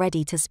 not yet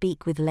ready to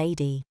speak with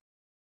Lady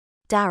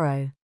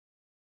Darrow.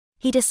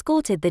 He'd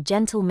escorted the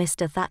gentle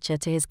Mr. Thatcher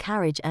to his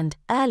carriage and,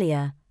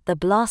 earlier, the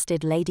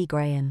blasted Lady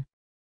Grayen.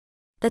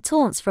 The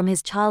taunts from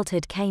his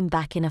childhood came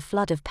back in a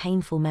flood of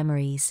painful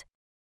memories.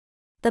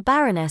 The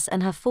Baroness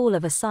and her fall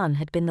of a son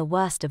had been the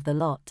worst of the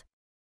lot.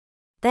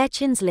 Their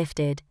chins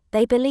lifted,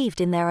 they believed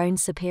in their own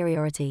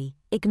superiority,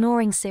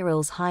 ignoring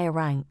Cyril's higher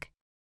rank.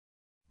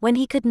 When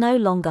he could no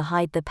longer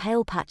hide the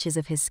pale patches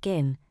of his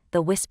skin,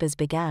 the whispers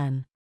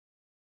began.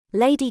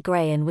 Lady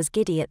Grayen was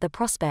giddy at the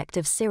prospect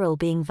of Cyril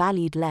being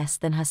valued less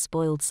than her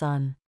spoiled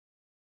son.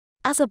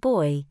 As a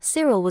boy,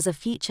 Cyril was a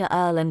future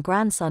earl and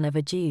grandson of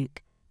a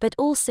duke, but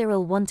all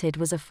Cyril wanted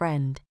was a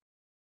friend.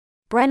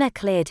 Brenner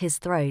cleared his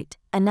throat,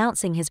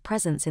 announcing his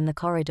presence in the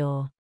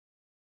corridor.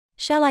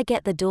 "Shall I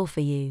get the door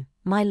for you,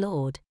 my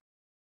lord?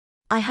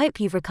 I hope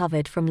you've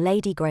recovered from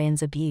Lady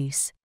Grayen's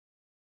abuse."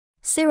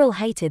 Cyril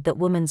hated that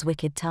woman's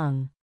wicked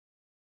tongue.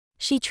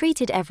 She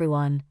treated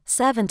everyone,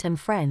 servant and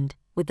friend,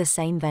 with the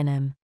same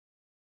venom.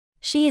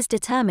 "She is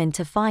determined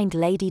to find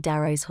Lady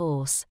Darrow's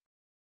horse."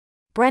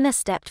 Brenner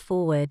stepped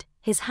forward,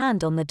 his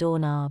hand on the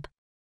doorknob.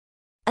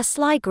 A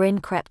sly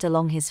grin crept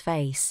along his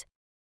face.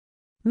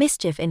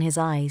 Mischief in his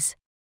eyes.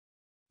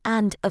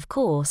 "And, of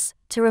course,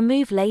 to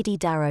remove Lady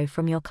Darrow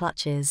from your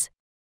clutches."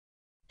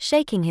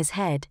 Shaking his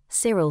head,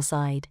 Cyril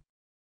sighed.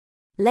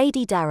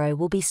 "Lady Darrow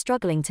will be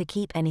struggling to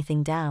keep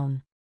anything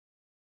down.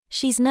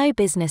 She's no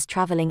business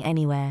traveling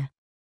anywhere."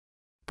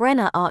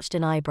 Brenner arched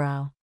an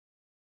eyebrow.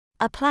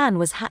 A plan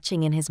was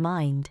hatching in his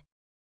mind.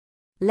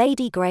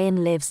 "Lady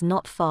Grayen lives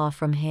not far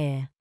from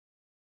here."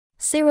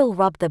 Cyril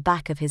rubbed the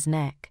back of his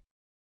neck.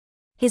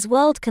 His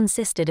world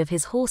consisted of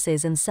his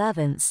horses and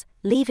servants,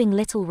 leaving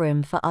little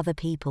room for other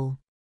people.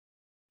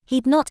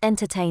 He'd not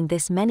entertained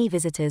this many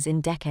visitors in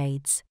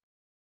decades.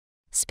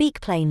 "Speak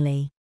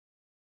plainly.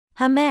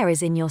 Her mare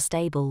is in your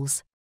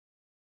stables."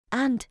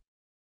 "And?"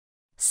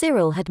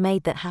 Cyril had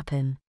made that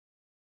happen.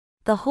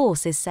 "The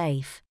horse is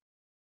safe."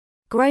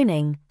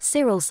 Groaning,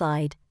 Cyril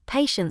sighed,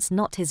 patience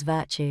not his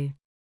virtue.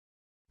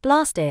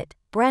 "Blast it,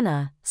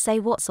 Brenner, say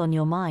what's on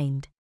your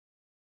mind."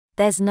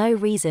 "There's no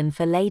reason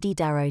for Lady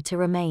Darrow to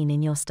remain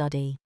in your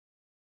study."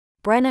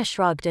 Brenner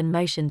shrugged and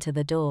motioned to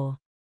the door.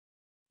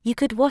 "You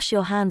could wash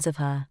your hands of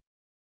her.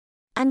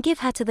 And give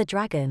her to the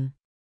dragon."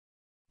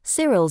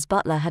 Cyril's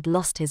butler had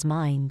lost his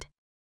mind.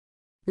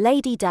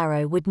 Lady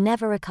Darrow would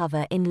never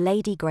recover in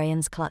Lady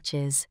Grayen's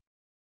clutches.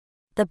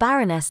 The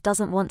Baroness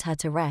doesn't want her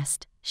to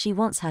rest, she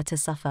wants her to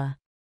suffer.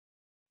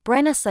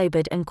 Brenner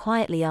sobered and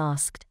quietly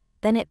asked,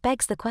 "Then it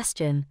begs the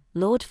question,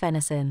 Lord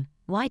Fennyson,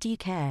 why do you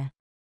care?"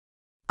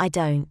 "I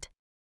don't."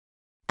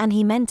 And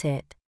he meant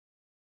it.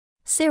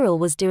 Cyril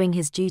was doing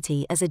his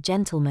duty as a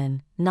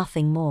gentleman,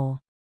 nothing more.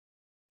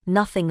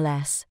 Nothing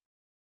less.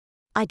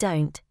 "I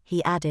don't,"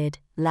 he added,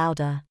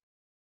 louder.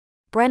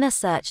 Brenner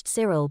searched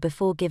Cyril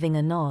before giving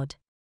a nod.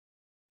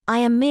 "I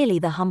am merely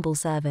the humble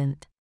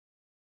servant.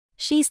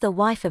 She's the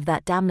wife of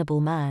that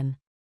damnable man.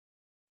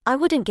 I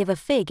wouldn't give a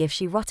fig if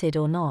she rotted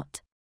or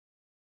not."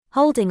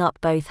 Holding up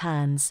both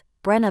hands,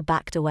 Brenner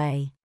backed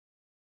away.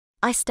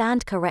 "I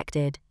stand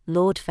corrected,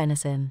 Lord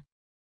Fennyson."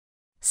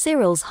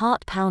 Cyril's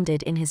heart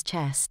pounded in his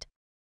chest.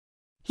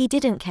 He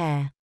didn't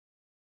care.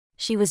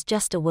 She was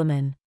just a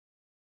woman.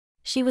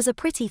 She was a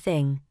pretty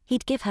thing,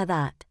 he'd give her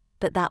that,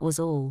 but that was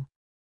all.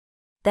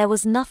 There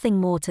was nothing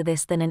more to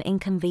this than an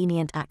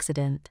inconvenient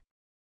accident.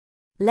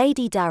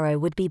 Lady Darrow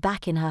would be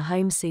back in her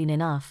home soon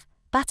enough,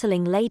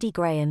 battling Lady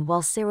Grayen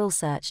while Cyril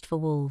searched for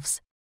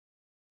wolves.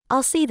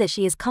 "I'll see that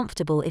she is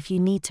comfortable if you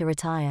need to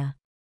retire."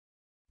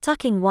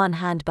 Tucking one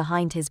hand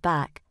behind his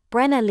back,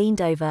 Brenner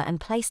leaned over and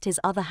placed his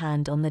other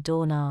hand on the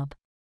doorknob.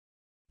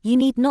 "You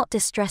need not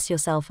distress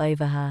yourself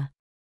over her."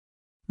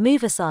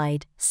 "Move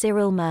aside,"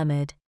 Cyril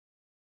murmured.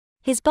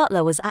 His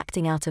butler was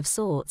acting out of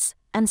sorts,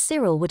 and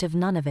Cyril would have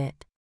none of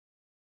it.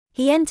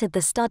 He entered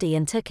the study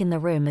and took in the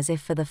room as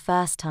if for the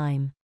first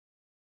time.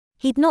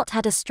 He'd not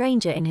had a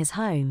stranger in his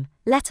home,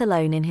 let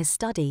alone in his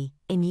study,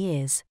 in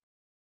years.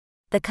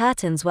 The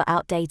curtains were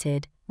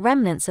outdated,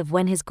 remnants of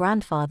when his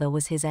grandfather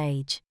was his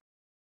age.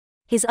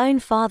 His own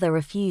father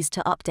refused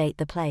to update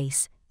the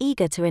place,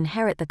 eager to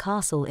inherit the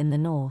castle in the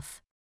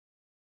north.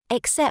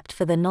 Except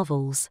for the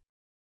novels.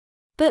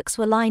 Books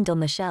were lined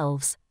on the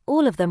shelves,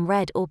 all of them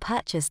read or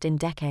purchased in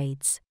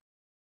decades.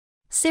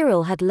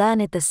 Cyril had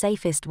learned the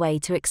safest way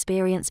to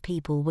experience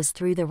people was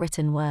through the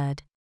written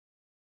word.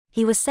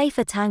 He was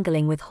safer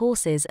tangling with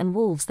horses and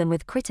wolves than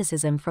with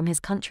criticism from his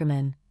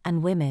countrymen,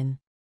 and women.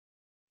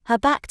 Her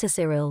back to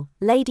Cyril,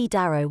 Lady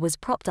Darrow was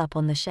propped up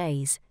on the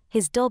chaise,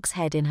 his dog's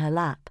head in her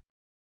lap.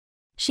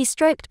 She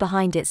stroked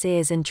behind its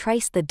ears and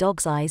traced the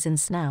dog's eyes and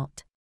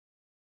snout.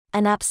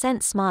 An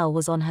absent smile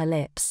was on her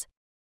lips.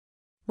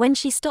 When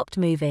she stopped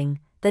moving,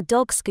 the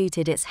dog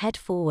scooted its head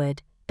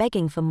forward,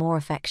 begging for more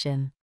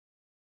affection.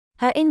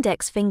 Her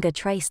index finger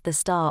traced the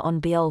star on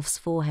Beowulf's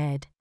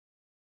forehead.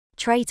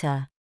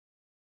 Traitor.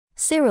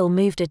 Cyril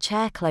moved a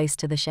chair close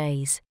to the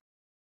chaise.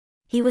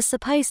 He was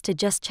supposed to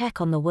just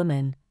check on the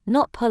woman,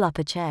 not pull up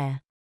a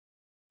chair.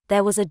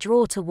 There was a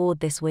draw toward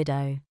this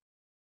widow.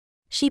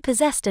 She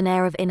possessed an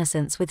air of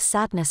innocence with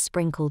sadness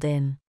sprinkled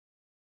in.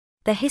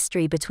 The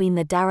history between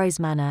the Darrow's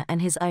manor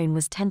and his own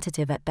was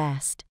tentative at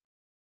best.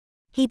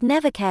 He'd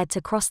never cared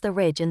to cross the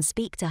ridge and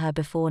speak to her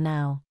before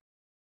now.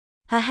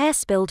 Her hair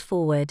spilled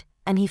forward,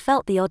 and he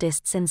felt the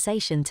oddest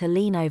sensation to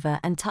lean over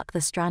and tuck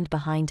the strand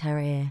behind her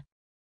ear.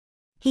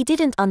 He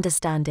didn't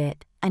understand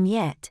it, and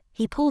yet,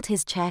 he pulled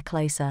his chair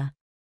closer.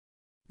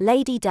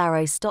 Lady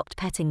Darrow stopped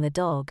petting the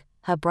dog,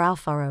 her brow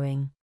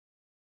furrowing.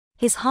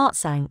 His heart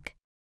sank.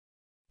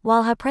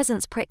 While her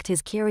presence pricked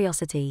his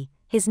curiosity,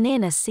 his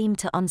nearness seemed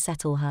to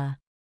unsettle her.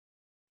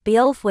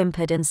 Beowulf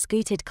whimpered and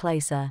scooted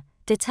closer,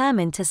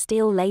 determined to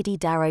steal Lady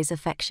Darrow's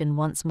affection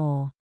once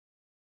more.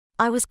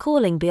 I was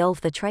calling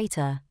Beowulf the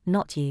traitor,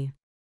 not you.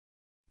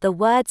 The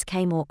words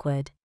came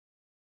awkward.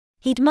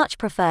 He'd much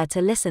prefer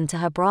to listen to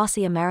her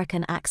brassy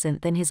American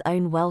accent than his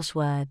own Welsh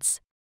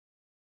words.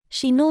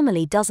 She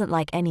normally doesn't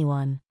like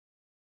anyone.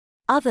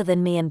 Other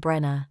than me and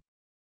Brenna.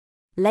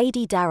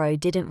 Lady Darrow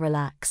didn't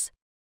relax.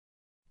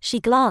 She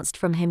glanced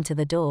from him to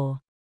the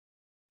door.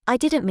 I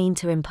didn't mean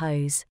to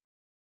impose.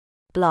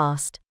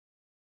 Blast.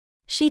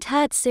 She'd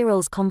heard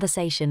Cyril's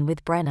conversation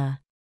with Brenna.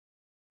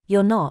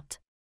 You're not.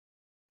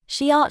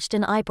 She arched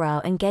an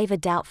eyebrow and gave a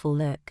doubtful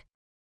look.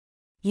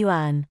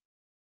 Yuan.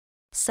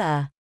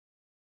 Sir.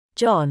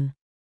 John.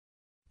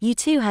 You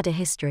two had a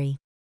history.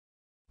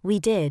 We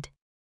did.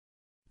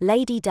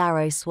 Lady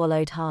Darrow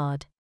swallowed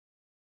hard.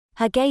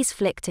 Her gaze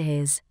flicked to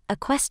his, a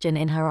question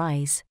in her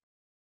eyes.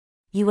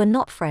 You were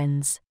not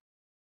friends.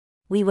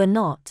 We were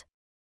not.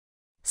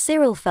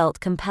 Cyril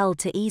felt compelled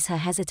to ease her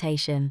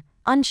hesitation,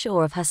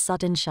 unsure of her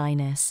sudden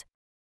shyness.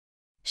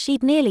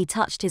 She'd nearly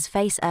touched his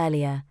face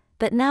earlier,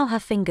 but now her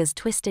fingers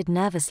twisted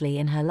nervously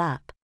in her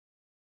lap.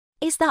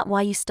 Is that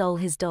why you stole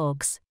his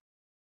dogs?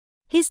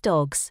 His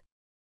dogs?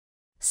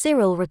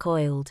 Cyril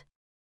recoiled.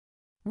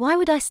 Why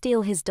would I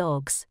steal his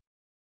dogs?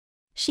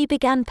 She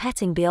began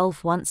petting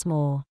Beowulf once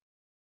more.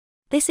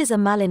 This is a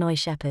Malinois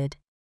shepherd.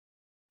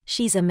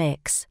 She's a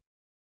mix.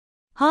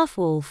 Half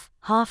wolf,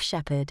 half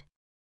shepherd.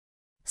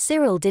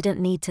 Cyril didn't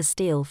need to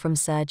steal from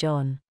Sir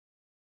John.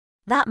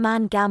 That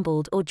man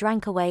gambled or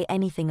drank away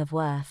anything of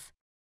worth.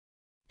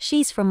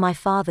 She's from my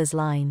father's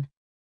line.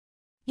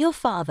 Your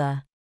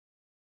father?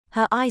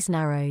 Her eyes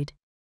narrowed.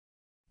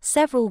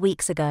 Several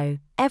weeks ago,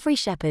 every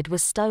shepherd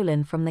was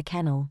stolen from the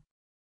kennel.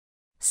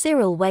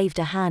 Cyril waved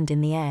a hand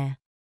in the air.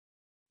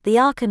 The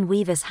Archon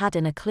weavers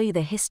hadn't a clue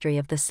the history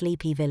of the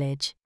sleepy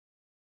village.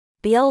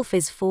 Beowulf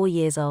is 4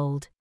 years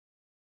old.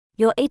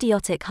 Your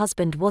idiotic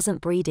husband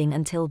wasn't breeding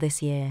until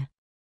this year.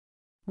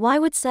 Why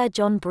would Sir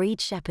John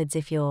breed shepherds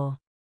if you're...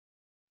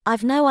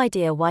 I've no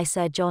idea why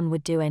Sir John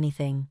would do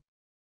anything.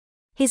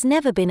 He's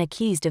never been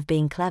accused of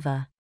being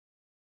clever.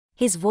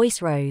 His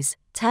voice rose,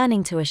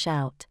 turning to a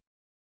shout.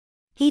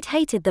 He'd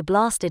hated the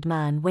blasted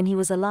man when he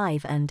was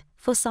alive and,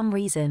 for some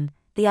reason,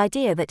 the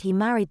idea that he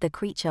married the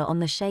creature on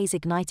the chaise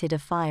ignited a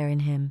fire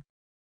in him.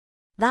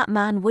 That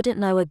man wouldn't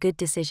know a good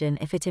decision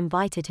if it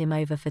invited him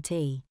over for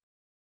tea.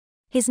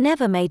 He's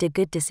never made a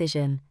good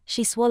decision,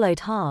 she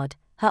swallowed hard,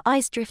 her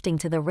eyes drifting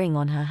to the ring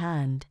on her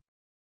hand.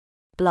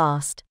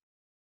 Blast.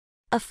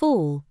 A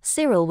fool,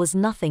 Cyril was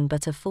nothing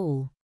but a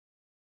fool.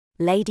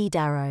 Lady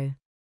Darrow.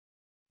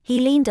 He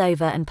leaned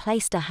over and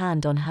placed a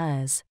hand on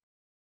hers.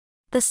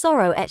 The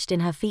sorrow etched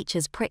in her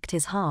features pricked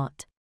his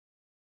heart.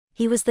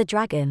 He was the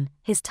dragon,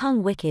 his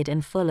tongue wicked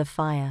and full of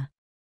fire.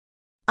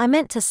 I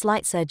meant to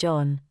slight Sir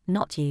John,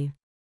 not you.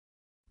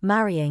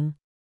 Marrying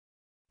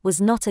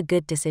was not a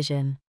good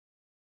decision.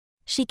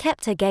 She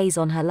kept her gaze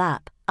on her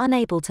lap,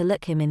 unable to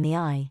look him in the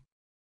eye.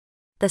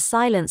 The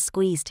silence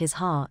squeezed his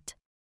heart.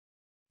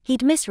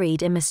 He'd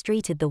misread and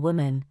mistreated the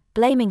woman,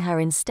 blaming her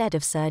instead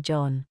of Sir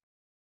John.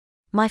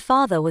 My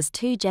father was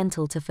too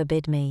gentle to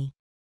forbid me.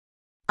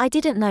 I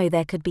didn't know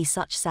there could be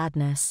such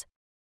sadness.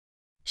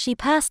 She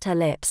pursed her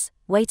lips,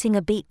 waiting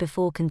a beat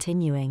before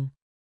continuing.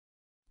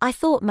 I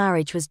thought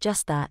marriage was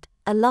just that,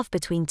 a love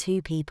between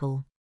two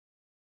people.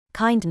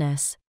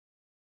 Kindness.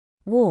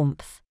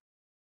 Warmth.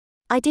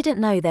 I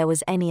didn't know there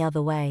was any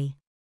other way.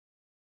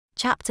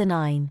 Chapter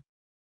 9.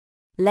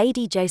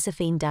 Lady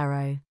Josephine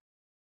Darrow.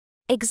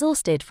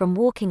 Exhausted from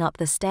walking up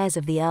the stairs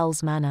of the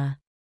Earl's manor,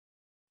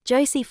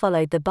 Josie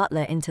followed the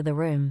butler into the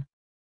room.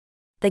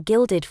 The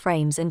gilded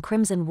frames and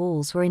crimson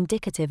walls were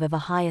indicative of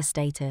a higher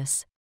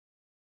status.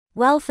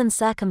 Wealth and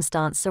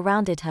circumstance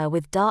surrounded her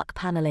with dark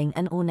paneling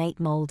and ornate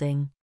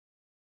molding.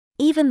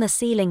 Even the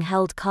ceiling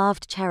held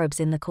carved cherubs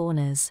in the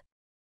corners.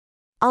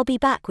 I'll be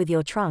back with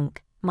your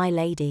trunk, my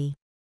lady.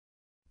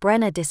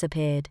 Brenna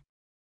disappeared.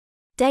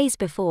 Days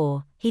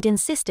before, he'd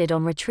insisted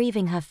on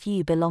retrieving her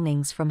few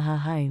belongings from her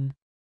home.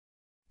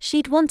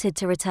 She'd wanted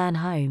to return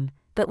home,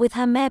 But with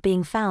her mare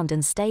being found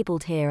and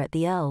stabled here at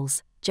the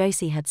Earl's,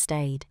 Josie had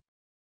stayed.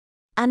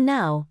 And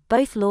now,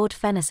 both Lord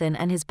Fennyson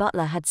and his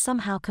butler had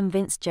somehow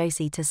convinced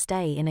Josie to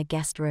stay in a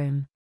guest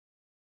room.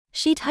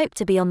 She'd hoped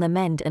to be on the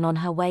mend and on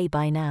her way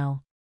by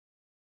now.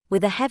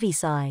 With a heavy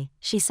sigh,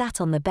 she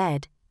sat on the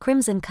bed,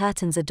 crimson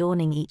curtains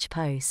adorning each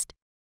post.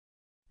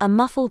 A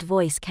muffled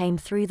voice came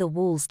through the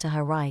walls to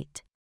her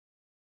right.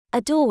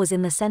 A door was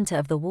in the center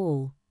of the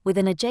wall, with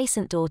an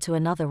adjacent door to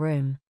another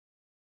room.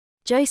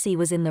 Josie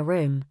was in the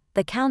room,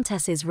 the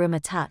Countess's room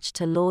attached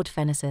to Lord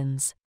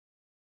Fennyson's.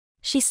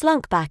 She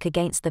slunk back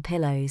against the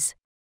pillows.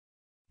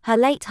 Her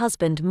late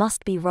husband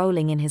must be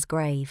rolling in his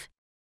grave.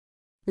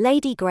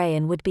 Lady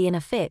Graham would be in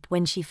a fit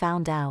when she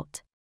found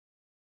out.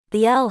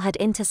 The Earl had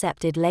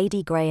intercepted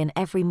Lady Graham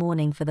every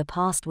morning for the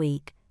past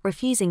week,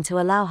 refusing to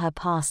allow her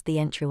past the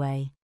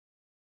entryway.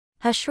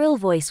 Her shrill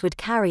voice would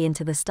carry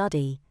into the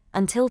study,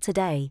 until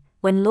today,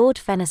 when Lord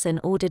Fennyson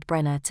ordered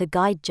Brenner to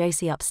guide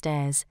Josie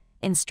upstairs,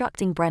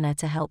 instructing Brenner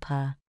to help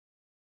her.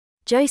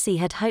 Josie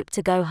had hoped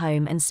to go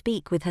home and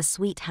speak with her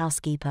sweet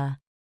housekeeper.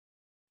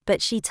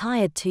 But she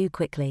tired too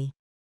quickly.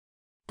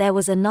 There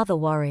was another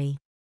worry.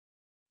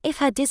 If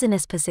her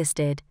dizziness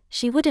persisted,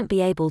 she wouldn't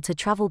be able to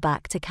travel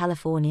back to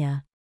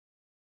California.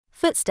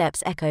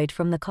 Footsteps echoed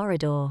from the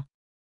corridor.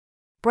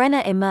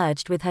 Brenner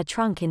emerged with her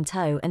trunk in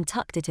tow and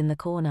tucked it in the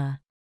corner.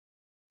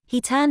 He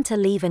turned to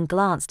leave and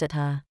glanced at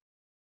her.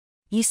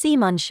 "You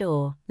seem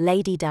unsure,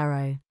 Lady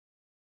Darrow.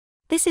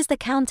 This is the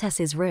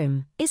Countess's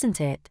room, isn't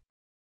it?"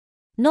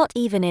 Not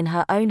even in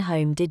her own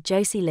home did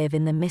Josie live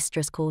in the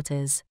mistress'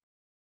 quarters.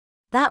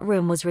 That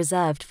room was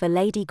reserved for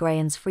Lady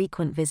Graham's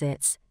frequent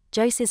visits.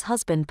 Josie's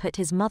husband put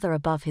his mother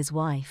above his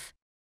wife.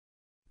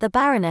 The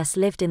Baroness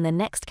lived in the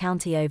next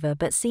county over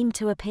but seemed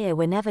to appear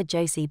whenever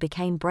Josie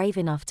became brave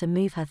enough to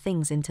move her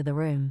things into the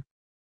room.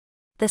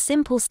 The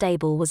simple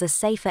stable was a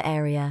safer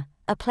area,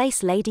 a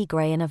place Lady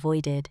Graham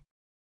avoided.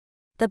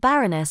 The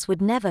Baroness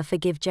would never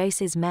forgive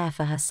Josie's mare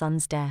for her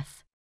son's death.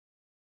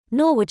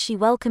 Nor would she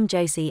welcome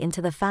Josie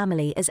into the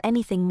family as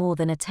anything more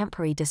than a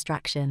temporary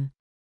distraction.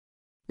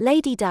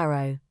 "Lady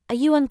Darrow, are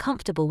you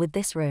uncomfortable with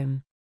this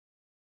room?"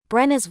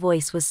 Brenner's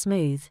voice was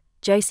smooth,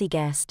 Josie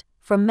guessed,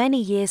 from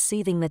many years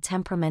soothing the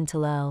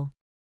temperamental Earl.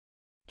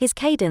 His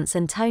cadence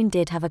and tone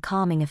did have a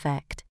calming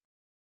effect.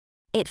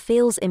 "It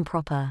feels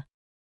improper."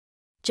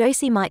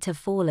 Josie might have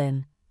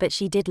fallen, but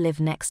she did live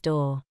next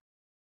door.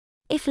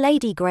 If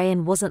Lady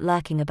Graham wasn't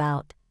lurking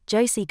about,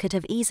 Josie could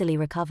have easily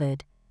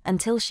recovered,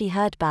 until she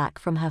heard back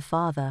from her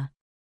father.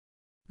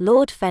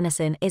 "Lord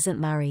Fennyson isn't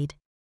married.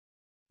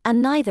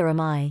 And neither am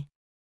I."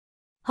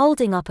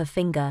 Holding up a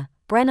finger,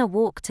 Brenner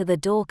walked to the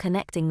door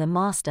connecting the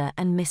master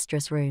and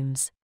mistress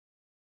rooms.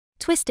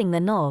 Twisting the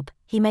knob,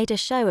 he made a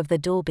show of the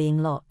door being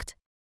locked.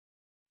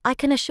 "I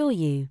can assure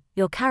you,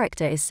 your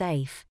character is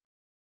safe."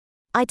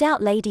 "I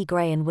doubt Lady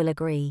Graham will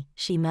agree,"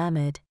 she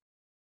murmured.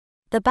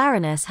 The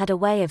Baroness had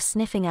a way of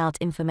sniffing out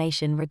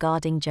information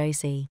regarding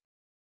Josie.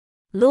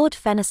 Lord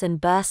Fennyson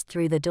burst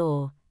through the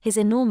door, his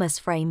enormous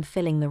frame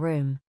filling the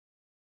room.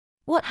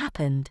 "What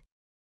happened?"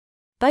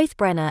 Both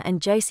Brenner and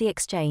Josie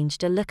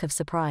exchanged a look of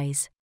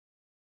surprise.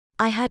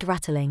 "I heard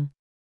rattling."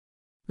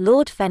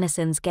 Lord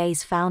Fennyson's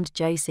gaze found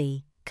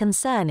Josie,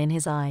 concern in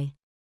his eye.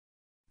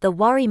 The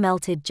worry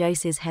melted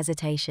Josie's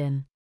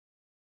hesitation.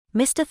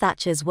 Mr.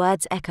 Thatcher's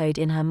words echoed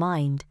in her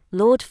mind,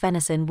 "Lord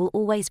Fennyson will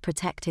always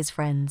protect his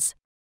friends."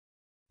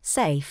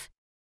 Safe.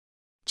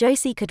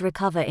 Josie could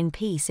recover in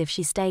peace if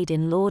she stayed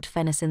in Lord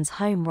Fennyson's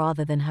home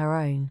rather than her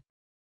own.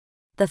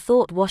 The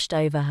thought washed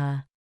over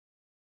her.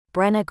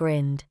 Brenner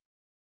grinned.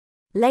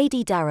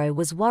 "Lady Darrow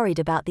was worried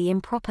about the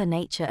improper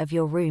nature of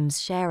your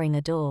rooms sharing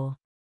a door.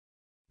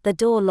 The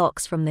door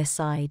locks from this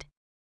side."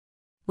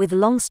 With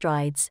long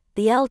strides,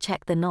 the Earl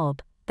checked the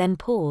knob, then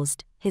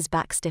paused, his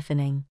back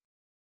stiffening.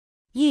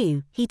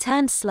 He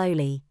turned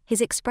slowly,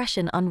 his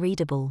expression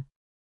unreadable.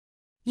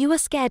 "You were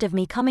scared of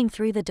me coming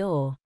through the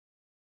door."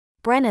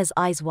 Brenner's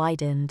eyes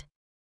widened.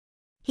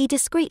 He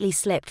discreetly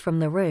slipped from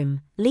the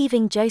room,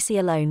 leaving Josie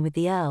alone with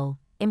the Earl,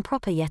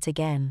 improper yet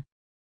again.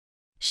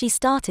 She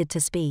started to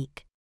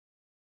speak.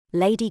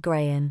 "Lady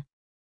Graham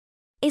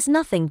is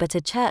nothing but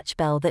a church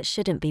bell that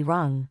shouldn't be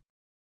rung."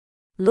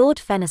 Lord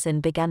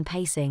Fennyson began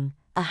pacing,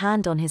 a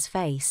hand on his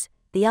face,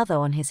 the other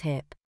on his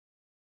hip.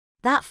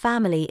 "That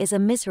family is a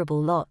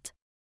miserable lot."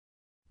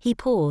 He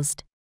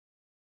paused.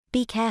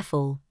 "Be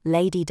careful,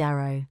 Lady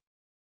Darrow.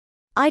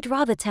 I'd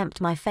rather tempt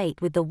my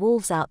fate with the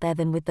wolves out there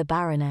than with the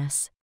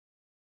Baroness.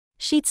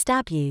 She'd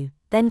stab you,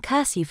 then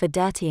curse you for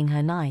dirtying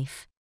her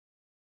knife."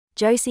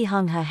 Josie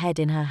hung her head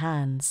in her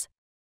hands.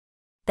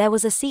 There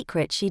was a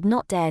secret she'd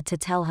not dared to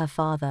tell her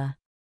father.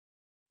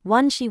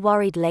 One she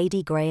worried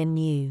Lady Graham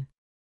knew.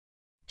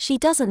 "She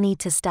doesn't need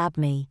to stab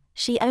me,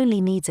 she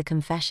only needs a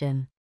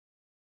confession.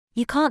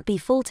 You can't be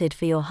faulted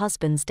for your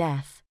husband's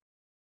death."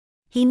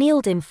 He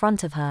kneeled in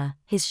front of her,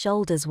 his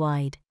shoulders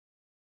wide.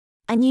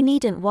 "And you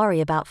needn't worry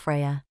about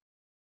Freya.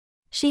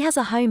 She has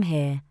a home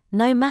here,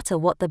 no matter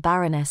what the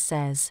Baroness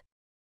says."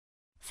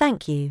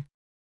 "Thank you."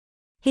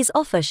 His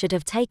offer should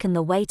have taken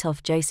the weight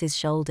off Josie's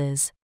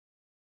shoulders.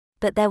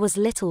 But there was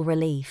little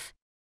relief.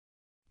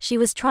 She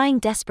was trying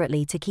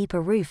desperately to keep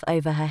a roof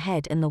over her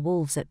head and the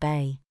wolves at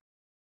bay.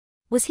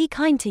 Was he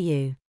kind to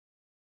you?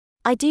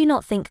 I do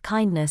not think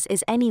kindness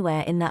is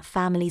anywhere in that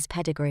family's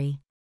pedigree.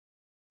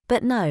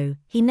 But no,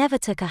 he never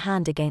took a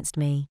hand against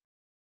me.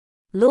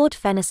 Lord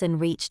Fennyson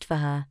reached for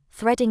her,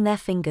 threading their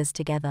fingers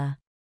together.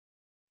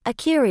 A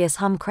curious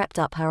hum crept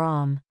up her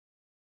arm.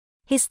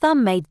 His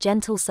thumb made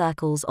gentle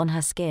circles on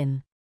her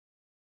skin.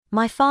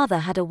 My father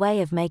had a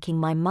way of making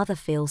my mother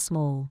feel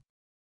small.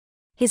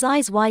 His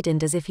eyes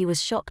widened as if he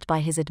was shocked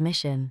by his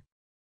admission.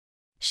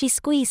 She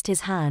squeezed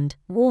his hand,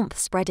 warmth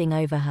spreading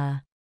over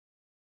her.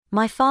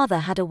 My father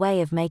had a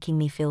way of making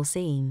me feel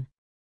seen.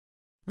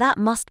 That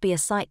must be a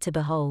sight to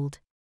behold.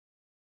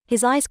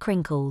 His eyes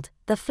crinkled,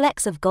 the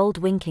flecks of gold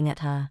winking at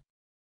her.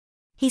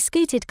 He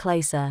scooted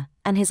closer,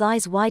 and his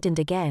eyes widened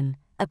again,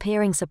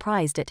 appearing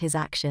surprised at his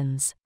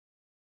actions.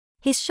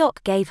 His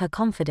shock gave her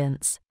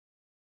confidence.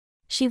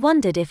 She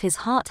wondered if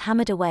his heart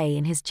hammered away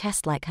in his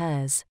chest like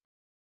hers.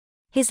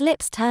 His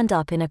lips turned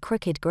up in a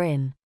crooked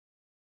grin.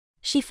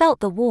 She felt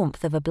the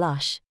warmth of a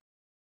blush.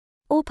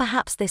 Or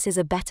perhaps this is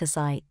a better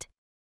sight.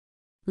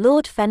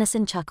 Lord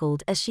Fennyson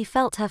chuckled as she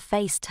felt her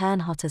face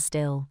turn hotter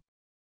still.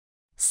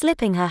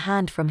 Slipping her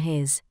hand from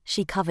his,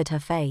 she covered her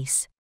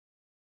face.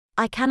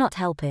 I cannot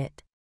help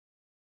it.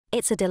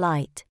 It's a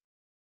delight.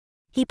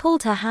 He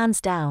pulled her hands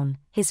down,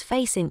 his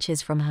face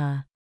inches from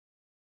her.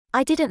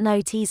 I didn't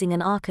know teasing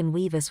an Archon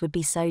Weavers would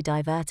be so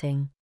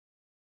diverting.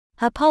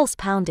 Her pulse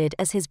pounded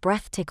as his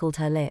breath tickled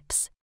her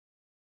lips.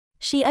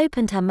 She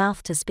opened her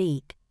mouth to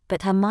speak,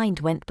 but her mind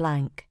went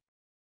blank.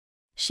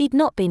 She'd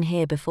not been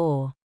here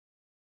before.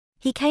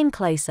 He came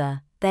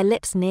closer, their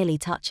lips nearly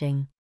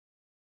touching.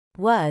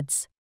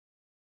 Words.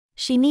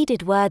 She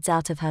needed words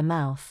out of her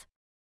mouth.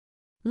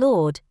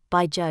 Lord,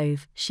 by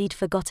Jove, she'd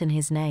forgotten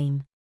his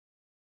name.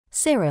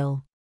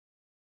 Cyril.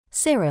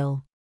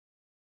 Cyril.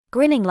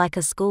 Grinning like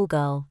a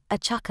schoolgirl, a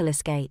chuckle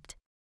escaped.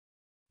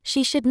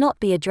 She should not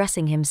be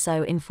addressing him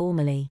so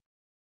informally.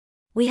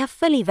 We have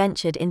fully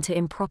ventured into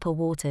improper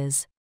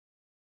waters.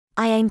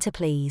 I aim to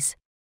please.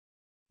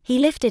 He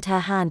lifted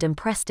her hand and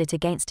pressed it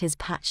against his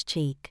patched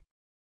cheek.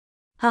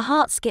 Her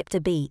heart skipped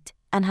a beat,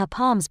 and her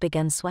palms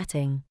began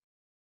sweating.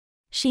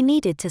 She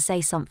needed to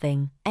say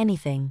something,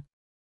 anything.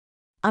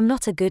 I'm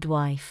not a good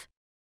wife.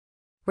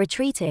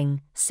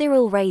 Retreating,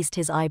 Cyril raised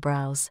his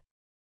eyebrows.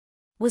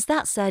 Was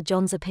that Sir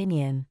John's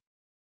opinion?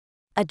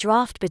 A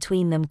draft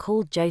between them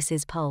cooled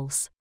Jose's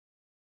pulse.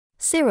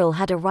 Cyril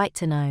had a right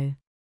to know.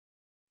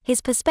 His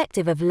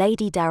perspective of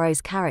Lady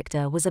Darrow's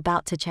character was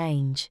about to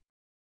change.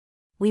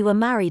 We were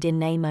married in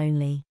name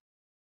only.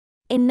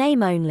 In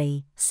name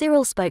only,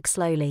 Cyril spoke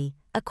slowly,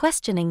 a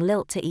questioning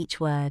lilt to each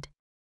word.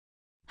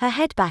 Her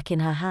head back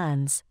in her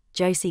hands,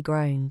 Josie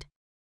groaned.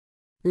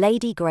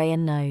 Lady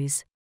Graham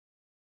knows.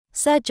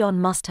 Sir John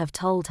must have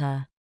told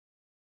her.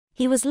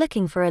 He was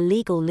looking for a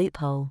legal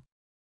loophole.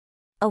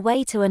 A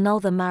way to annul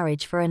the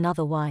marriage for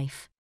another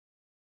wife.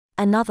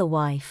 Another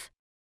wife.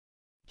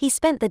 He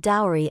spent the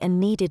dowry and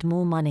needed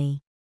more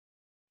money.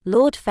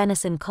 Lord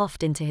Fennyson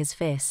coughed into his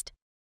fist.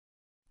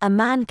 A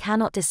man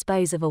cannot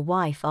dispose of a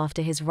wife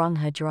after he's wrung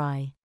her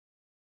dry.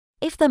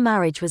 If the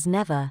marriage was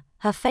never,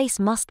 her face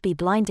must be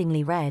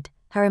blindingly red,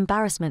 her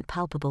embarrassment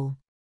palpable.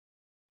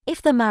 If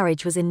the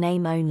marriage was in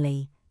name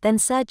only, then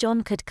Sir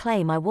John could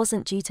claim I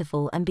wasn't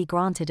dutiful and be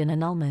granted an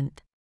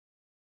annulment.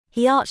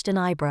 He arched an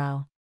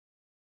eyebrow.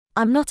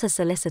 I'm not a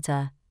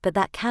solicitor, but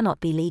that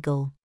cannot be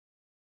legal.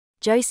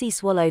 Josie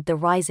swallowed the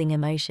rising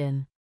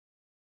emotion.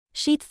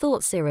 She'd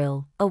thought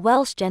Cyril, a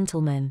Welsh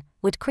gentleman,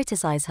 would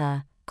criticize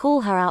her,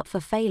 call her out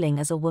for failing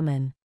as a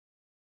woman.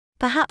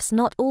 Perhaps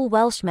not all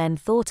Welshmen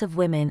thought of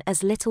women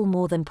as little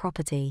more than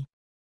property.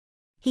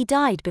 He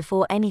died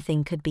before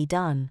anything could be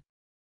done.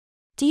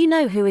 Do you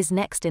know who is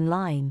next in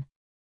line?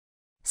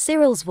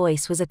 Cyril's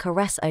voice was a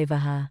caress over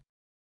her.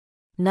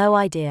 No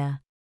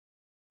idea.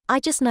 I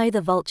just know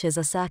the vultures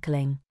are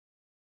circling.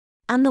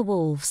 And the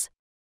wolves.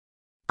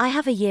 I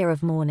have a year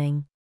of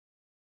mourning.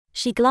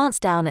 She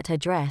glanced down at her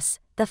dress,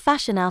 the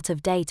fashion out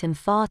of date and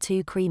far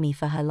too creamy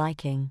for her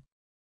liking.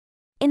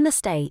 In the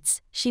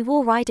States, she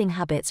wore riding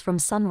habits from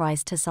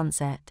sunrise to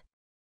sunset.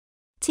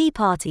 Tea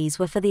parties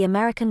were for the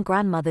American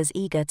grandmothers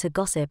eager to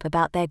gossip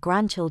about their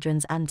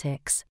grandchildren's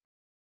antics.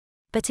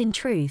 But in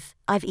truth,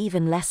 I've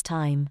even less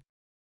time.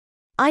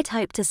 I'd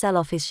hoped to sell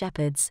off his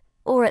shepherds,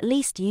 or at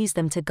least use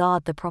them to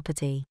guard the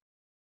property.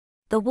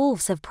 The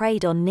wolves have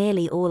preyed on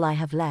nearly all I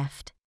have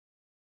left.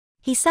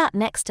 He sat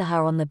next to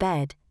her on the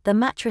bed, the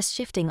mattress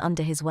shifting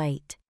under his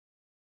weight.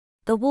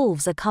 The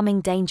wolves are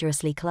coming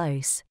dangerously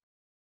close.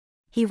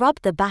 He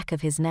rubbed the back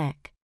of his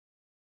neck.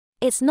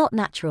 It's not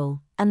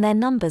natural, and their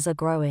numbers are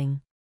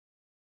growing.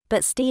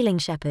 But stealing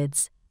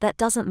shepherds, that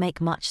doesn't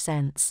make much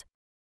sense.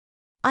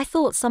 I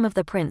thought some of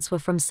the prints were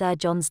from Sir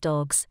John's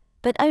dogs,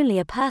 but only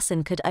a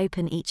person could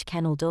open each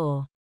kennel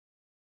door.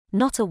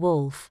 Not a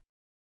wolf.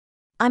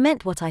 I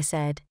meant what I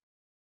said.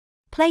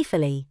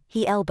 Playfully,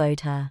 he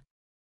elbowed her.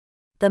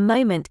 The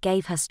moment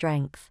gave her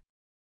strength.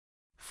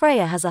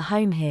 Freya has a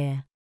home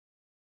here.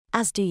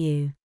 As do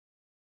you.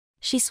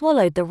 She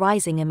swallowed the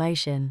rising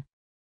emotion.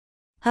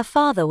 Her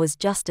father was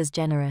just as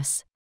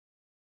generous.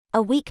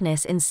 A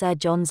weakness in Sir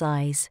John's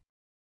eyes.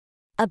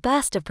 A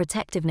burst of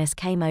protectiveness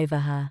came over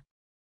her.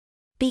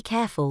 Be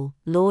careful,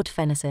 Lord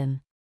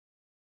Fennyson.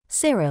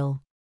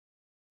 Cyril.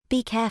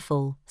 Be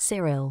careful,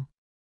 Cyril.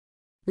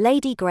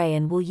 Lady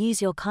Graham will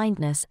use your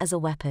kindness as a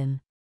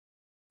weapon.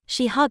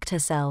 She hugged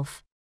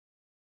herself.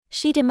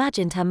 She'd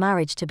imagined her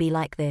marriage to be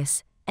like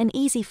this, an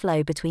easy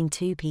flow between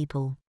two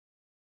people.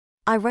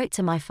 I wrote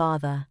to my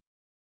father.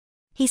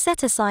 He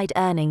set aside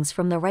earnings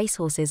from the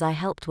racehorses I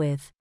helped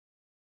with.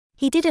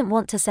 He didn't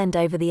want to send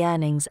over the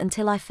earnings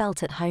until I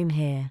felt at home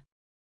here.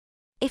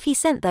 If he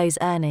sent those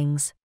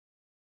earnings,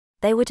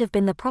 they would have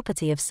been the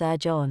property of Sir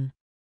John.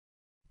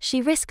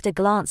 She risked a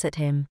glance at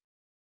him.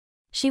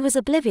 She was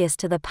oblivious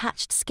to the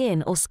patched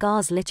skin or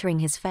scars littering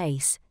his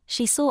face,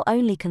 she saw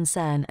only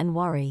concern and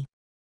worry.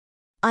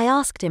 I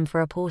asked him for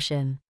a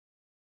portion.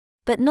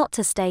 But not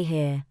to stay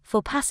here,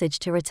 for passage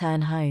to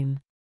return home.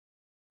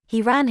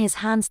 He ran his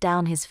hands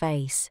down his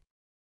face.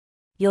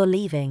 You're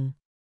leaving.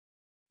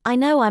 I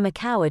know I'm a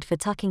coward for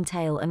tucking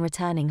tail and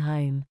returning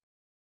home.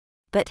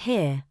 But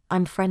here,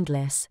 I'm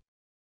friendless.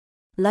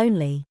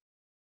 Lonely.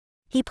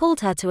 He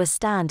pulled her to a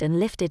stand and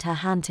lifted her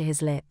hand to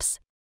his lips.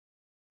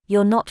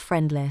 You're not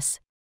friendless.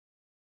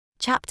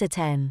 Chapter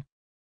 10.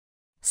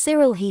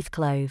 Cyril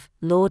Heathclove,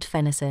 Lord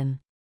Fennyson.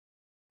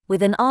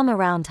 With an arm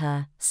around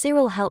her,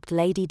 Cyril helped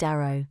Lady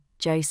Darrow,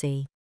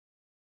 Josie,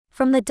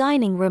 from the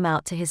dining room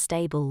out to his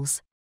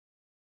stables.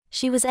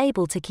 She was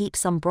able to keep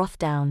some broth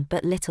down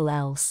but little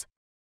else.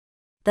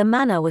 The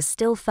manor was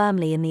still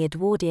firmly in the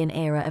Edwardian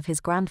era of his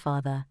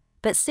grandfather,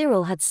 but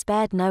Cyril had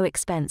spared no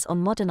expense on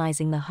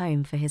modernizing the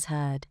home for his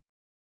herd.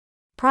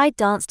 Pride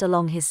danced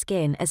along his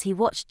skin as he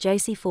watched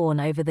Josie fawn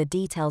over the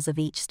details of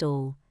each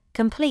stall,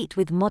 complete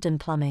with modern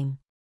plumbing.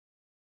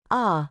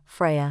 Ah,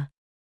 Freya.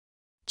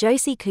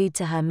 Josie cooed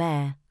to her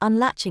mare,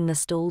 unlatching the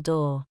stall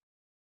door.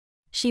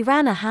 She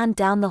ran a hand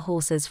down the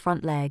horse's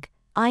front leg,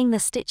 eyeing the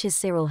stitches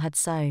Cyril had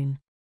sewn.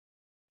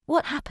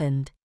 What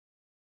happened?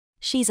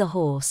 She's a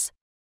horse.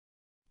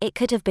 It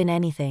could have been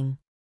anything.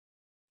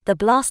 The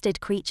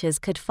blasted creatures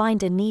could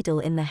find a needle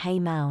in the hay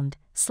mound,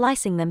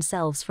 slicing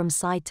themselves from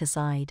side to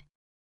side.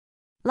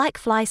 Like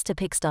flies to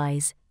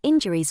pigsties,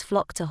 injuries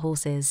flock to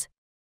horses.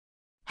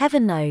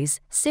 Heaven knows,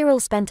 Cyril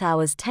spent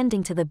hours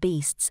tending to the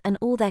beasts and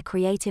all their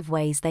creative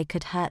ways they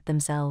could hurt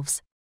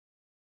themselves.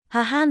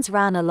 Her hands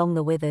ran along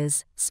the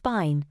withers,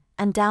 spine,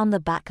 and down the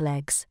back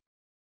legs.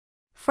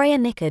 Freya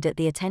nickered at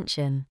the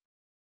attention.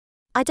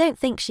 I don't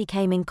think she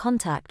came in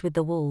contact with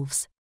the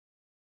wolves.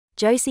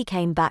 Josie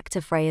came back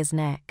to Freya's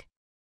neck.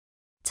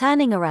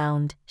 Turning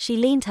around, she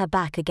leaned her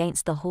back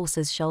against the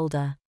horse's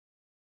shoulder.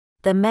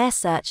 The mare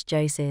searched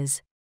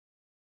Josie's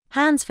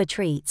hands for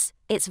treats,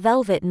 its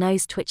velvet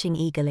nose twitching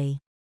eagerly.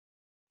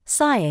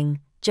 Sighing,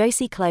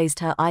 Josie closed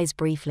her eyes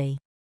briefly.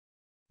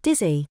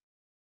 Dizzy.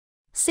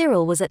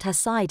 Cyril was at her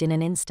side in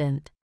an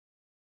instant.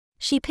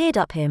 She peered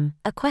up him,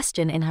 a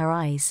question in her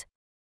eyes.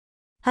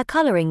 Her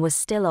coloring was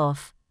still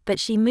off, but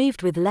she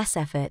moved with less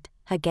effort,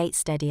 her gait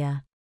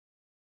steadier.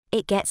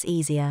 It gets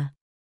easier.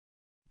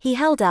 He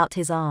held out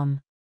his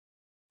arm.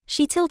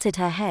 She tilted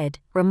her head,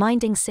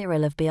 reminding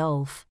Cyril of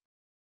Beowulf.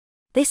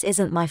 This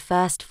isn't my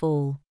first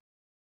fall.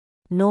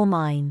 Nor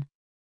mine.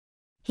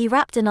 He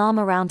wrapped an arm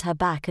around her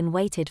back and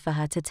waited for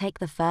her to take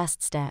the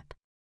first step.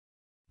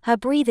 Her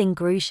breathing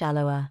grew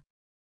shallower.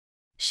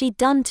 She'd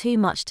done too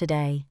much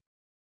today.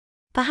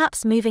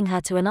 Perhaps moving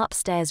her to an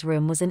upstairs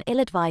room was an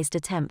ill-advised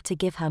attempt to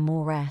give her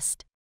more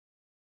rest.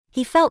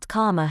 He felt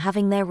calmer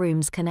having their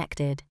rooms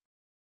connected.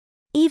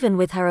 Even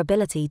with her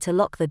ability to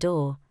lock the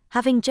door,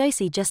 having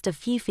Josie just a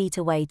few feet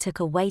away took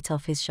a weight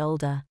off his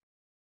shoulder.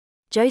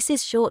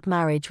 Josie's short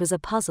marriage was a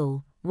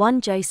puzzle,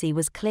 one Josie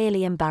was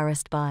clearly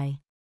embarrassed by.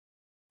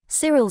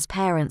 Cyril's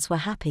parents were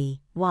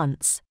happy,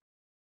 once.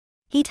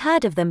 He'd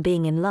heard of them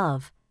being in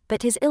love,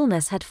 but his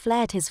illness had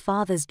flared his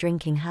father's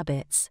drinking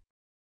habits.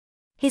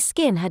 His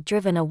skin had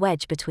driven a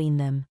wedge between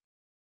them.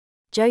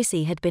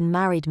 Josie had been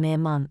married mere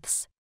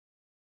months.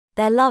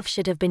 Their love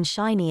should have been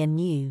shiny and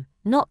new,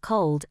 not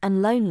cold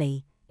and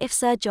lonely, if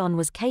Sir John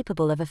was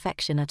capable of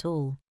affection at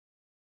all.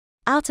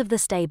 Out of the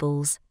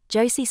stables,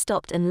 Josie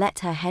stopped and let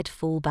her head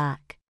fall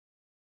back.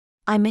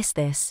 I miss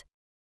this.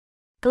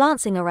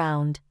 Glancing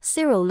around,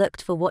 Cyril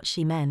looked for what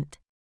she meant.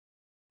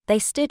 They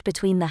stood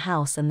between the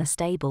house and the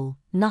stable,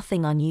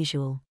 nothing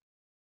unusual.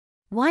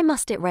 Why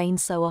must it rain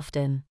so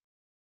often?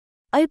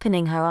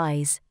 Opening her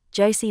eyes,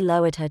 Josie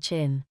lowered her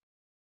chin.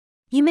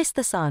 You miss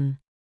the sun.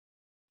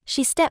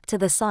 She stepped to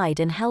the side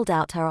and held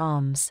out her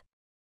arms.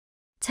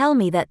 Tell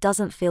me that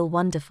doesn't feel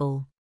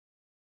wonderful.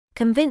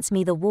 Convince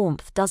me the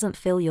warmth doesn't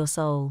fill your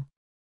soul.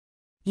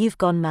 You've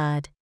gone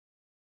mad.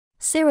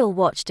 Cyril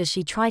watched as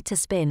she tried to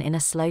spin in a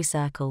slow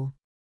circle.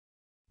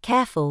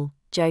 Careful,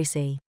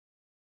 Josie.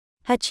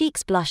 Her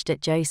cheeks blushed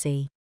at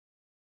Josie.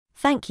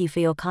 Thank you for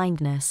your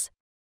kindness.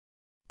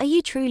 Are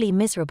you truly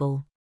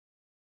miserable?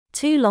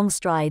 2 long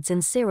strides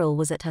and Cyril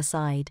was at her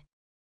side.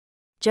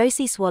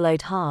 Josie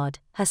swallowed hard,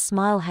 her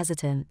smile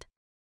hesitant.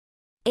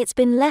 It's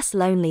been less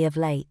lonely of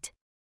late.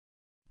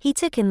 He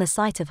took in the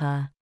sight of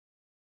her.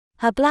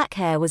 Her black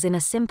hair was in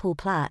a simple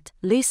plait,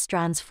 loose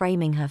strands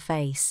framing her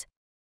face.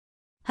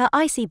 Her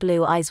icy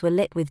blue eyes were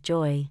lit with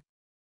joy.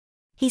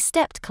 He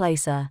stepped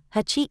closer,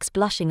 her cheeks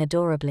blushing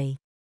adorably.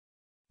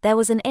 There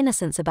was an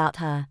innocence about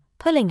her,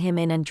 pulling him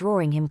in and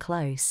drawing him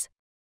close.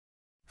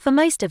 For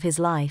most of his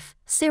life,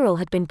 Cyril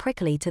had been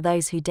prickly to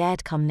those who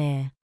dared come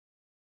near.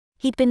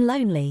 He'd been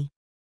lonely.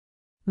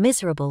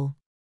 Miserable.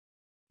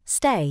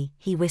 "Stay,"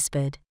 he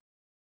whispered.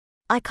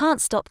 "I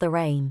can't stop the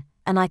rain,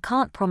 and I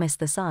can't promise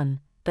the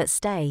sun, but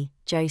stay,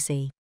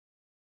 Josie."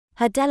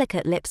 Her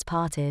delicate lips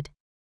parted.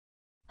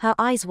 Her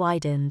eyes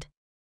widened.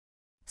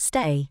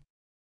 "Stay.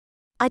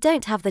 I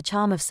don't have the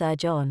charm of Sir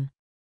John."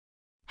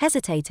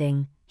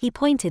 Hesitating, he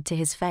pointed to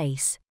his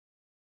face.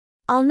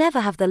 "I'll never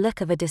have the look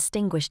of a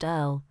distinguished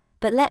earl,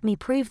 but let me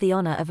prove the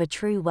honor of a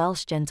true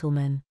Welsh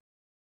gentleman."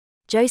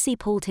 Josie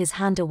pulled his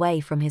hand away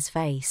from his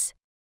face.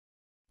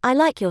 "I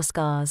like your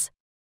scars."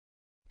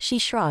 She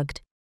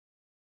shrugged.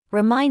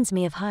 "Reminds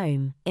me of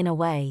home, in a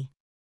way.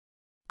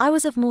 I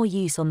was of more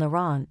use on the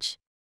ranch.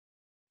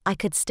 I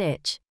could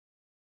stitch.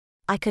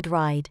 I could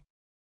ride.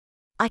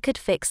 I could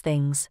fix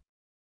things.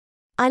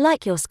 I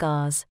like your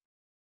scars."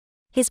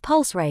 His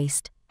pulse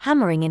raced,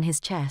 hammering in his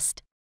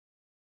chest.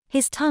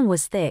 His tongue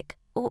was thick,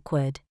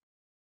 awkward.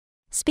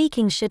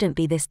 "Speaking shouldn't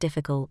be this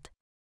difficult.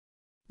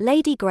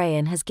 Lady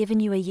Graham has given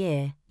you a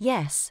year,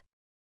 yes?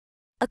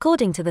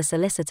 According to the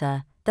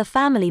solicitor, the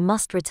family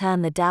must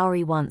return the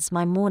dowry once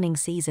my mourning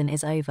season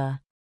is over."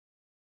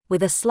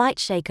 With a slight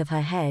shake of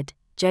her head,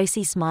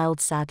 Josie smiled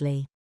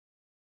sadly.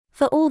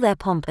 "For all their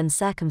pomp and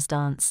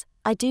circumstance,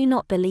 I do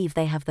not believe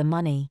they have the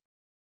money.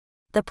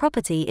 The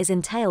property is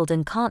entailed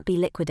and can't be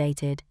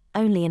liquidated,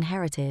 only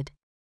inherited."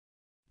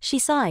 She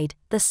sighed,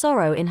 the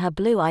sorrow in her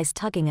blue eyes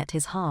tugging at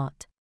his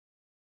heart.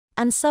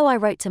 "And so I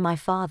wrote to my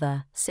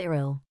father,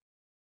 Cyril."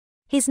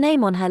 His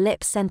name on her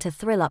lips sent a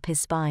thrill up his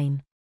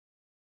spine.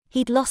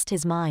 He'd lost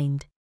his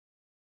mind.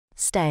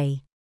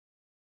 "Stay."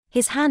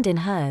 His hand in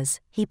hers,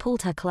 he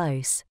pulled her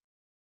close.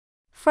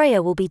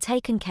 "Freya will be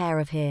taken care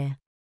of here.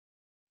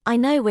 I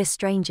know we're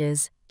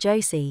strangers,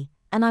 Josie,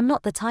 and I'm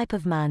not the type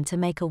of man to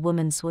make a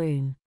woman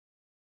swoon."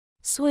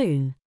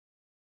 "Swoon?"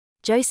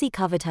 Josie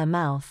covered her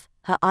mouth,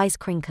 her eyes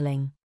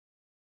crinkling.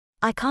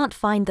 "I can't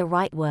find the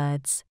right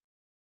words."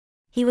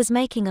 He was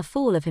making a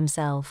fool of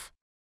himself.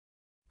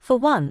 For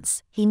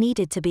once, he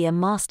needed to be a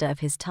master of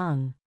his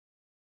tongue.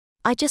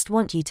 "I just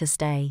want you to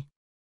stay."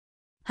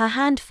 Her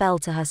hand fell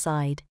to her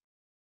side.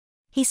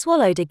 He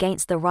swallowed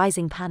against the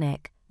rising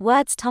panic,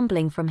 words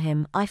tumbling from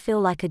him. "I feel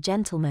like a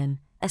gentleman,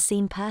 a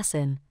seen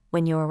person,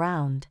 when you're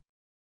around."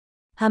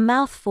 Her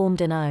mouth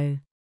formed an O.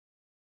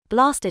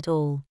 Blast it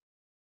all.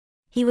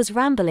 He was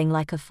rambling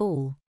like a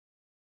fool.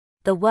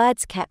 The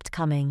words kept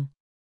coming.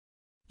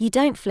 "You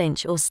don't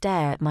flinch or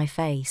stare at my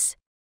face.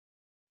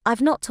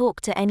 I've not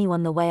talked to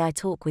anyone the way I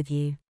talk with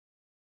you."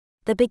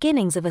 The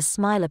beginnings of a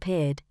smile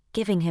appeared,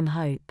 giving him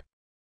hope.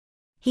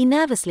 He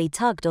nervously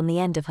tugged on the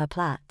end of her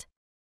plait.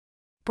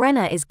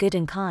 "Brenna is good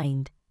and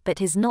kind, but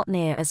he's not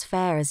near as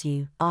fair as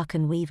you,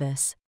 Archon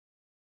Weavers."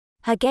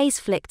 Her gaze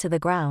flicked to the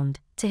ground,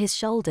 to his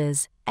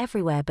shoulders,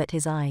 everywhere but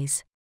his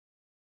eyes.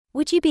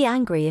 "Would you be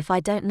angry if I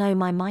don't know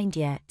my mind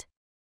yet?"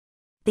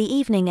 The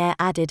evening air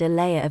added a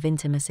layer of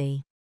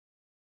intimacy.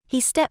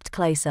 He stepped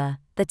closer,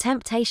 the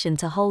temptation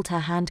to hold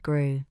her hand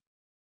grew.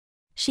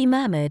 She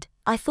murmured,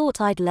 "I thought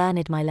I'd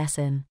learned my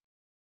lesson."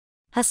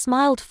 Her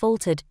smile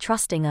faltered,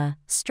 "Trusting a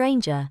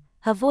stranger,"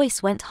 her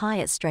voice went high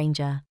at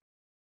stranger.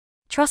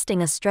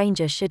 "Trusting a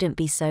stranger shouldn't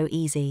be so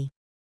easy.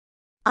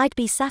 I'd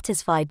be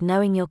satisfied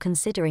knowing you're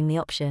considering the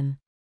option."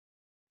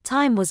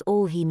 Time was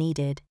all he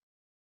needed.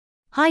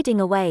 Hiding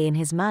away in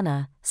his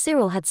manor,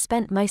 Cyril had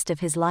spent most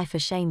of his life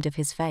ashamed of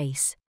his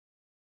face.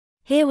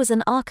 Here was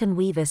an Archon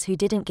Weavers who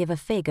didn't give a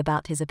fig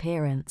about his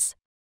appearance.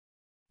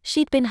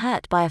 She'd been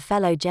hurt by a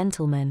fellow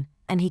gentleman,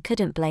 and he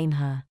couldn't blame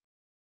her.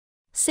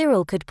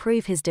 Cyril could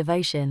prove his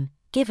devotion,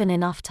 given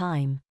enough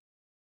time.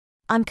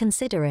 "I'm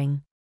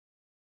considering."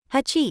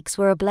 Her cheeks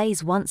were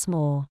ablaze once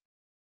more.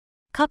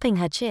 Cupping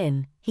her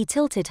chin, he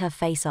tilted her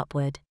face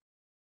upward.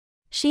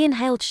 She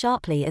inhaled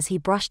sharply as he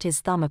brushed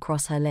his thumb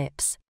across her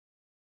lips.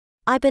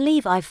 "I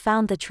believe I've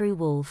found the true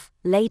wolf,"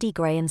 Lady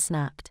Graham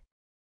snapped.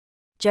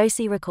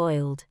 Josie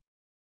recoiled.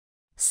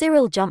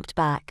 Cyril jumped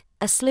back,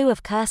 a slew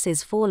of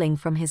curses falling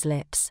from his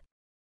lips.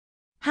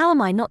 "How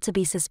am I not to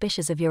be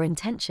suspicious of your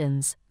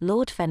intentions,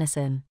 Lord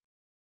Fennyson?"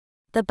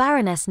 The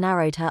Baroness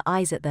narrowed her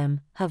eyes at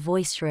them, her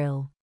voice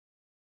shrill.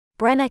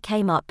 Brenna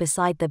came up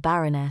beside the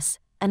Baroness,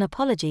 an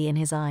apology in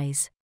his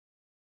eyes.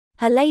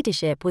 Her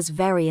ladyship was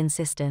very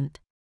insistent.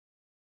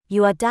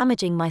 "You are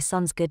damaging my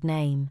son's good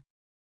name."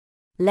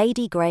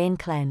 Lady Graham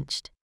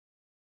clenched.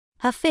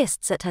 Her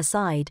fists at her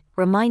side,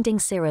 reminding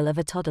Cyril of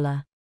a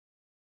toddler.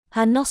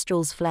 Her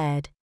nostrils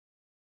flared.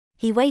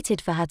 He waited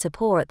for her to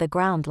paw at the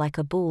ground like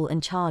a bull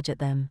and charge at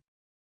them.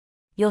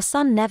 "Your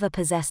son never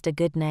possessed a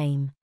good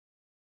name."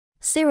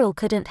 Cyril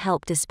couldn't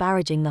help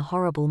disparaging the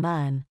horrible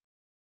man.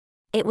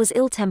 It was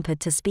ill-tempered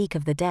to speak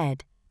of the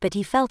dead, but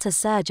he felt a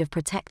surge of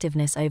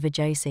protectiveness over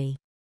Josie.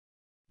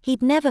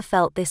 He'd never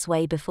felt this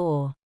way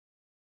before.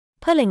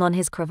 Pulling on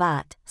his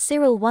cravat,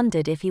 Cyril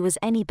wondered if he was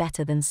any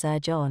better than Sir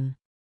John.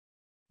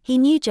 He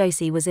knew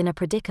Josie was in a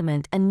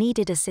predicament and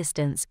needed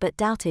assistance, but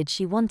doubted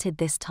she wanted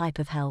this type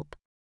of help.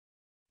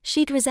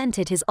 She'd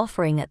resented his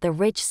offering at the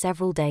Ridge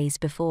several days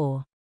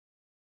before.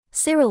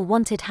 Cyril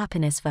wanted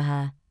happiness for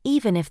her,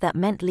 even if that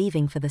meant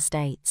leaving for the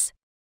States.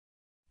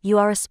 "You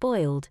are a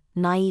spoiled,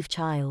 naive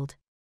child."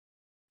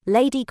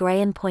 Lady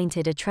Graham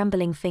pointed a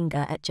trembling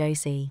finger at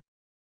Josie.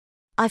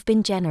 "I've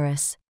been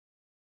generous."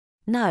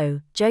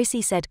 "No,"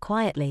 Josie said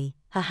quietly,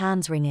 her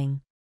hands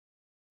wringing.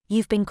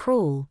 "You've been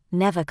cruel,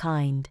 never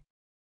kind."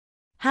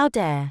 "How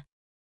dare?"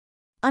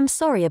 "I'm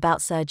sorry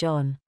about Sir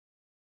John."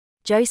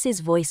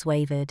 Josie's voice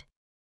wavered.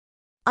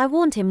 "I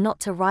warned him not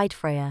to ride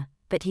Freya,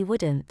 but he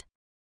wouldn't."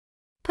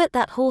 "Put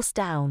that horse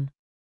down."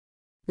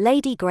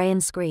 Lady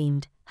Graham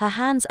screamed, her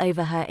hands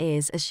over her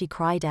ears as she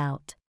cried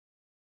out.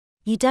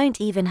 "You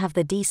don't even have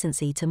the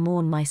decency to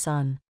mourn my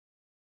son."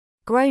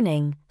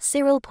 Groaning,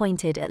 Cyril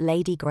pointed at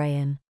Lady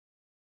Graham.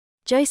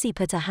 Josie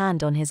put a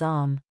hand on his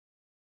arm.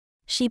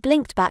 She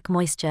blinked back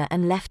moisture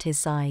and left his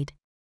side.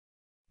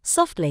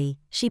 Softly,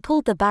 she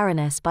pulled the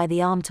Baroness by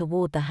the arm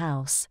toward the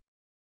house.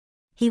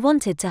 He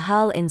wanted to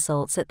hurl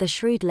insults at the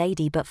shrewd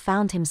lady but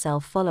found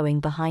himself following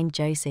behind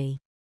Josie.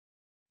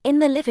 In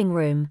the living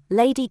room,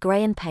 Lady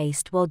Graham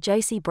paced while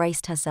Josie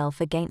braced herself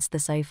against the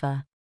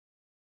sofa.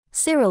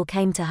 Cyril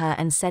came to her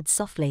and said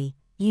softly,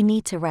 "You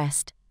need to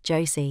rest,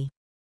 Josie."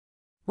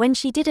 When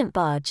she didn't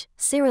budge,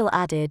 Cyril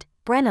added,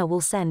 "Brenner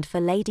will send for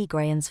Lady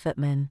Graham's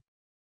footman.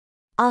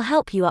 I'll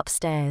help you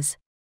upstairs."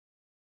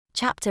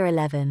 Chapter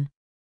 11.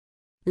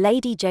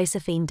 Lady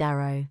Josephine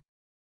Darrow.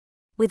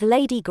 With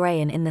Lady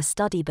Graham in the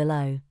study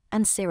below,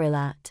 and Cyril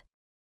at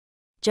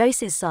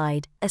Josie's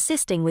side,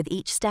 assisting with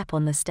each step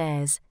on the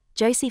stairs,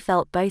 Josie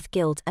felt both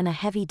guilt and a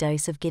heavy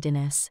dose of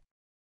giddiness.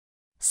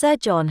 Sir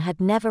John had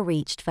never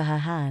reached for her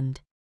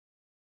hand.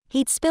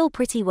 He'd spill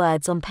pretty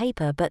words on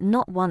paper but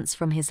not once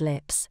from his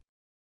lips.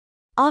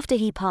 After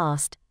he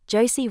passed,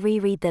 Josie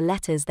reread the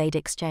letters they'd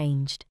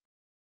exchanged.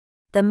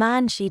 The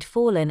man she'd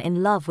fallen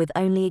in love with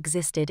only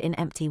existed in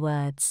empty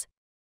words.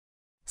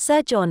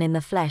 Sir John in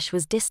the flesh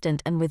was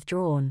distant and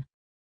withdrawn.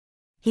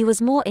 He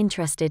was more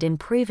interested in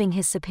proving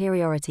his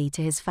superiority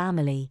to his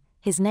family,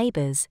 his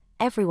neighbors,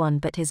 everyone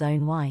but his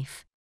own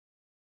wife.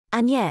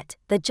 And yet,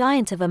 the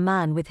giant of a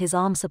man with his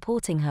arm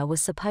supporting her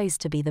was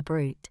supposed to be the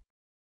brute.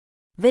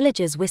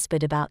 Villagers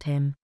whispered about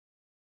him.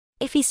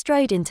 If he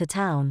strode into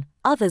town,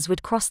 others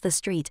would cross the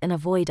street and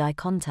avoid eye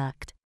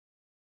contact.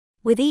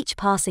 With each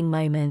passing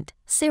moment,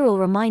 Cyril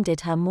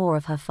reminded her more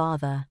of her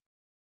father.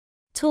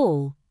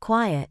 Tall,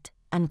 quiet,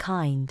 and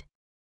kind.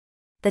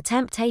 The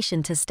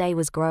temptation to stay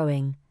was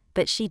growing,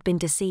 but she'd been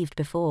deceived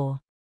before.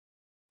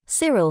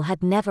 Cyril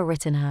had never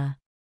written her.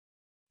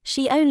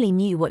 She only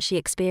knew what she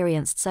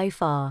experienced so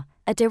far,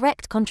 a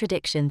direct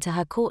contradiction to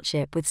her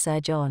courtship with Sir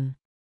John.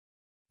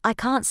 "I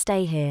can't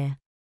stay here."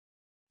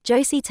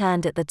 Josie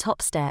turned at the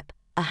top step,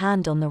 a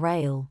hand on the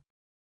rail.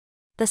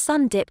 The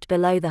sun dipped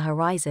below the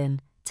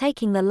horizon,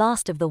 taking the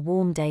last of the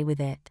warm day with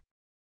it.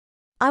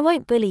 "I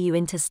won't bully you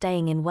into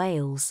staying in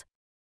Wales."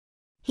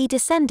 He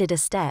descended a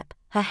step,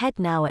 her head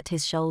now at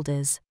his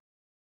shoulders.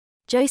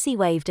 Josie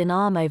waved an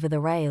arm over the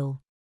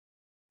rail.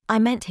 "I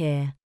meant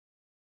here.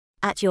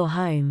 At your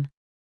home."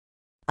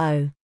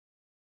 "Oh."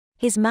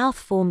 His mouth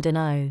formed an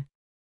O.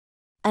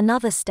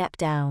 Another step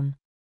down.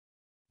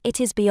 "It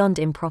is beyond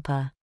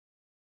improper."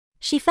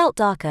 She felt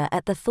darker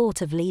at the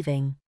thought of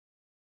leaving.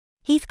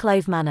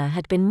 Heathclove Manor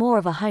had been more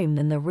of a home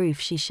than the roof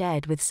she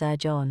shared with Sir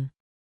John.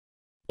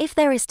 "If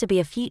there is to be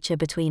a future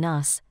between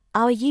us,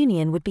 our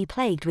union would be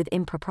plagued with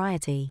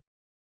impropriety."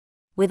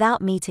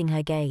 Without meeting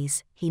her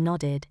gaze, he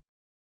nodded.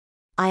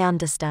 "I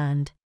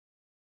understand.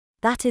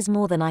 That is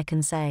more than I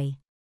can say."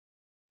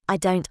 "I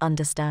don't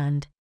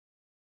understand.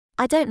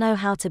 I don't know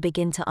how to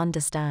begin to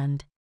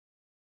understand."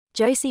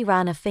 Josie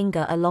ran a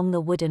finger along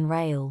the wooden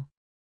rail.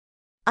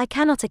 "I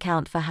cannot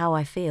account for how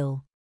I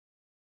feel.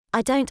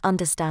 I don't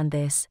understand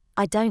this,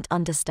 I don't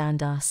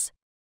understand us."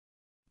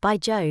 By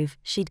Jove,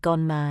 she'd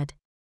gone mad.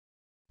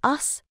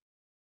 Us?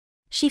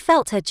 She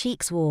felt her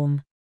cheeks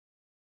warm.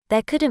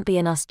 There couldn't be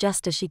an us,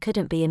 just as she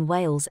couldn't be in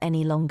Wales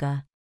any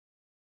longer.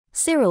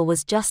 Cyril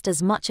was just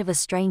as much of a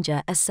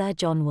stranger as Sir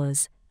John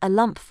was, a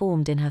lump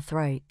formed in her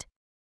throat.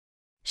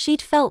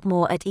 She'd felt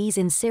more at ease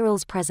in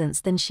Cyril's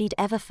presence than she'd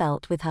ever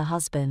felt with her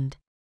husband.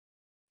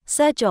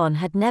 Sir John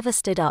had never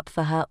stood up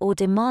for her or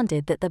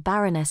demanded that the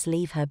Baroness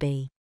leave her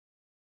be.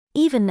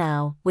 Even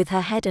now, with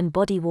her head and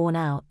body worn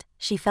out,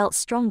 she felt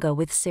stronger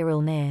with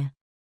Cyril near.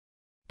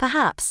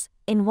 Perhaps,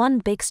 in one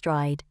big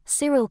stride,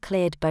 Cyril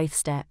cleared both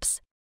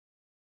steps.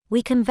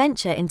 "We can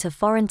venture into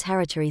foreign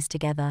territories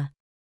together."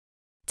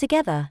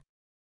 Together?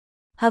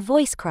 Her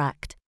voice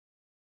cracked.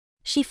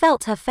 She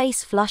felt her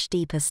face flush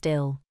deeper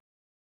still.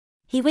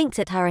 He winked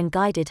at her and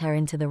guided her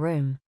into the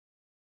room.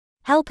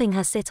 Helping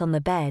her sit on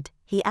the bed,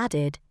 he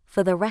added,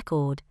 "For the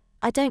record,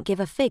 I don't give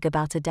a fig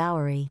about a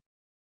dowry.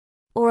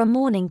 Or a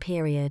mourning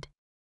period."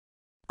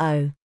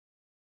 "Oh."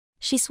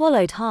 She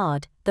swallowed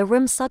hard, the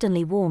room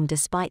suddenly warmed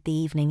despite the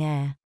evening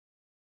air.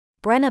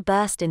 Brenner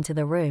burst into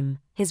the room,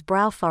 his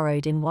brow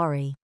furrowed in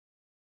worry.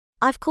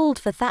 "I've called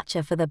for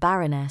Thatcher for the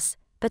Baroness,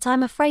 but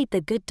I'm afraid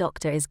the good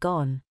doctor is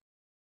gone.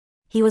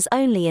 He was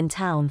only in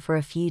town for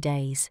a few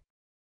days."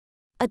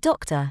 "A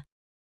doctor?"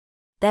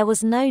 There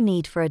was no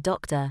need for a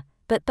doctor,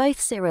 but both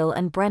Cyril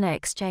and Brenner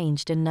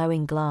exchanged a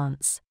knowing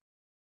glance.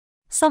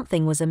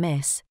 Something was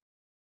amiss.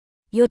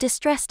 "You're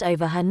distressed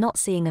over her not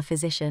seeing a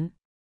physician?"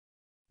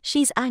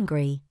 "She's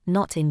angry,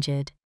 not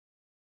injured."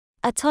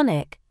 "A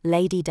tonic,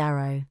 Lady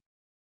Darrow."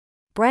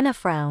 Brenner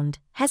frowned,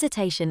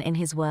 hesitation in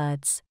his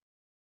words.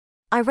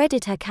 "I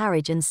readied her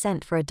carriage and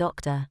sent for a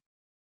doctor.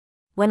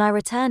 When I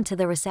returned to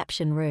the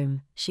reception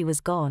room, she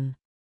was gone."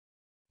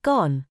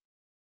 "Gone?"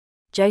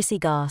 Josie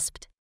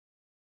gasped.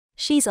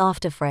 "She's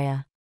after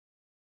Freya."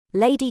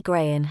 Lady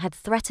Grayen had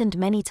threatened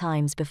many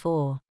times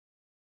before.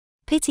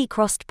 Pity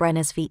crossed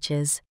Brenner's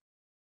features.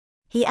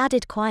 He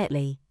added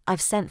quietly,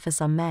 "I've sent for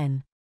some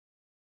men."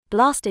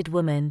 "Blasted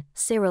woman,"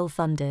 Cyril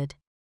thundered.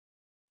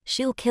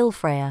 "She'll kill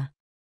Freya."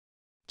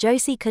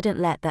 Josie couldn't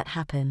let that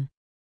happen.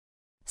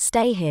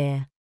 "Stay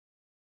here.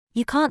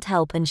 You can't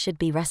help and should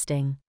be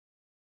resting."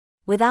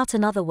 Without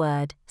another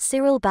word,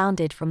 Cyril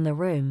bounded from the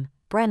room,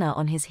 Brenner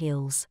on his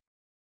heels.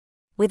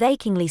 With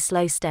achingly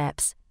slow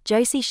steps,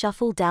 Josie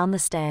shuffled down the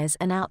stairs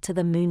and out to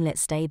the moonlit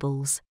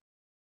stables.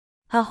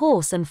 Her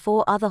horse and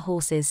 4 other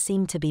horses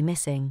seemed to be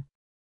missing.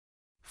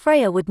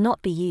 Freya would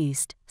not be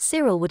used,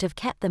 Cyril would have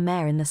kept the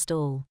mare in the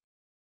stall.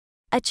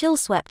 A chill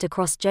swept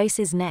across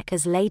Josie's neck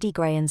as Lady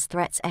Grayen's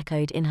threats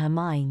echoed in her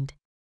mind.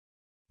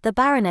 The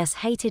Baroness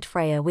hated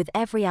Freya with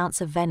every ounce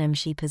of venom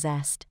she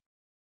possessed.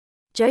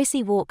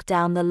 Josie walked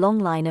down the long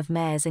line of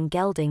mares and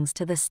geldings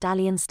to the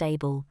stallion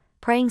stable,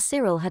 praying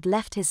Cyril had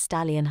left his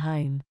stallion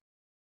home.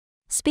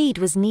 Speed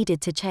was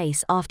needed to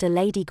chase after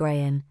Lady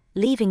Grayen,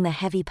 leaving the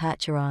heavy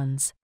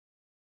Percherons.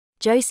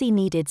 Josie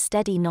needed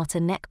steady, not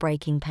a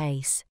neck-breaking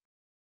pace.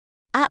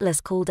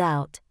 Atlas called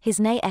out, his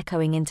neigh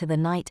echoing into the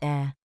night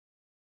air.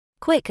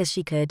 Quick as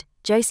she could,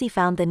 Josie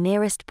found the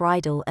nearest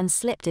bridle and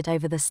slipped it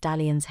over the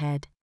stallion's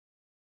head.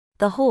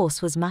 The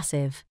horse was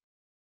massive.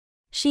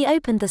 She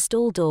opened the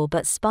stall door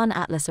but spun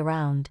Atlas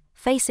around,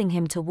 facing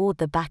him toward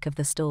the back of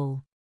the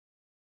stall.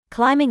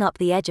 Climbing up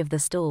the edge of the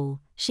stall,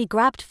 she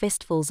grabbed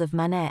fistfuls of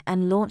manette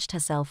and launched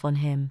herself on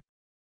him.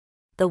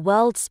 The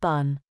world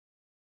spun.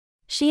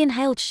 She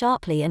inhaled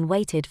sharply and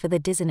waited for the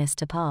dizziness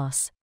to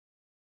pass.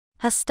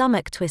 Her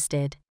stomach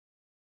twisted.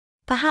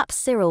 Perhaps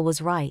Cyril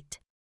was right.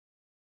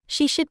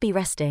 She should be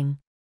resting.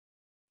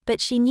 But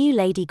she knew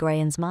Lady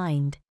Grayen's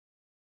mind.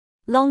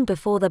 Long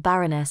before the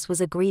Baroness was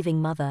a grieving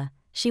mother,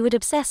 she would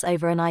obsess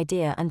over an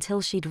idea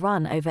until she'd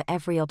run over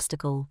every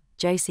obstacle,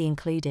 Josie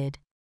included.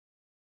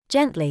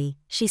 Gently,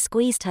 she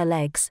squeezed her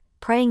legs,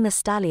 praying the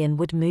stallion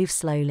would move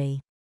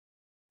slowly.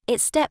 It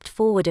stepped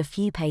forward a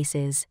few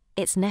paces,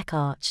 its neck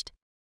arched.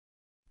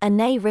 A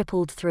neigh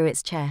rippled through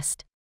its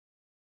chest.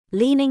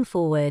 Leaning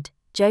forward,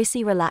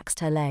 Josie relaxed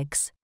her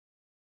legs.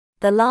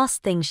 The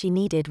last thing she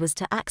needed was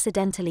to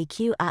accidentally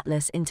cue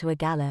Atlas into a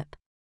gallop.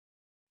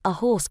 A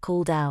horse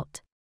called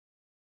out.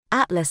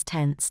 Atlas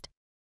tensed.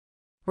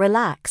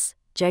 "Relax,"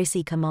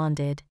 Josie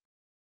commanded.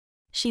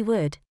 She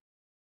would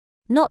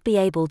not be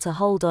able to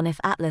hold on if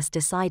Atlas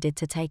decided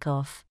to take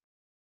off.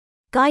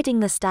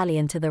 Guiding the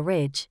stallion to the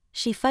ridge,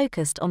 she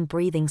focused on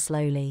breathing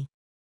slowly.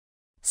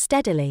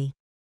 Steadily.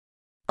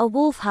 A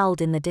wolf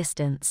howled in the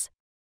distance.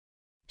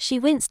 She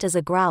winced as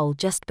a growl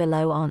just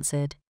below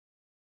answered.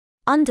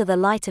 Under the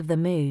light of the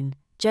moon,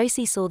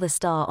 Josie saw the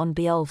star on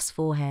Beowulf's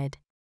forehead.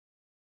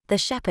 The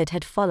shepherd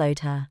had followed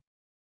her.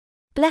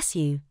 "Bless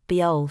you,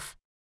 Beowulf."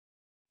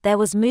 There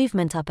was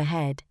movement up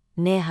ahead,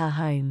 near her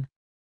home.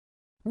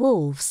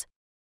 Wolves.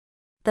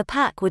 The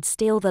pack would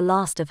steal the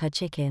last of her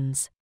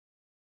chickens.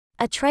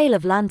 A trail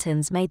of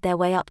lanterns made their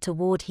way up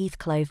toward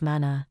Heathclove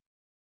Manor.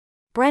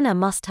 Brenner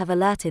must have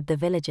alerted the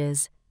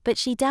villagers, but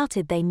she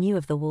doubted they knew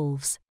of the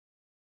wolves.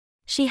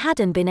 She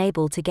hadn't been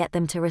able to get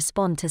them to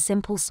respond to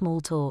simple small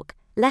talk,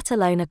 let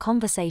alone a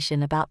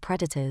conversation about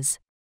predators.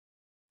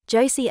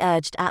 Josie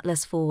urged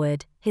Atlas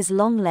forward, his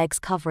long legs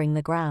covering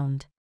the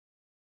ground.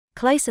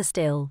 Closer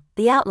still,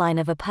 the outline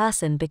of a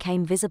person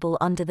became visible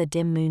under the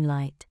dim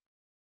moonlight.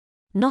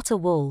 Not a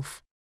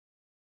wolf.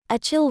 A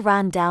chill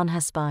ran down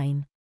her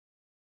spine.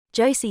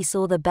 Josie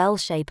saw the bell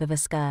shape of a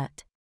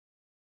skirt.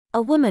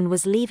 A woman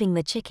was leaving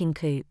the chicken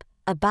coop,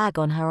 a bag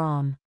on her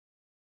arm.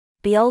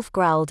 Beowulf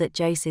growled at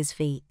Josie's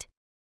feet.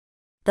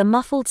 The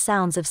muffled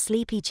sounds of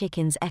sleepy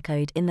chickens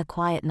echoed in the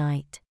quiet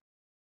night.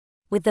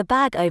 With the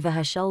bag over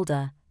her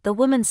shoulder, the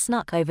woman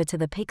snuck over to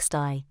the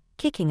pigsty,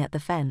 kicking at the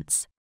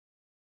fence.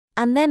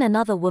 And then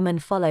another woman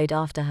followed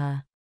after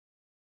her.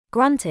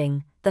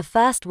 Grunting, the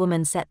first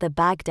woman set the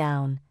bag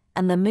down,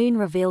 and the moon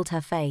revealed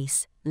her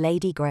face,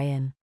 Lady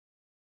Grayen.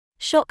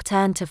 Shock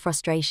turned to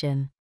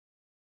frustration.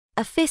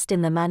 A fist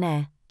in the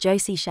manette,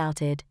 Josie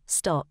shouted,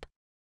 "Stop."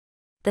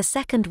 The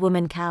second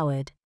woman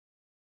cowered.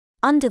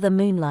 Under the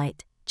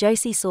moonlight,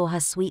 Josie saw her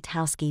sweet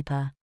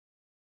housekeeper.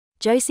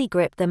 Josie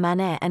gripped the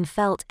manette and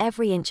felt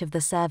every inch of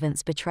the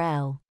servant's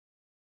betrayal.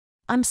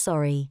 I'm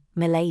sorry,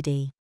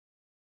 milady.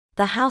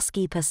 The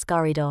housekeeper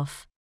scurried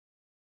off.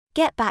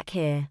 Get back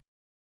here.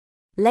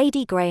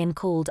 Lady Graham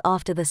called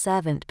after the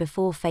servant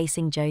before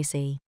facing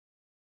Josie.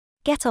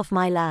 Get off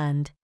my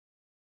land.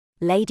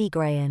 Lady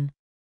Graham.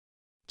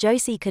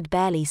 Josie could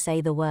barely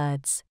say the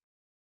words.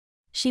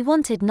 She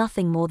wanted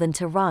nothing more than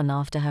to run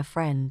after her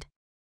friend.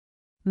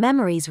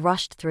 Memories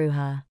rushed through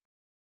her.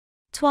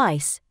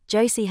 Twice,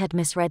 Josie had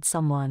misread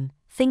someone,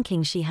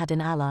 thinking she had an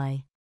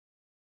ally.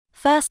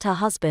 First her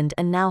husband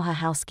and now her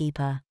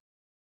housekeeper.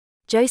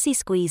 Josie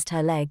squeezed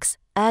her legs,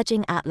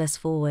 urging Atlas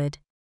forward.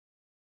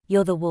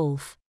 You're the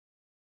wolf.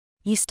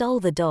 You stole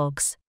the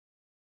dogs.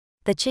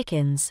 The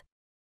chickens.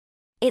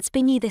 It's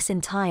been you this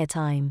entire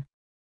time.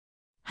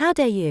 How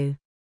dare you?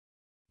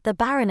 The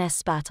Baroness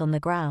spat on the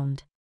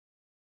ground.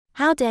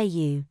 How dare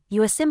you,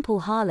 you a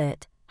simple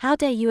harlot, how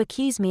dare you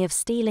accuse me of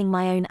stealing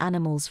my own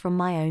animals from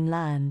my own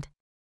land?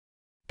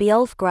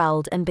 Beowulf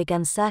growled and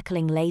began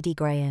circling Lady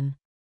Graham.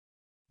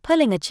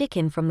 Pulling a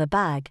chicken from the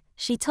bag,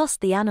 she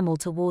tossed the animal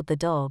toward the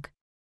dog.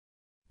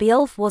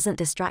 Beowulf wasn't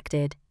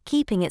distracted,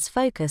 keeping its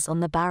focus on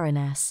the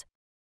Baroness.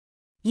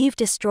 You've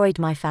destroyed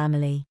my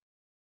family.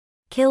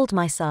 Killed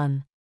my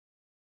son.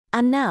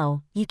 And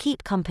now, you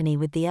keep company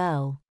with the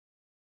Earl.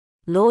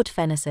 Lord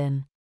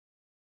Fennyson.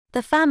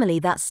 The family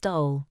that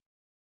stole.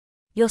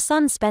 Your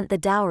son spent the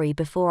dowry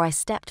before I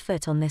stepped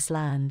foot on this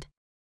land.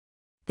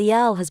 The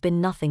Earl has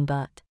been nothing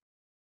but.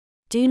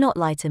 Do not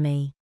lie to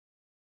me.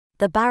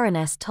 The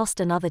Baroness tossed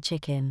another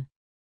chicken.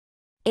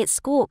 It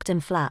squawked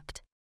and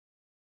flapped.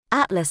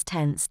 Atlas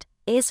tensed,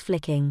 ears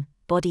flicking,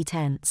 body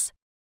tense.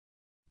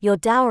 Your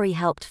dowry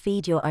helped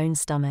feed your own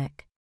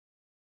stomach.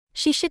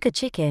 She shook a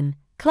chicken,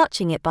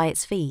 clutching it by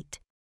its feet.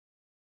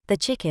 The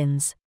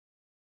chickens.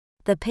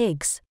 The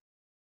pigs.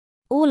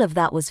 All of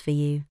that was for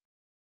you.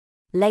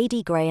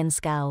 Lady Graham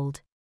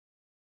scowled.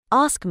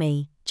 Ask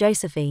me,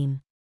 Josephine.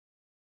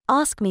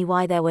 Ask me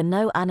why there were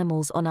no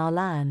animals on our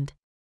land.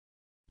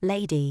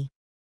 Lady.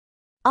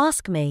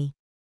 Ask me.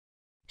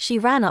 She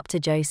ran up to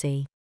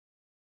Josie.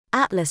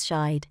 Atlas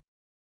shied.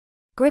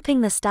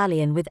 Gripping the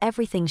stallion with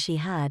everything she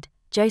had,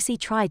 Josie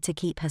tried to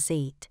keep her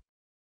seat.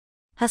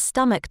 Her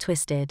stomach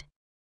twisted.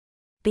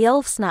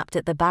 Beowulf snapped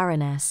at the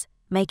Baroness,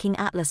 making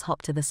Atlas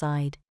hop to the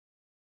side.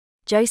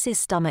 Josie's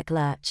stomach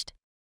lurched.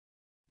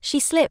 She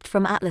slipped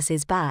from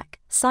Atlas's back,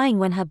 sighing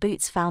when her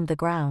boots found the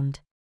ground.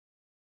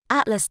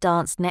 Atlas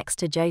danced next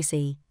to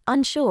Josie,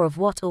 unsure of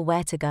what or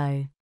where to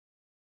go.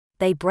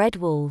 They bred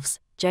wolves,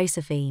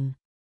 Josephine.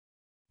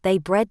 They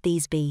bred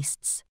these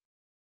beasts.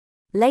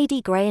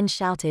 Lady Graham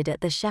shouted at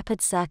the shepherd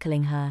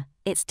circling her,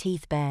 its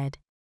teeth bared.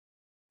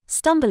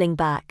 Stumbling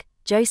back,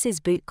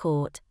 Josie's boot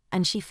caught,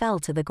 and she fell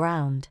to the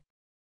ground.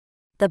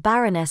 The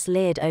Baroness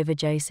leered over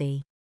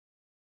Josie.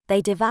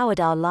 They devoured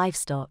our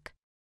livestock.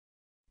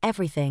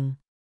 Everything.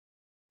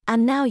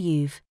 And now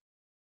you've.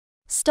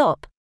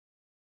 Stop!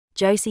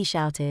 Josie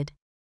shouted.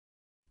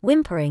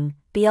 Whimpering,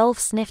 Beowulf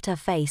sniffed her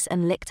face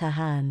and licked her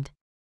hand.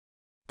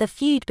 The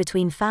feud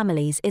between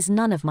families is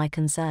none of my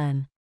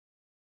concern.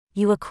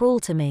 You were cruel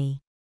to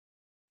me.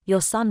 Your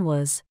son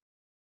was.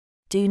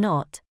 Do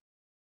not.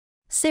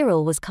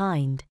 Cyril was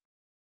kind.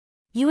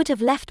 You would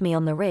have left me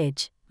on the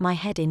ridge, my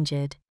head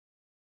injured.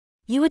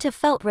 You would have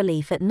felt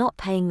relief at not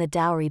paying the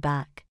dowry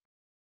back.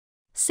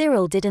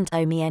 Cyril didn't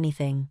owe me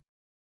anything.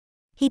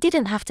 He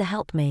didn't have to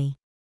help me.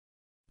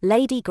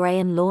 Lady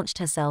Graham launched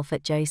herself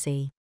at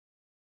Josie.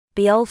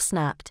 Beowulf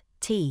snapped,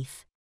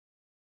 teeth.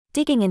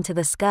 Digging into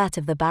the skirt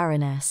of the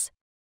Baroness.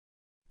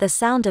 The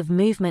sound of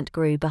movement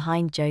grew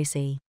behind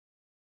Josie.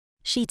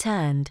 She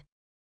turned.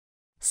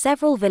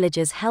 Several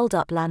villagers held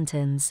up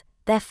lanterns,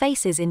 their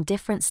faces in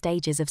different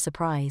stages of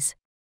surprise.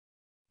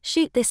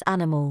 Shoot this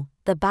animal,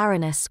 the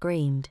Baroness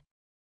screamed.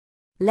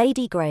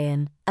 Lady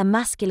Graham, a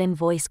masculine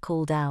voice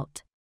called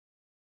out.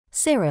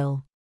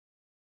 Cyril.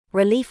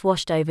 Relief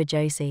washed over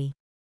Josie.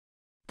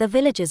 The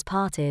villagers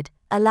parted,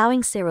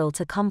 allowing Cyril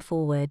to come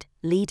forward,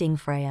 leading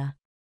Freya.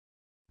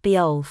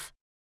 Beowulf.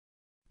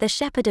 The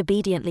shepherd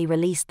obediently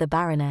released the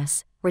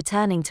Baroness,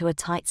 returning to a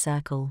tight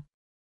circle.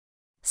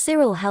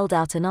 Cyril held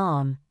out an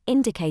arm,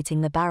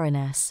 indicating the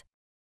Baroness.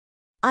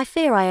 I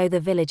fear I owe the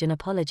village an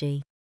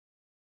apology.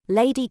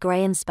 Lady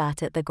Graham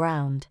spat at the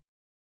ground.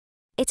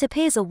 It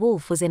appears a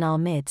wolf was in our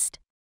midst.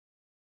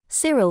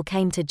 Cyril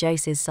came to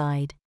Josie's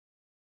side.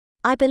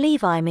 I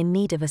believe I am in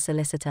need of a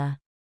solicitor.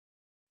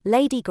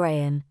 Lady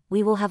Graham,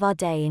 we will have our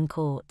day in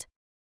court.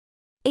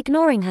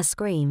 Ignoring her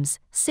screams,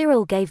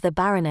 Cyril gave the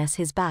Baroness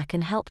his back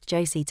and helped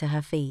Josie to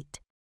her feet.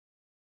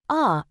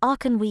 Ah,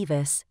 Archon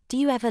Weavus, do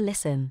you ever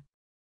listen?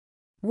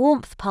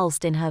 Warmth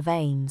pulsed in her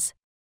veins.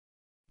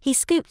 He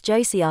scooped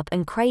Josie up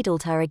and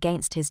cradled her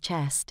against his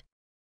chest.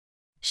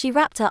 She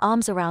wrapped her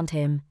arms around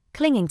him,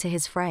 clinging to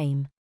his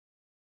frame.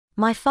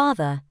 My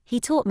father,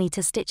 he taught me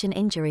to stitch an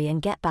injury and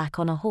get back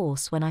on a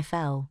horse when I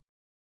fell.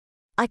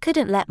 I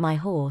couldn't let my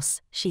horse,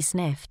 she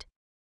sniffed.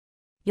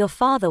 Your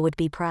father would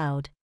be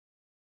proud.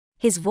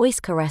 His voice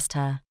caressed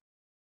her.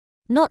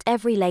 Not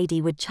every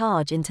lady would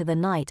charge into the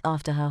night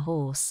after her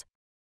horse.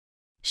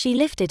 She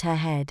lifted her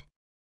head.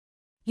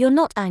 You're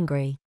not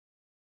angry.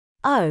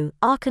 Oh,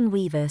 Archon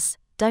Weavers,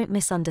 don't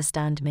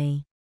misunderstand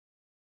me.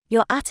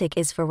 Your attic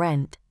is for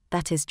rent,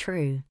 that is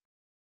true.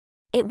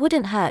 It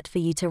wouldn't hurt for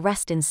you to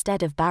rest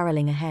instead of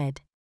barreling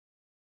ahead.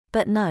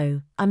 But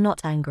no, I'm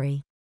not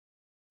angry.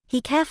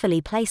 He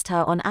carefully placed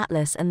her on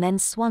Atlas and then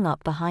swung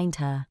up behind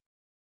her.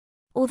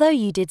 Although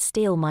you did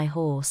steal my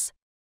horse.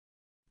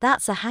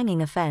 That's a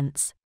hanging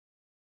offense.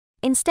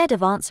 Instead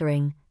of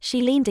answering,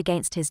 she leaned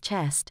against his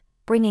chest,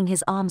 bringing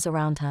his arms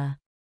around her.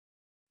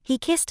 He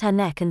kissed her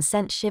neck and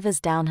sent shivers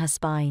down her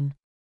spine.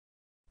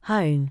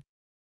 Home.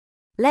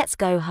 Let's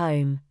go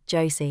home,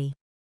 Josie.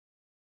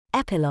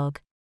 Epilogue.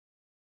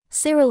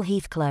 Cyril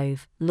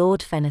Heathclove,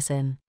 Lord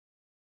Fennyson.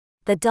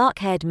 The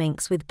dark-haired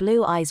minx with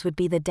blue eyes would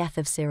be the death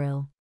of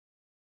Cyril.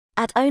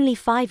 At only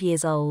 5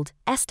 years old,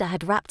 Esther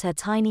had wrapped her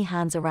tiny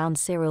hands around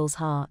Cyril's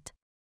heart.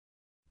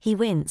 He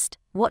winced,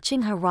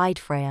 watching her ride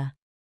Freya.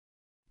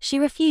 She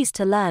refused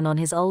to learn on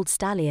his old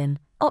stallion,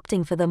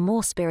 opting for the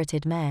more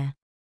spirited mare.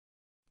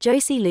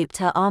 Josie looped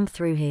her arm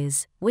through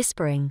his,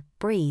 whispering,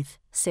 "Breathe,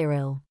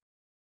 Cyril.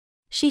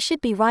 She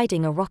should be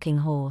riding a rocking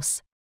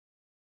horse.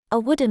 A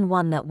wooden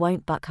one that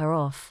won't buck her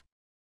off."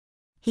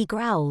 He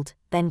growled,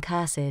 then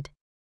cursed.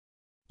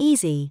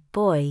 "Easy,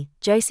 boy,"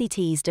 Josie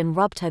teased and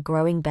rubbed her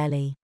growing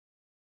belly.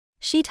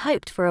 She'd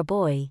hoped for a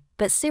boy,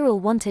 but Cyril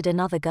wanted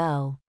another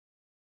girl.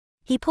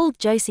 He pulled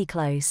Josie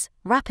close,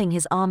 wrapping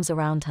his arms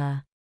around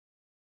her.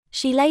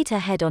 She laid her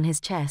head on his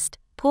chest,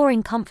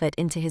 pouring comfort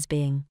into his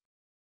being.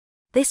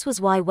 This was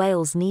why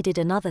whales needed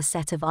another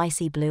set of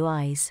icy blue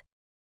eyes.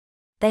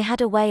 They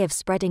had a way of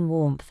spreading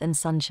warmth and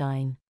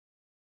sunshine.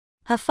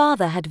 Her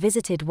father had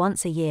visited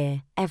once a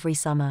year, every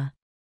summer.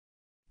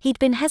 He'd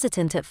been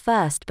hesitant at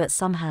first, but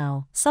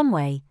somehow,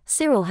 someway,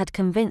 Cyril had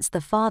convinced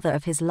the father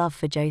of his love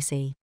for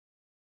Josie.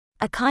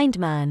 A kind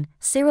man,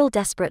 Cyril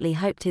desperately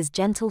hoped his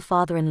gentle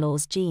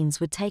father-in-law's genes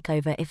would take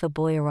over if a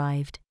boy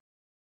arrived.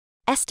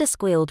 Esther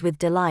squealed with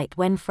delight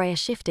when Freya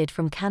shifted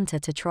from canter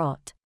to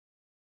trot.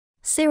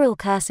 Cyril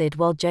cursed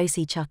while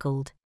Josie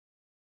chuckled.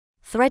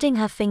 Threading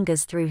her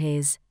fingers through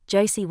his,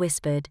 Josie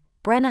whispered,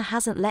 "Brenna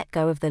hasn't let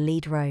go of the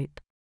lead rope.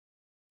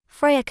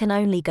 Freya can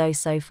only go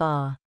so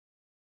far."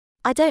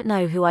 "I don't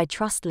know who I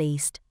trust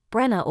least,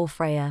 Brenna or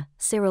Freya,"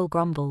 Cyril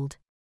grumbled.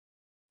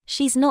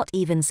 "She's not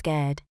even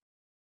scared.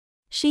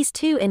 She's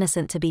too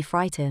innocent to be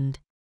frightened."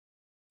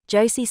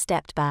 Josie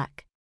stepped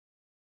back.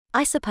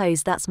 "I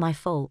suppose that's my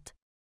fault.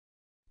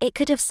 It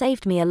could have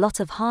saved me a lot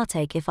of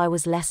heartache if I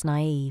was less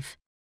naive."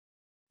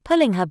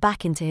 Pulling her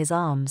back into his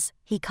arms,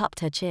 he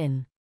cupped her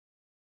chin.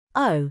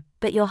 "Oh,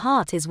 but your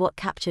heart is what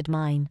captured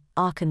mine,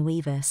 Archon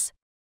Weavers.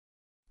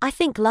 I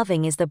think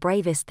loving is the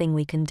bravest thing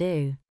we can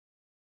do."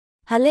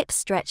 Her lips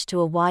stretched to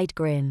a wide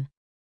grin.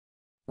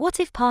 "What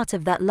if part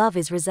of that love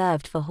is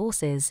reserved for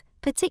horses,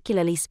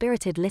 particularly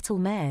spirited little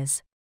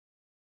mares?"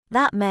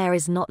 "That mare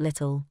is not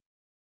little."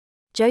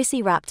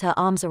 Josie wrapped her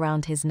arms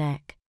around his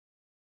neck.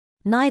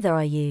 "Neither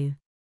are you."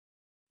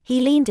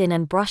 He leaned in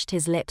and brushed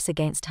his lips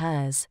against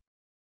hers.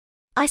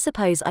 "I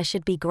suppose I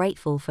should be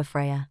grateful for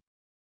Freya.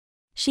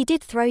 She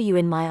did throw you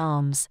in my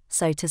arms,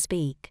 so to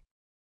speak."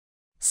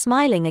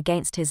 Smiling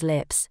against his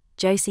lips,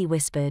 Josie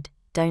whispered,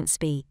 "Don't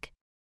speak."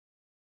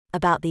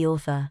 About the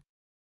author.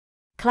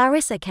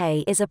 Clarissa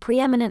Kae is a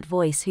preeminent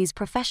voice whose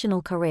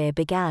professional career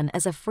began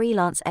as a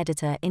freelance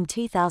editor in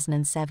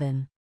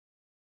 2007.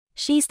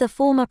 She's the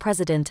former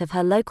president of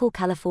her local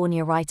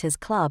California Writers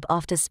Club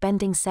after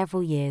spending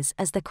several years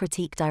as the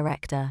critique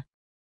director.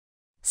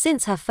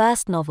 Since her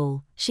first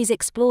novel, she's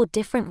explored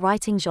different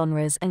writing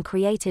genres and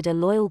created a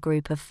loyal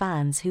group of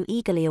fans who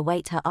eagerly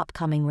await her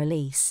upcoming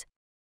release.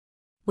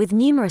 With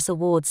numerous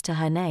awards to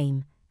her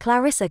name,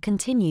 Clarissa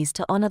continues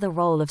to honor the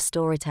role of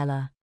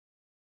storyteller.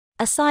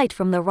 Aside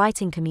from the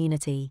writing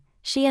community,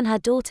 she and her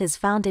daughters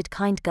founded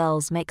Kind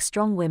Girls Make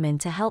Strong Women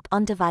to help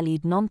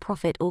undervalued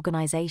non-profit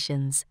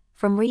organizations,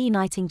 from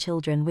reuniting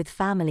children with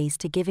families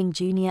to giving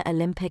junior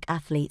Olympic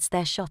athletes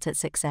their shot at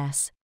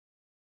success.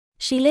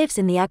 She lives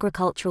in the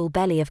agricultural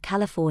belly of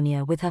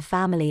California with her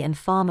family and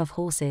farm of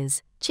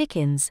horses,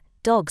 chickens,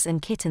 dogs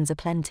and kittens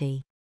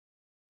aplenty.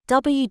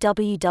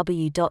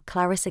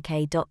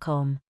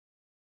 www.clarissakae.com.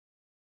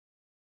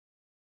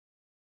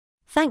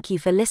 Thank you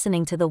for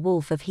listening to The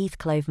Wolf of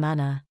Heathclove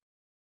Manor.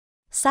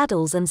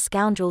 Saddles and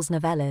Scoundrels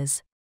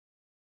Novellas.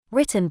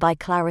 Written by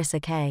Clarissa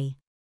Kae.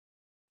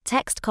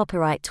 Text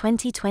copyright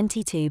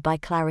 2022 by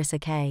Clarissa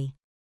Kae.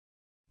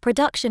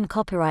 Production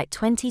copyright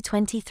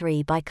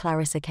 2023 by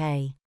Clarissa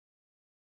Kae.